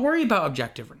you. Don't worry about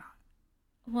objective or not.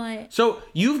 What? So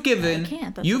you've given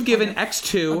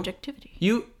X2 objectivity.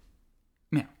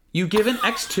 You've given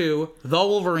X2, The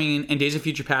Wolverine, and Days of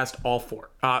Future Past all 4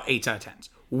 8s out of 10s.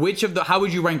 How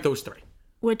would you rank those 3?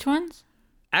 Which ones?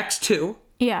 X2.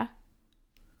 Yeah.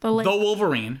 The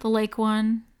Wolverine. The lake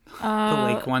one.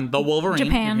 The lake one. The Wolverine.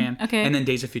 Japan. Okay. And then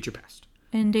Days of Future Past.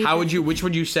 And which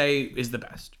would you say is the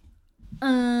best?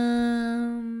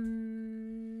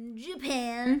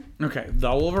 Japan. Okay,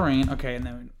 The Wolverine. Okay,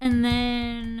 and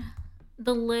then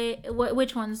the lake.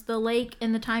 Which ones? The lake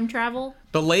and the time travel.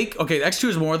 The lake. Okay, X2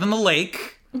 is more than the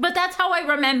lake. But that's how I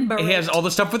remember. It has all the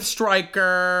stuff with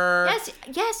Stryker.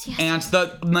 Yes. And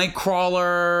the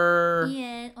Nightcrawler.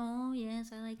 Yeah. Oh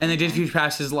yes, I like. And the Days of Future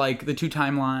Past is like the 2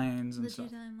 timelines and stuff.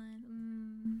 The 2 timelines.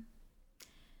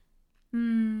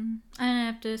 I'm gonna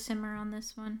have to simmer on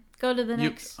this one. Go to the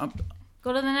next.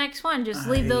 Go to the next one. Just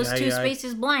leave those 2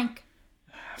 spaces blank.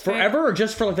 Forever, or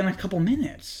just for like the next couple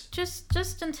minutes?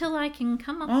 Just until I can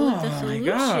come up with a solution.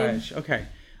 Oh my gosh. Okay.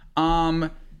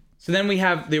 So then we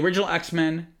have the original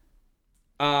X-Men,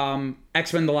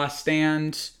 X-Men: The Last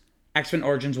Stand, X-Men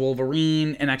Origins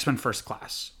Wolverine, and X-Men First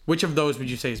Class. Which of those would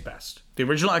you say is best? The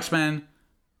original X-Men,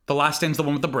 The Last Stand's the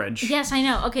one with the bridge. Yes, I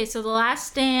know. Okay, so The Last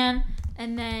Stand,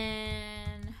 and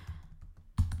then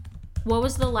what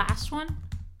was the last one?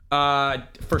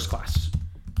 First Class.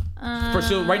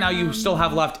 So right now you still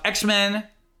have left X-Men,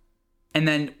 and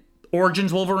then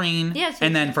Origins Wolverine,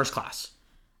 and then First Class.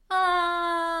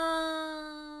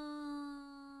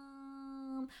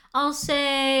 I'll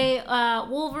say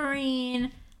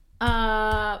Wolverine.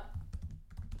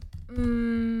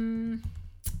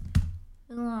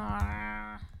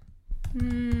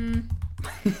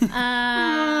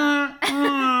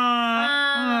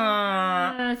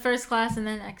 First Class and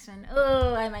then X-Men.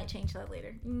 Oh, I might change that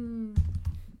later. You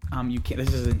can't.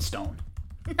 This is in stone.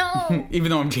 No.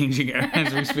 Even though I'm changing it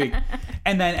as we speak.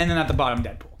 And then at the bottom,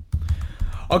 Deadpool.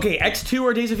 Okay, X2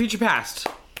 or Days of Future Past?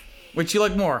 Which you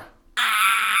like more?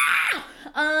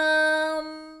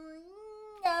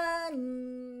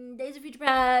 Days of Future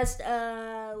Past.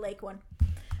 Lake one.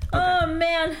 Okay. Oh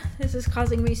man, this is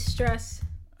causing me stress.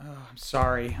 Oh, I'm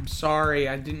sorry.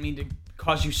 I didn't mean to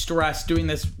cause you stress doing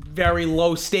this very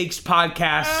low stakes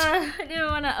podcast. I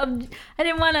didn't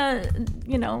want to.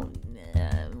 You know,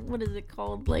 what is it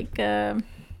called? Like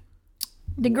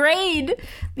degrade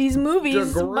these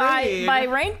movies by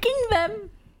ranking them.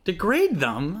 Degrade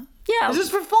them? Yeah. This is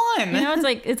for fun. You know,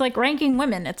 it's like ranking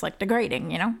women. It's like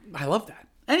degrading. You know. I love that.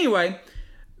 Anyway.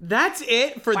 That's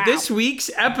it for this week's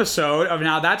episode of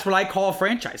Now That's What I Call a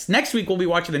Franchise. Next week, we'll be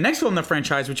watching the next one in the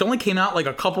franchise, which only came out like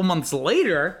a couple months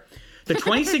later. The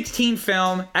 2016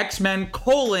 film X-Men: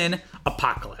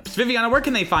 Apocalypse. Viviana, where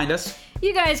can they find us?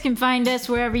 You guys can find us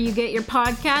wherever you get your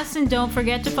podcasts, and don't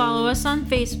forget to follow us on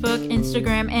Facebook,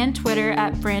 Instagram, and Twitter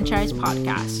at Franchise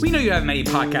Podcast. We know you have many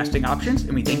podcasting options,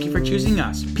 and we thank you for choosing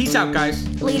us. Peace out, guys.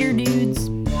 Later,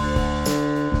 dudes.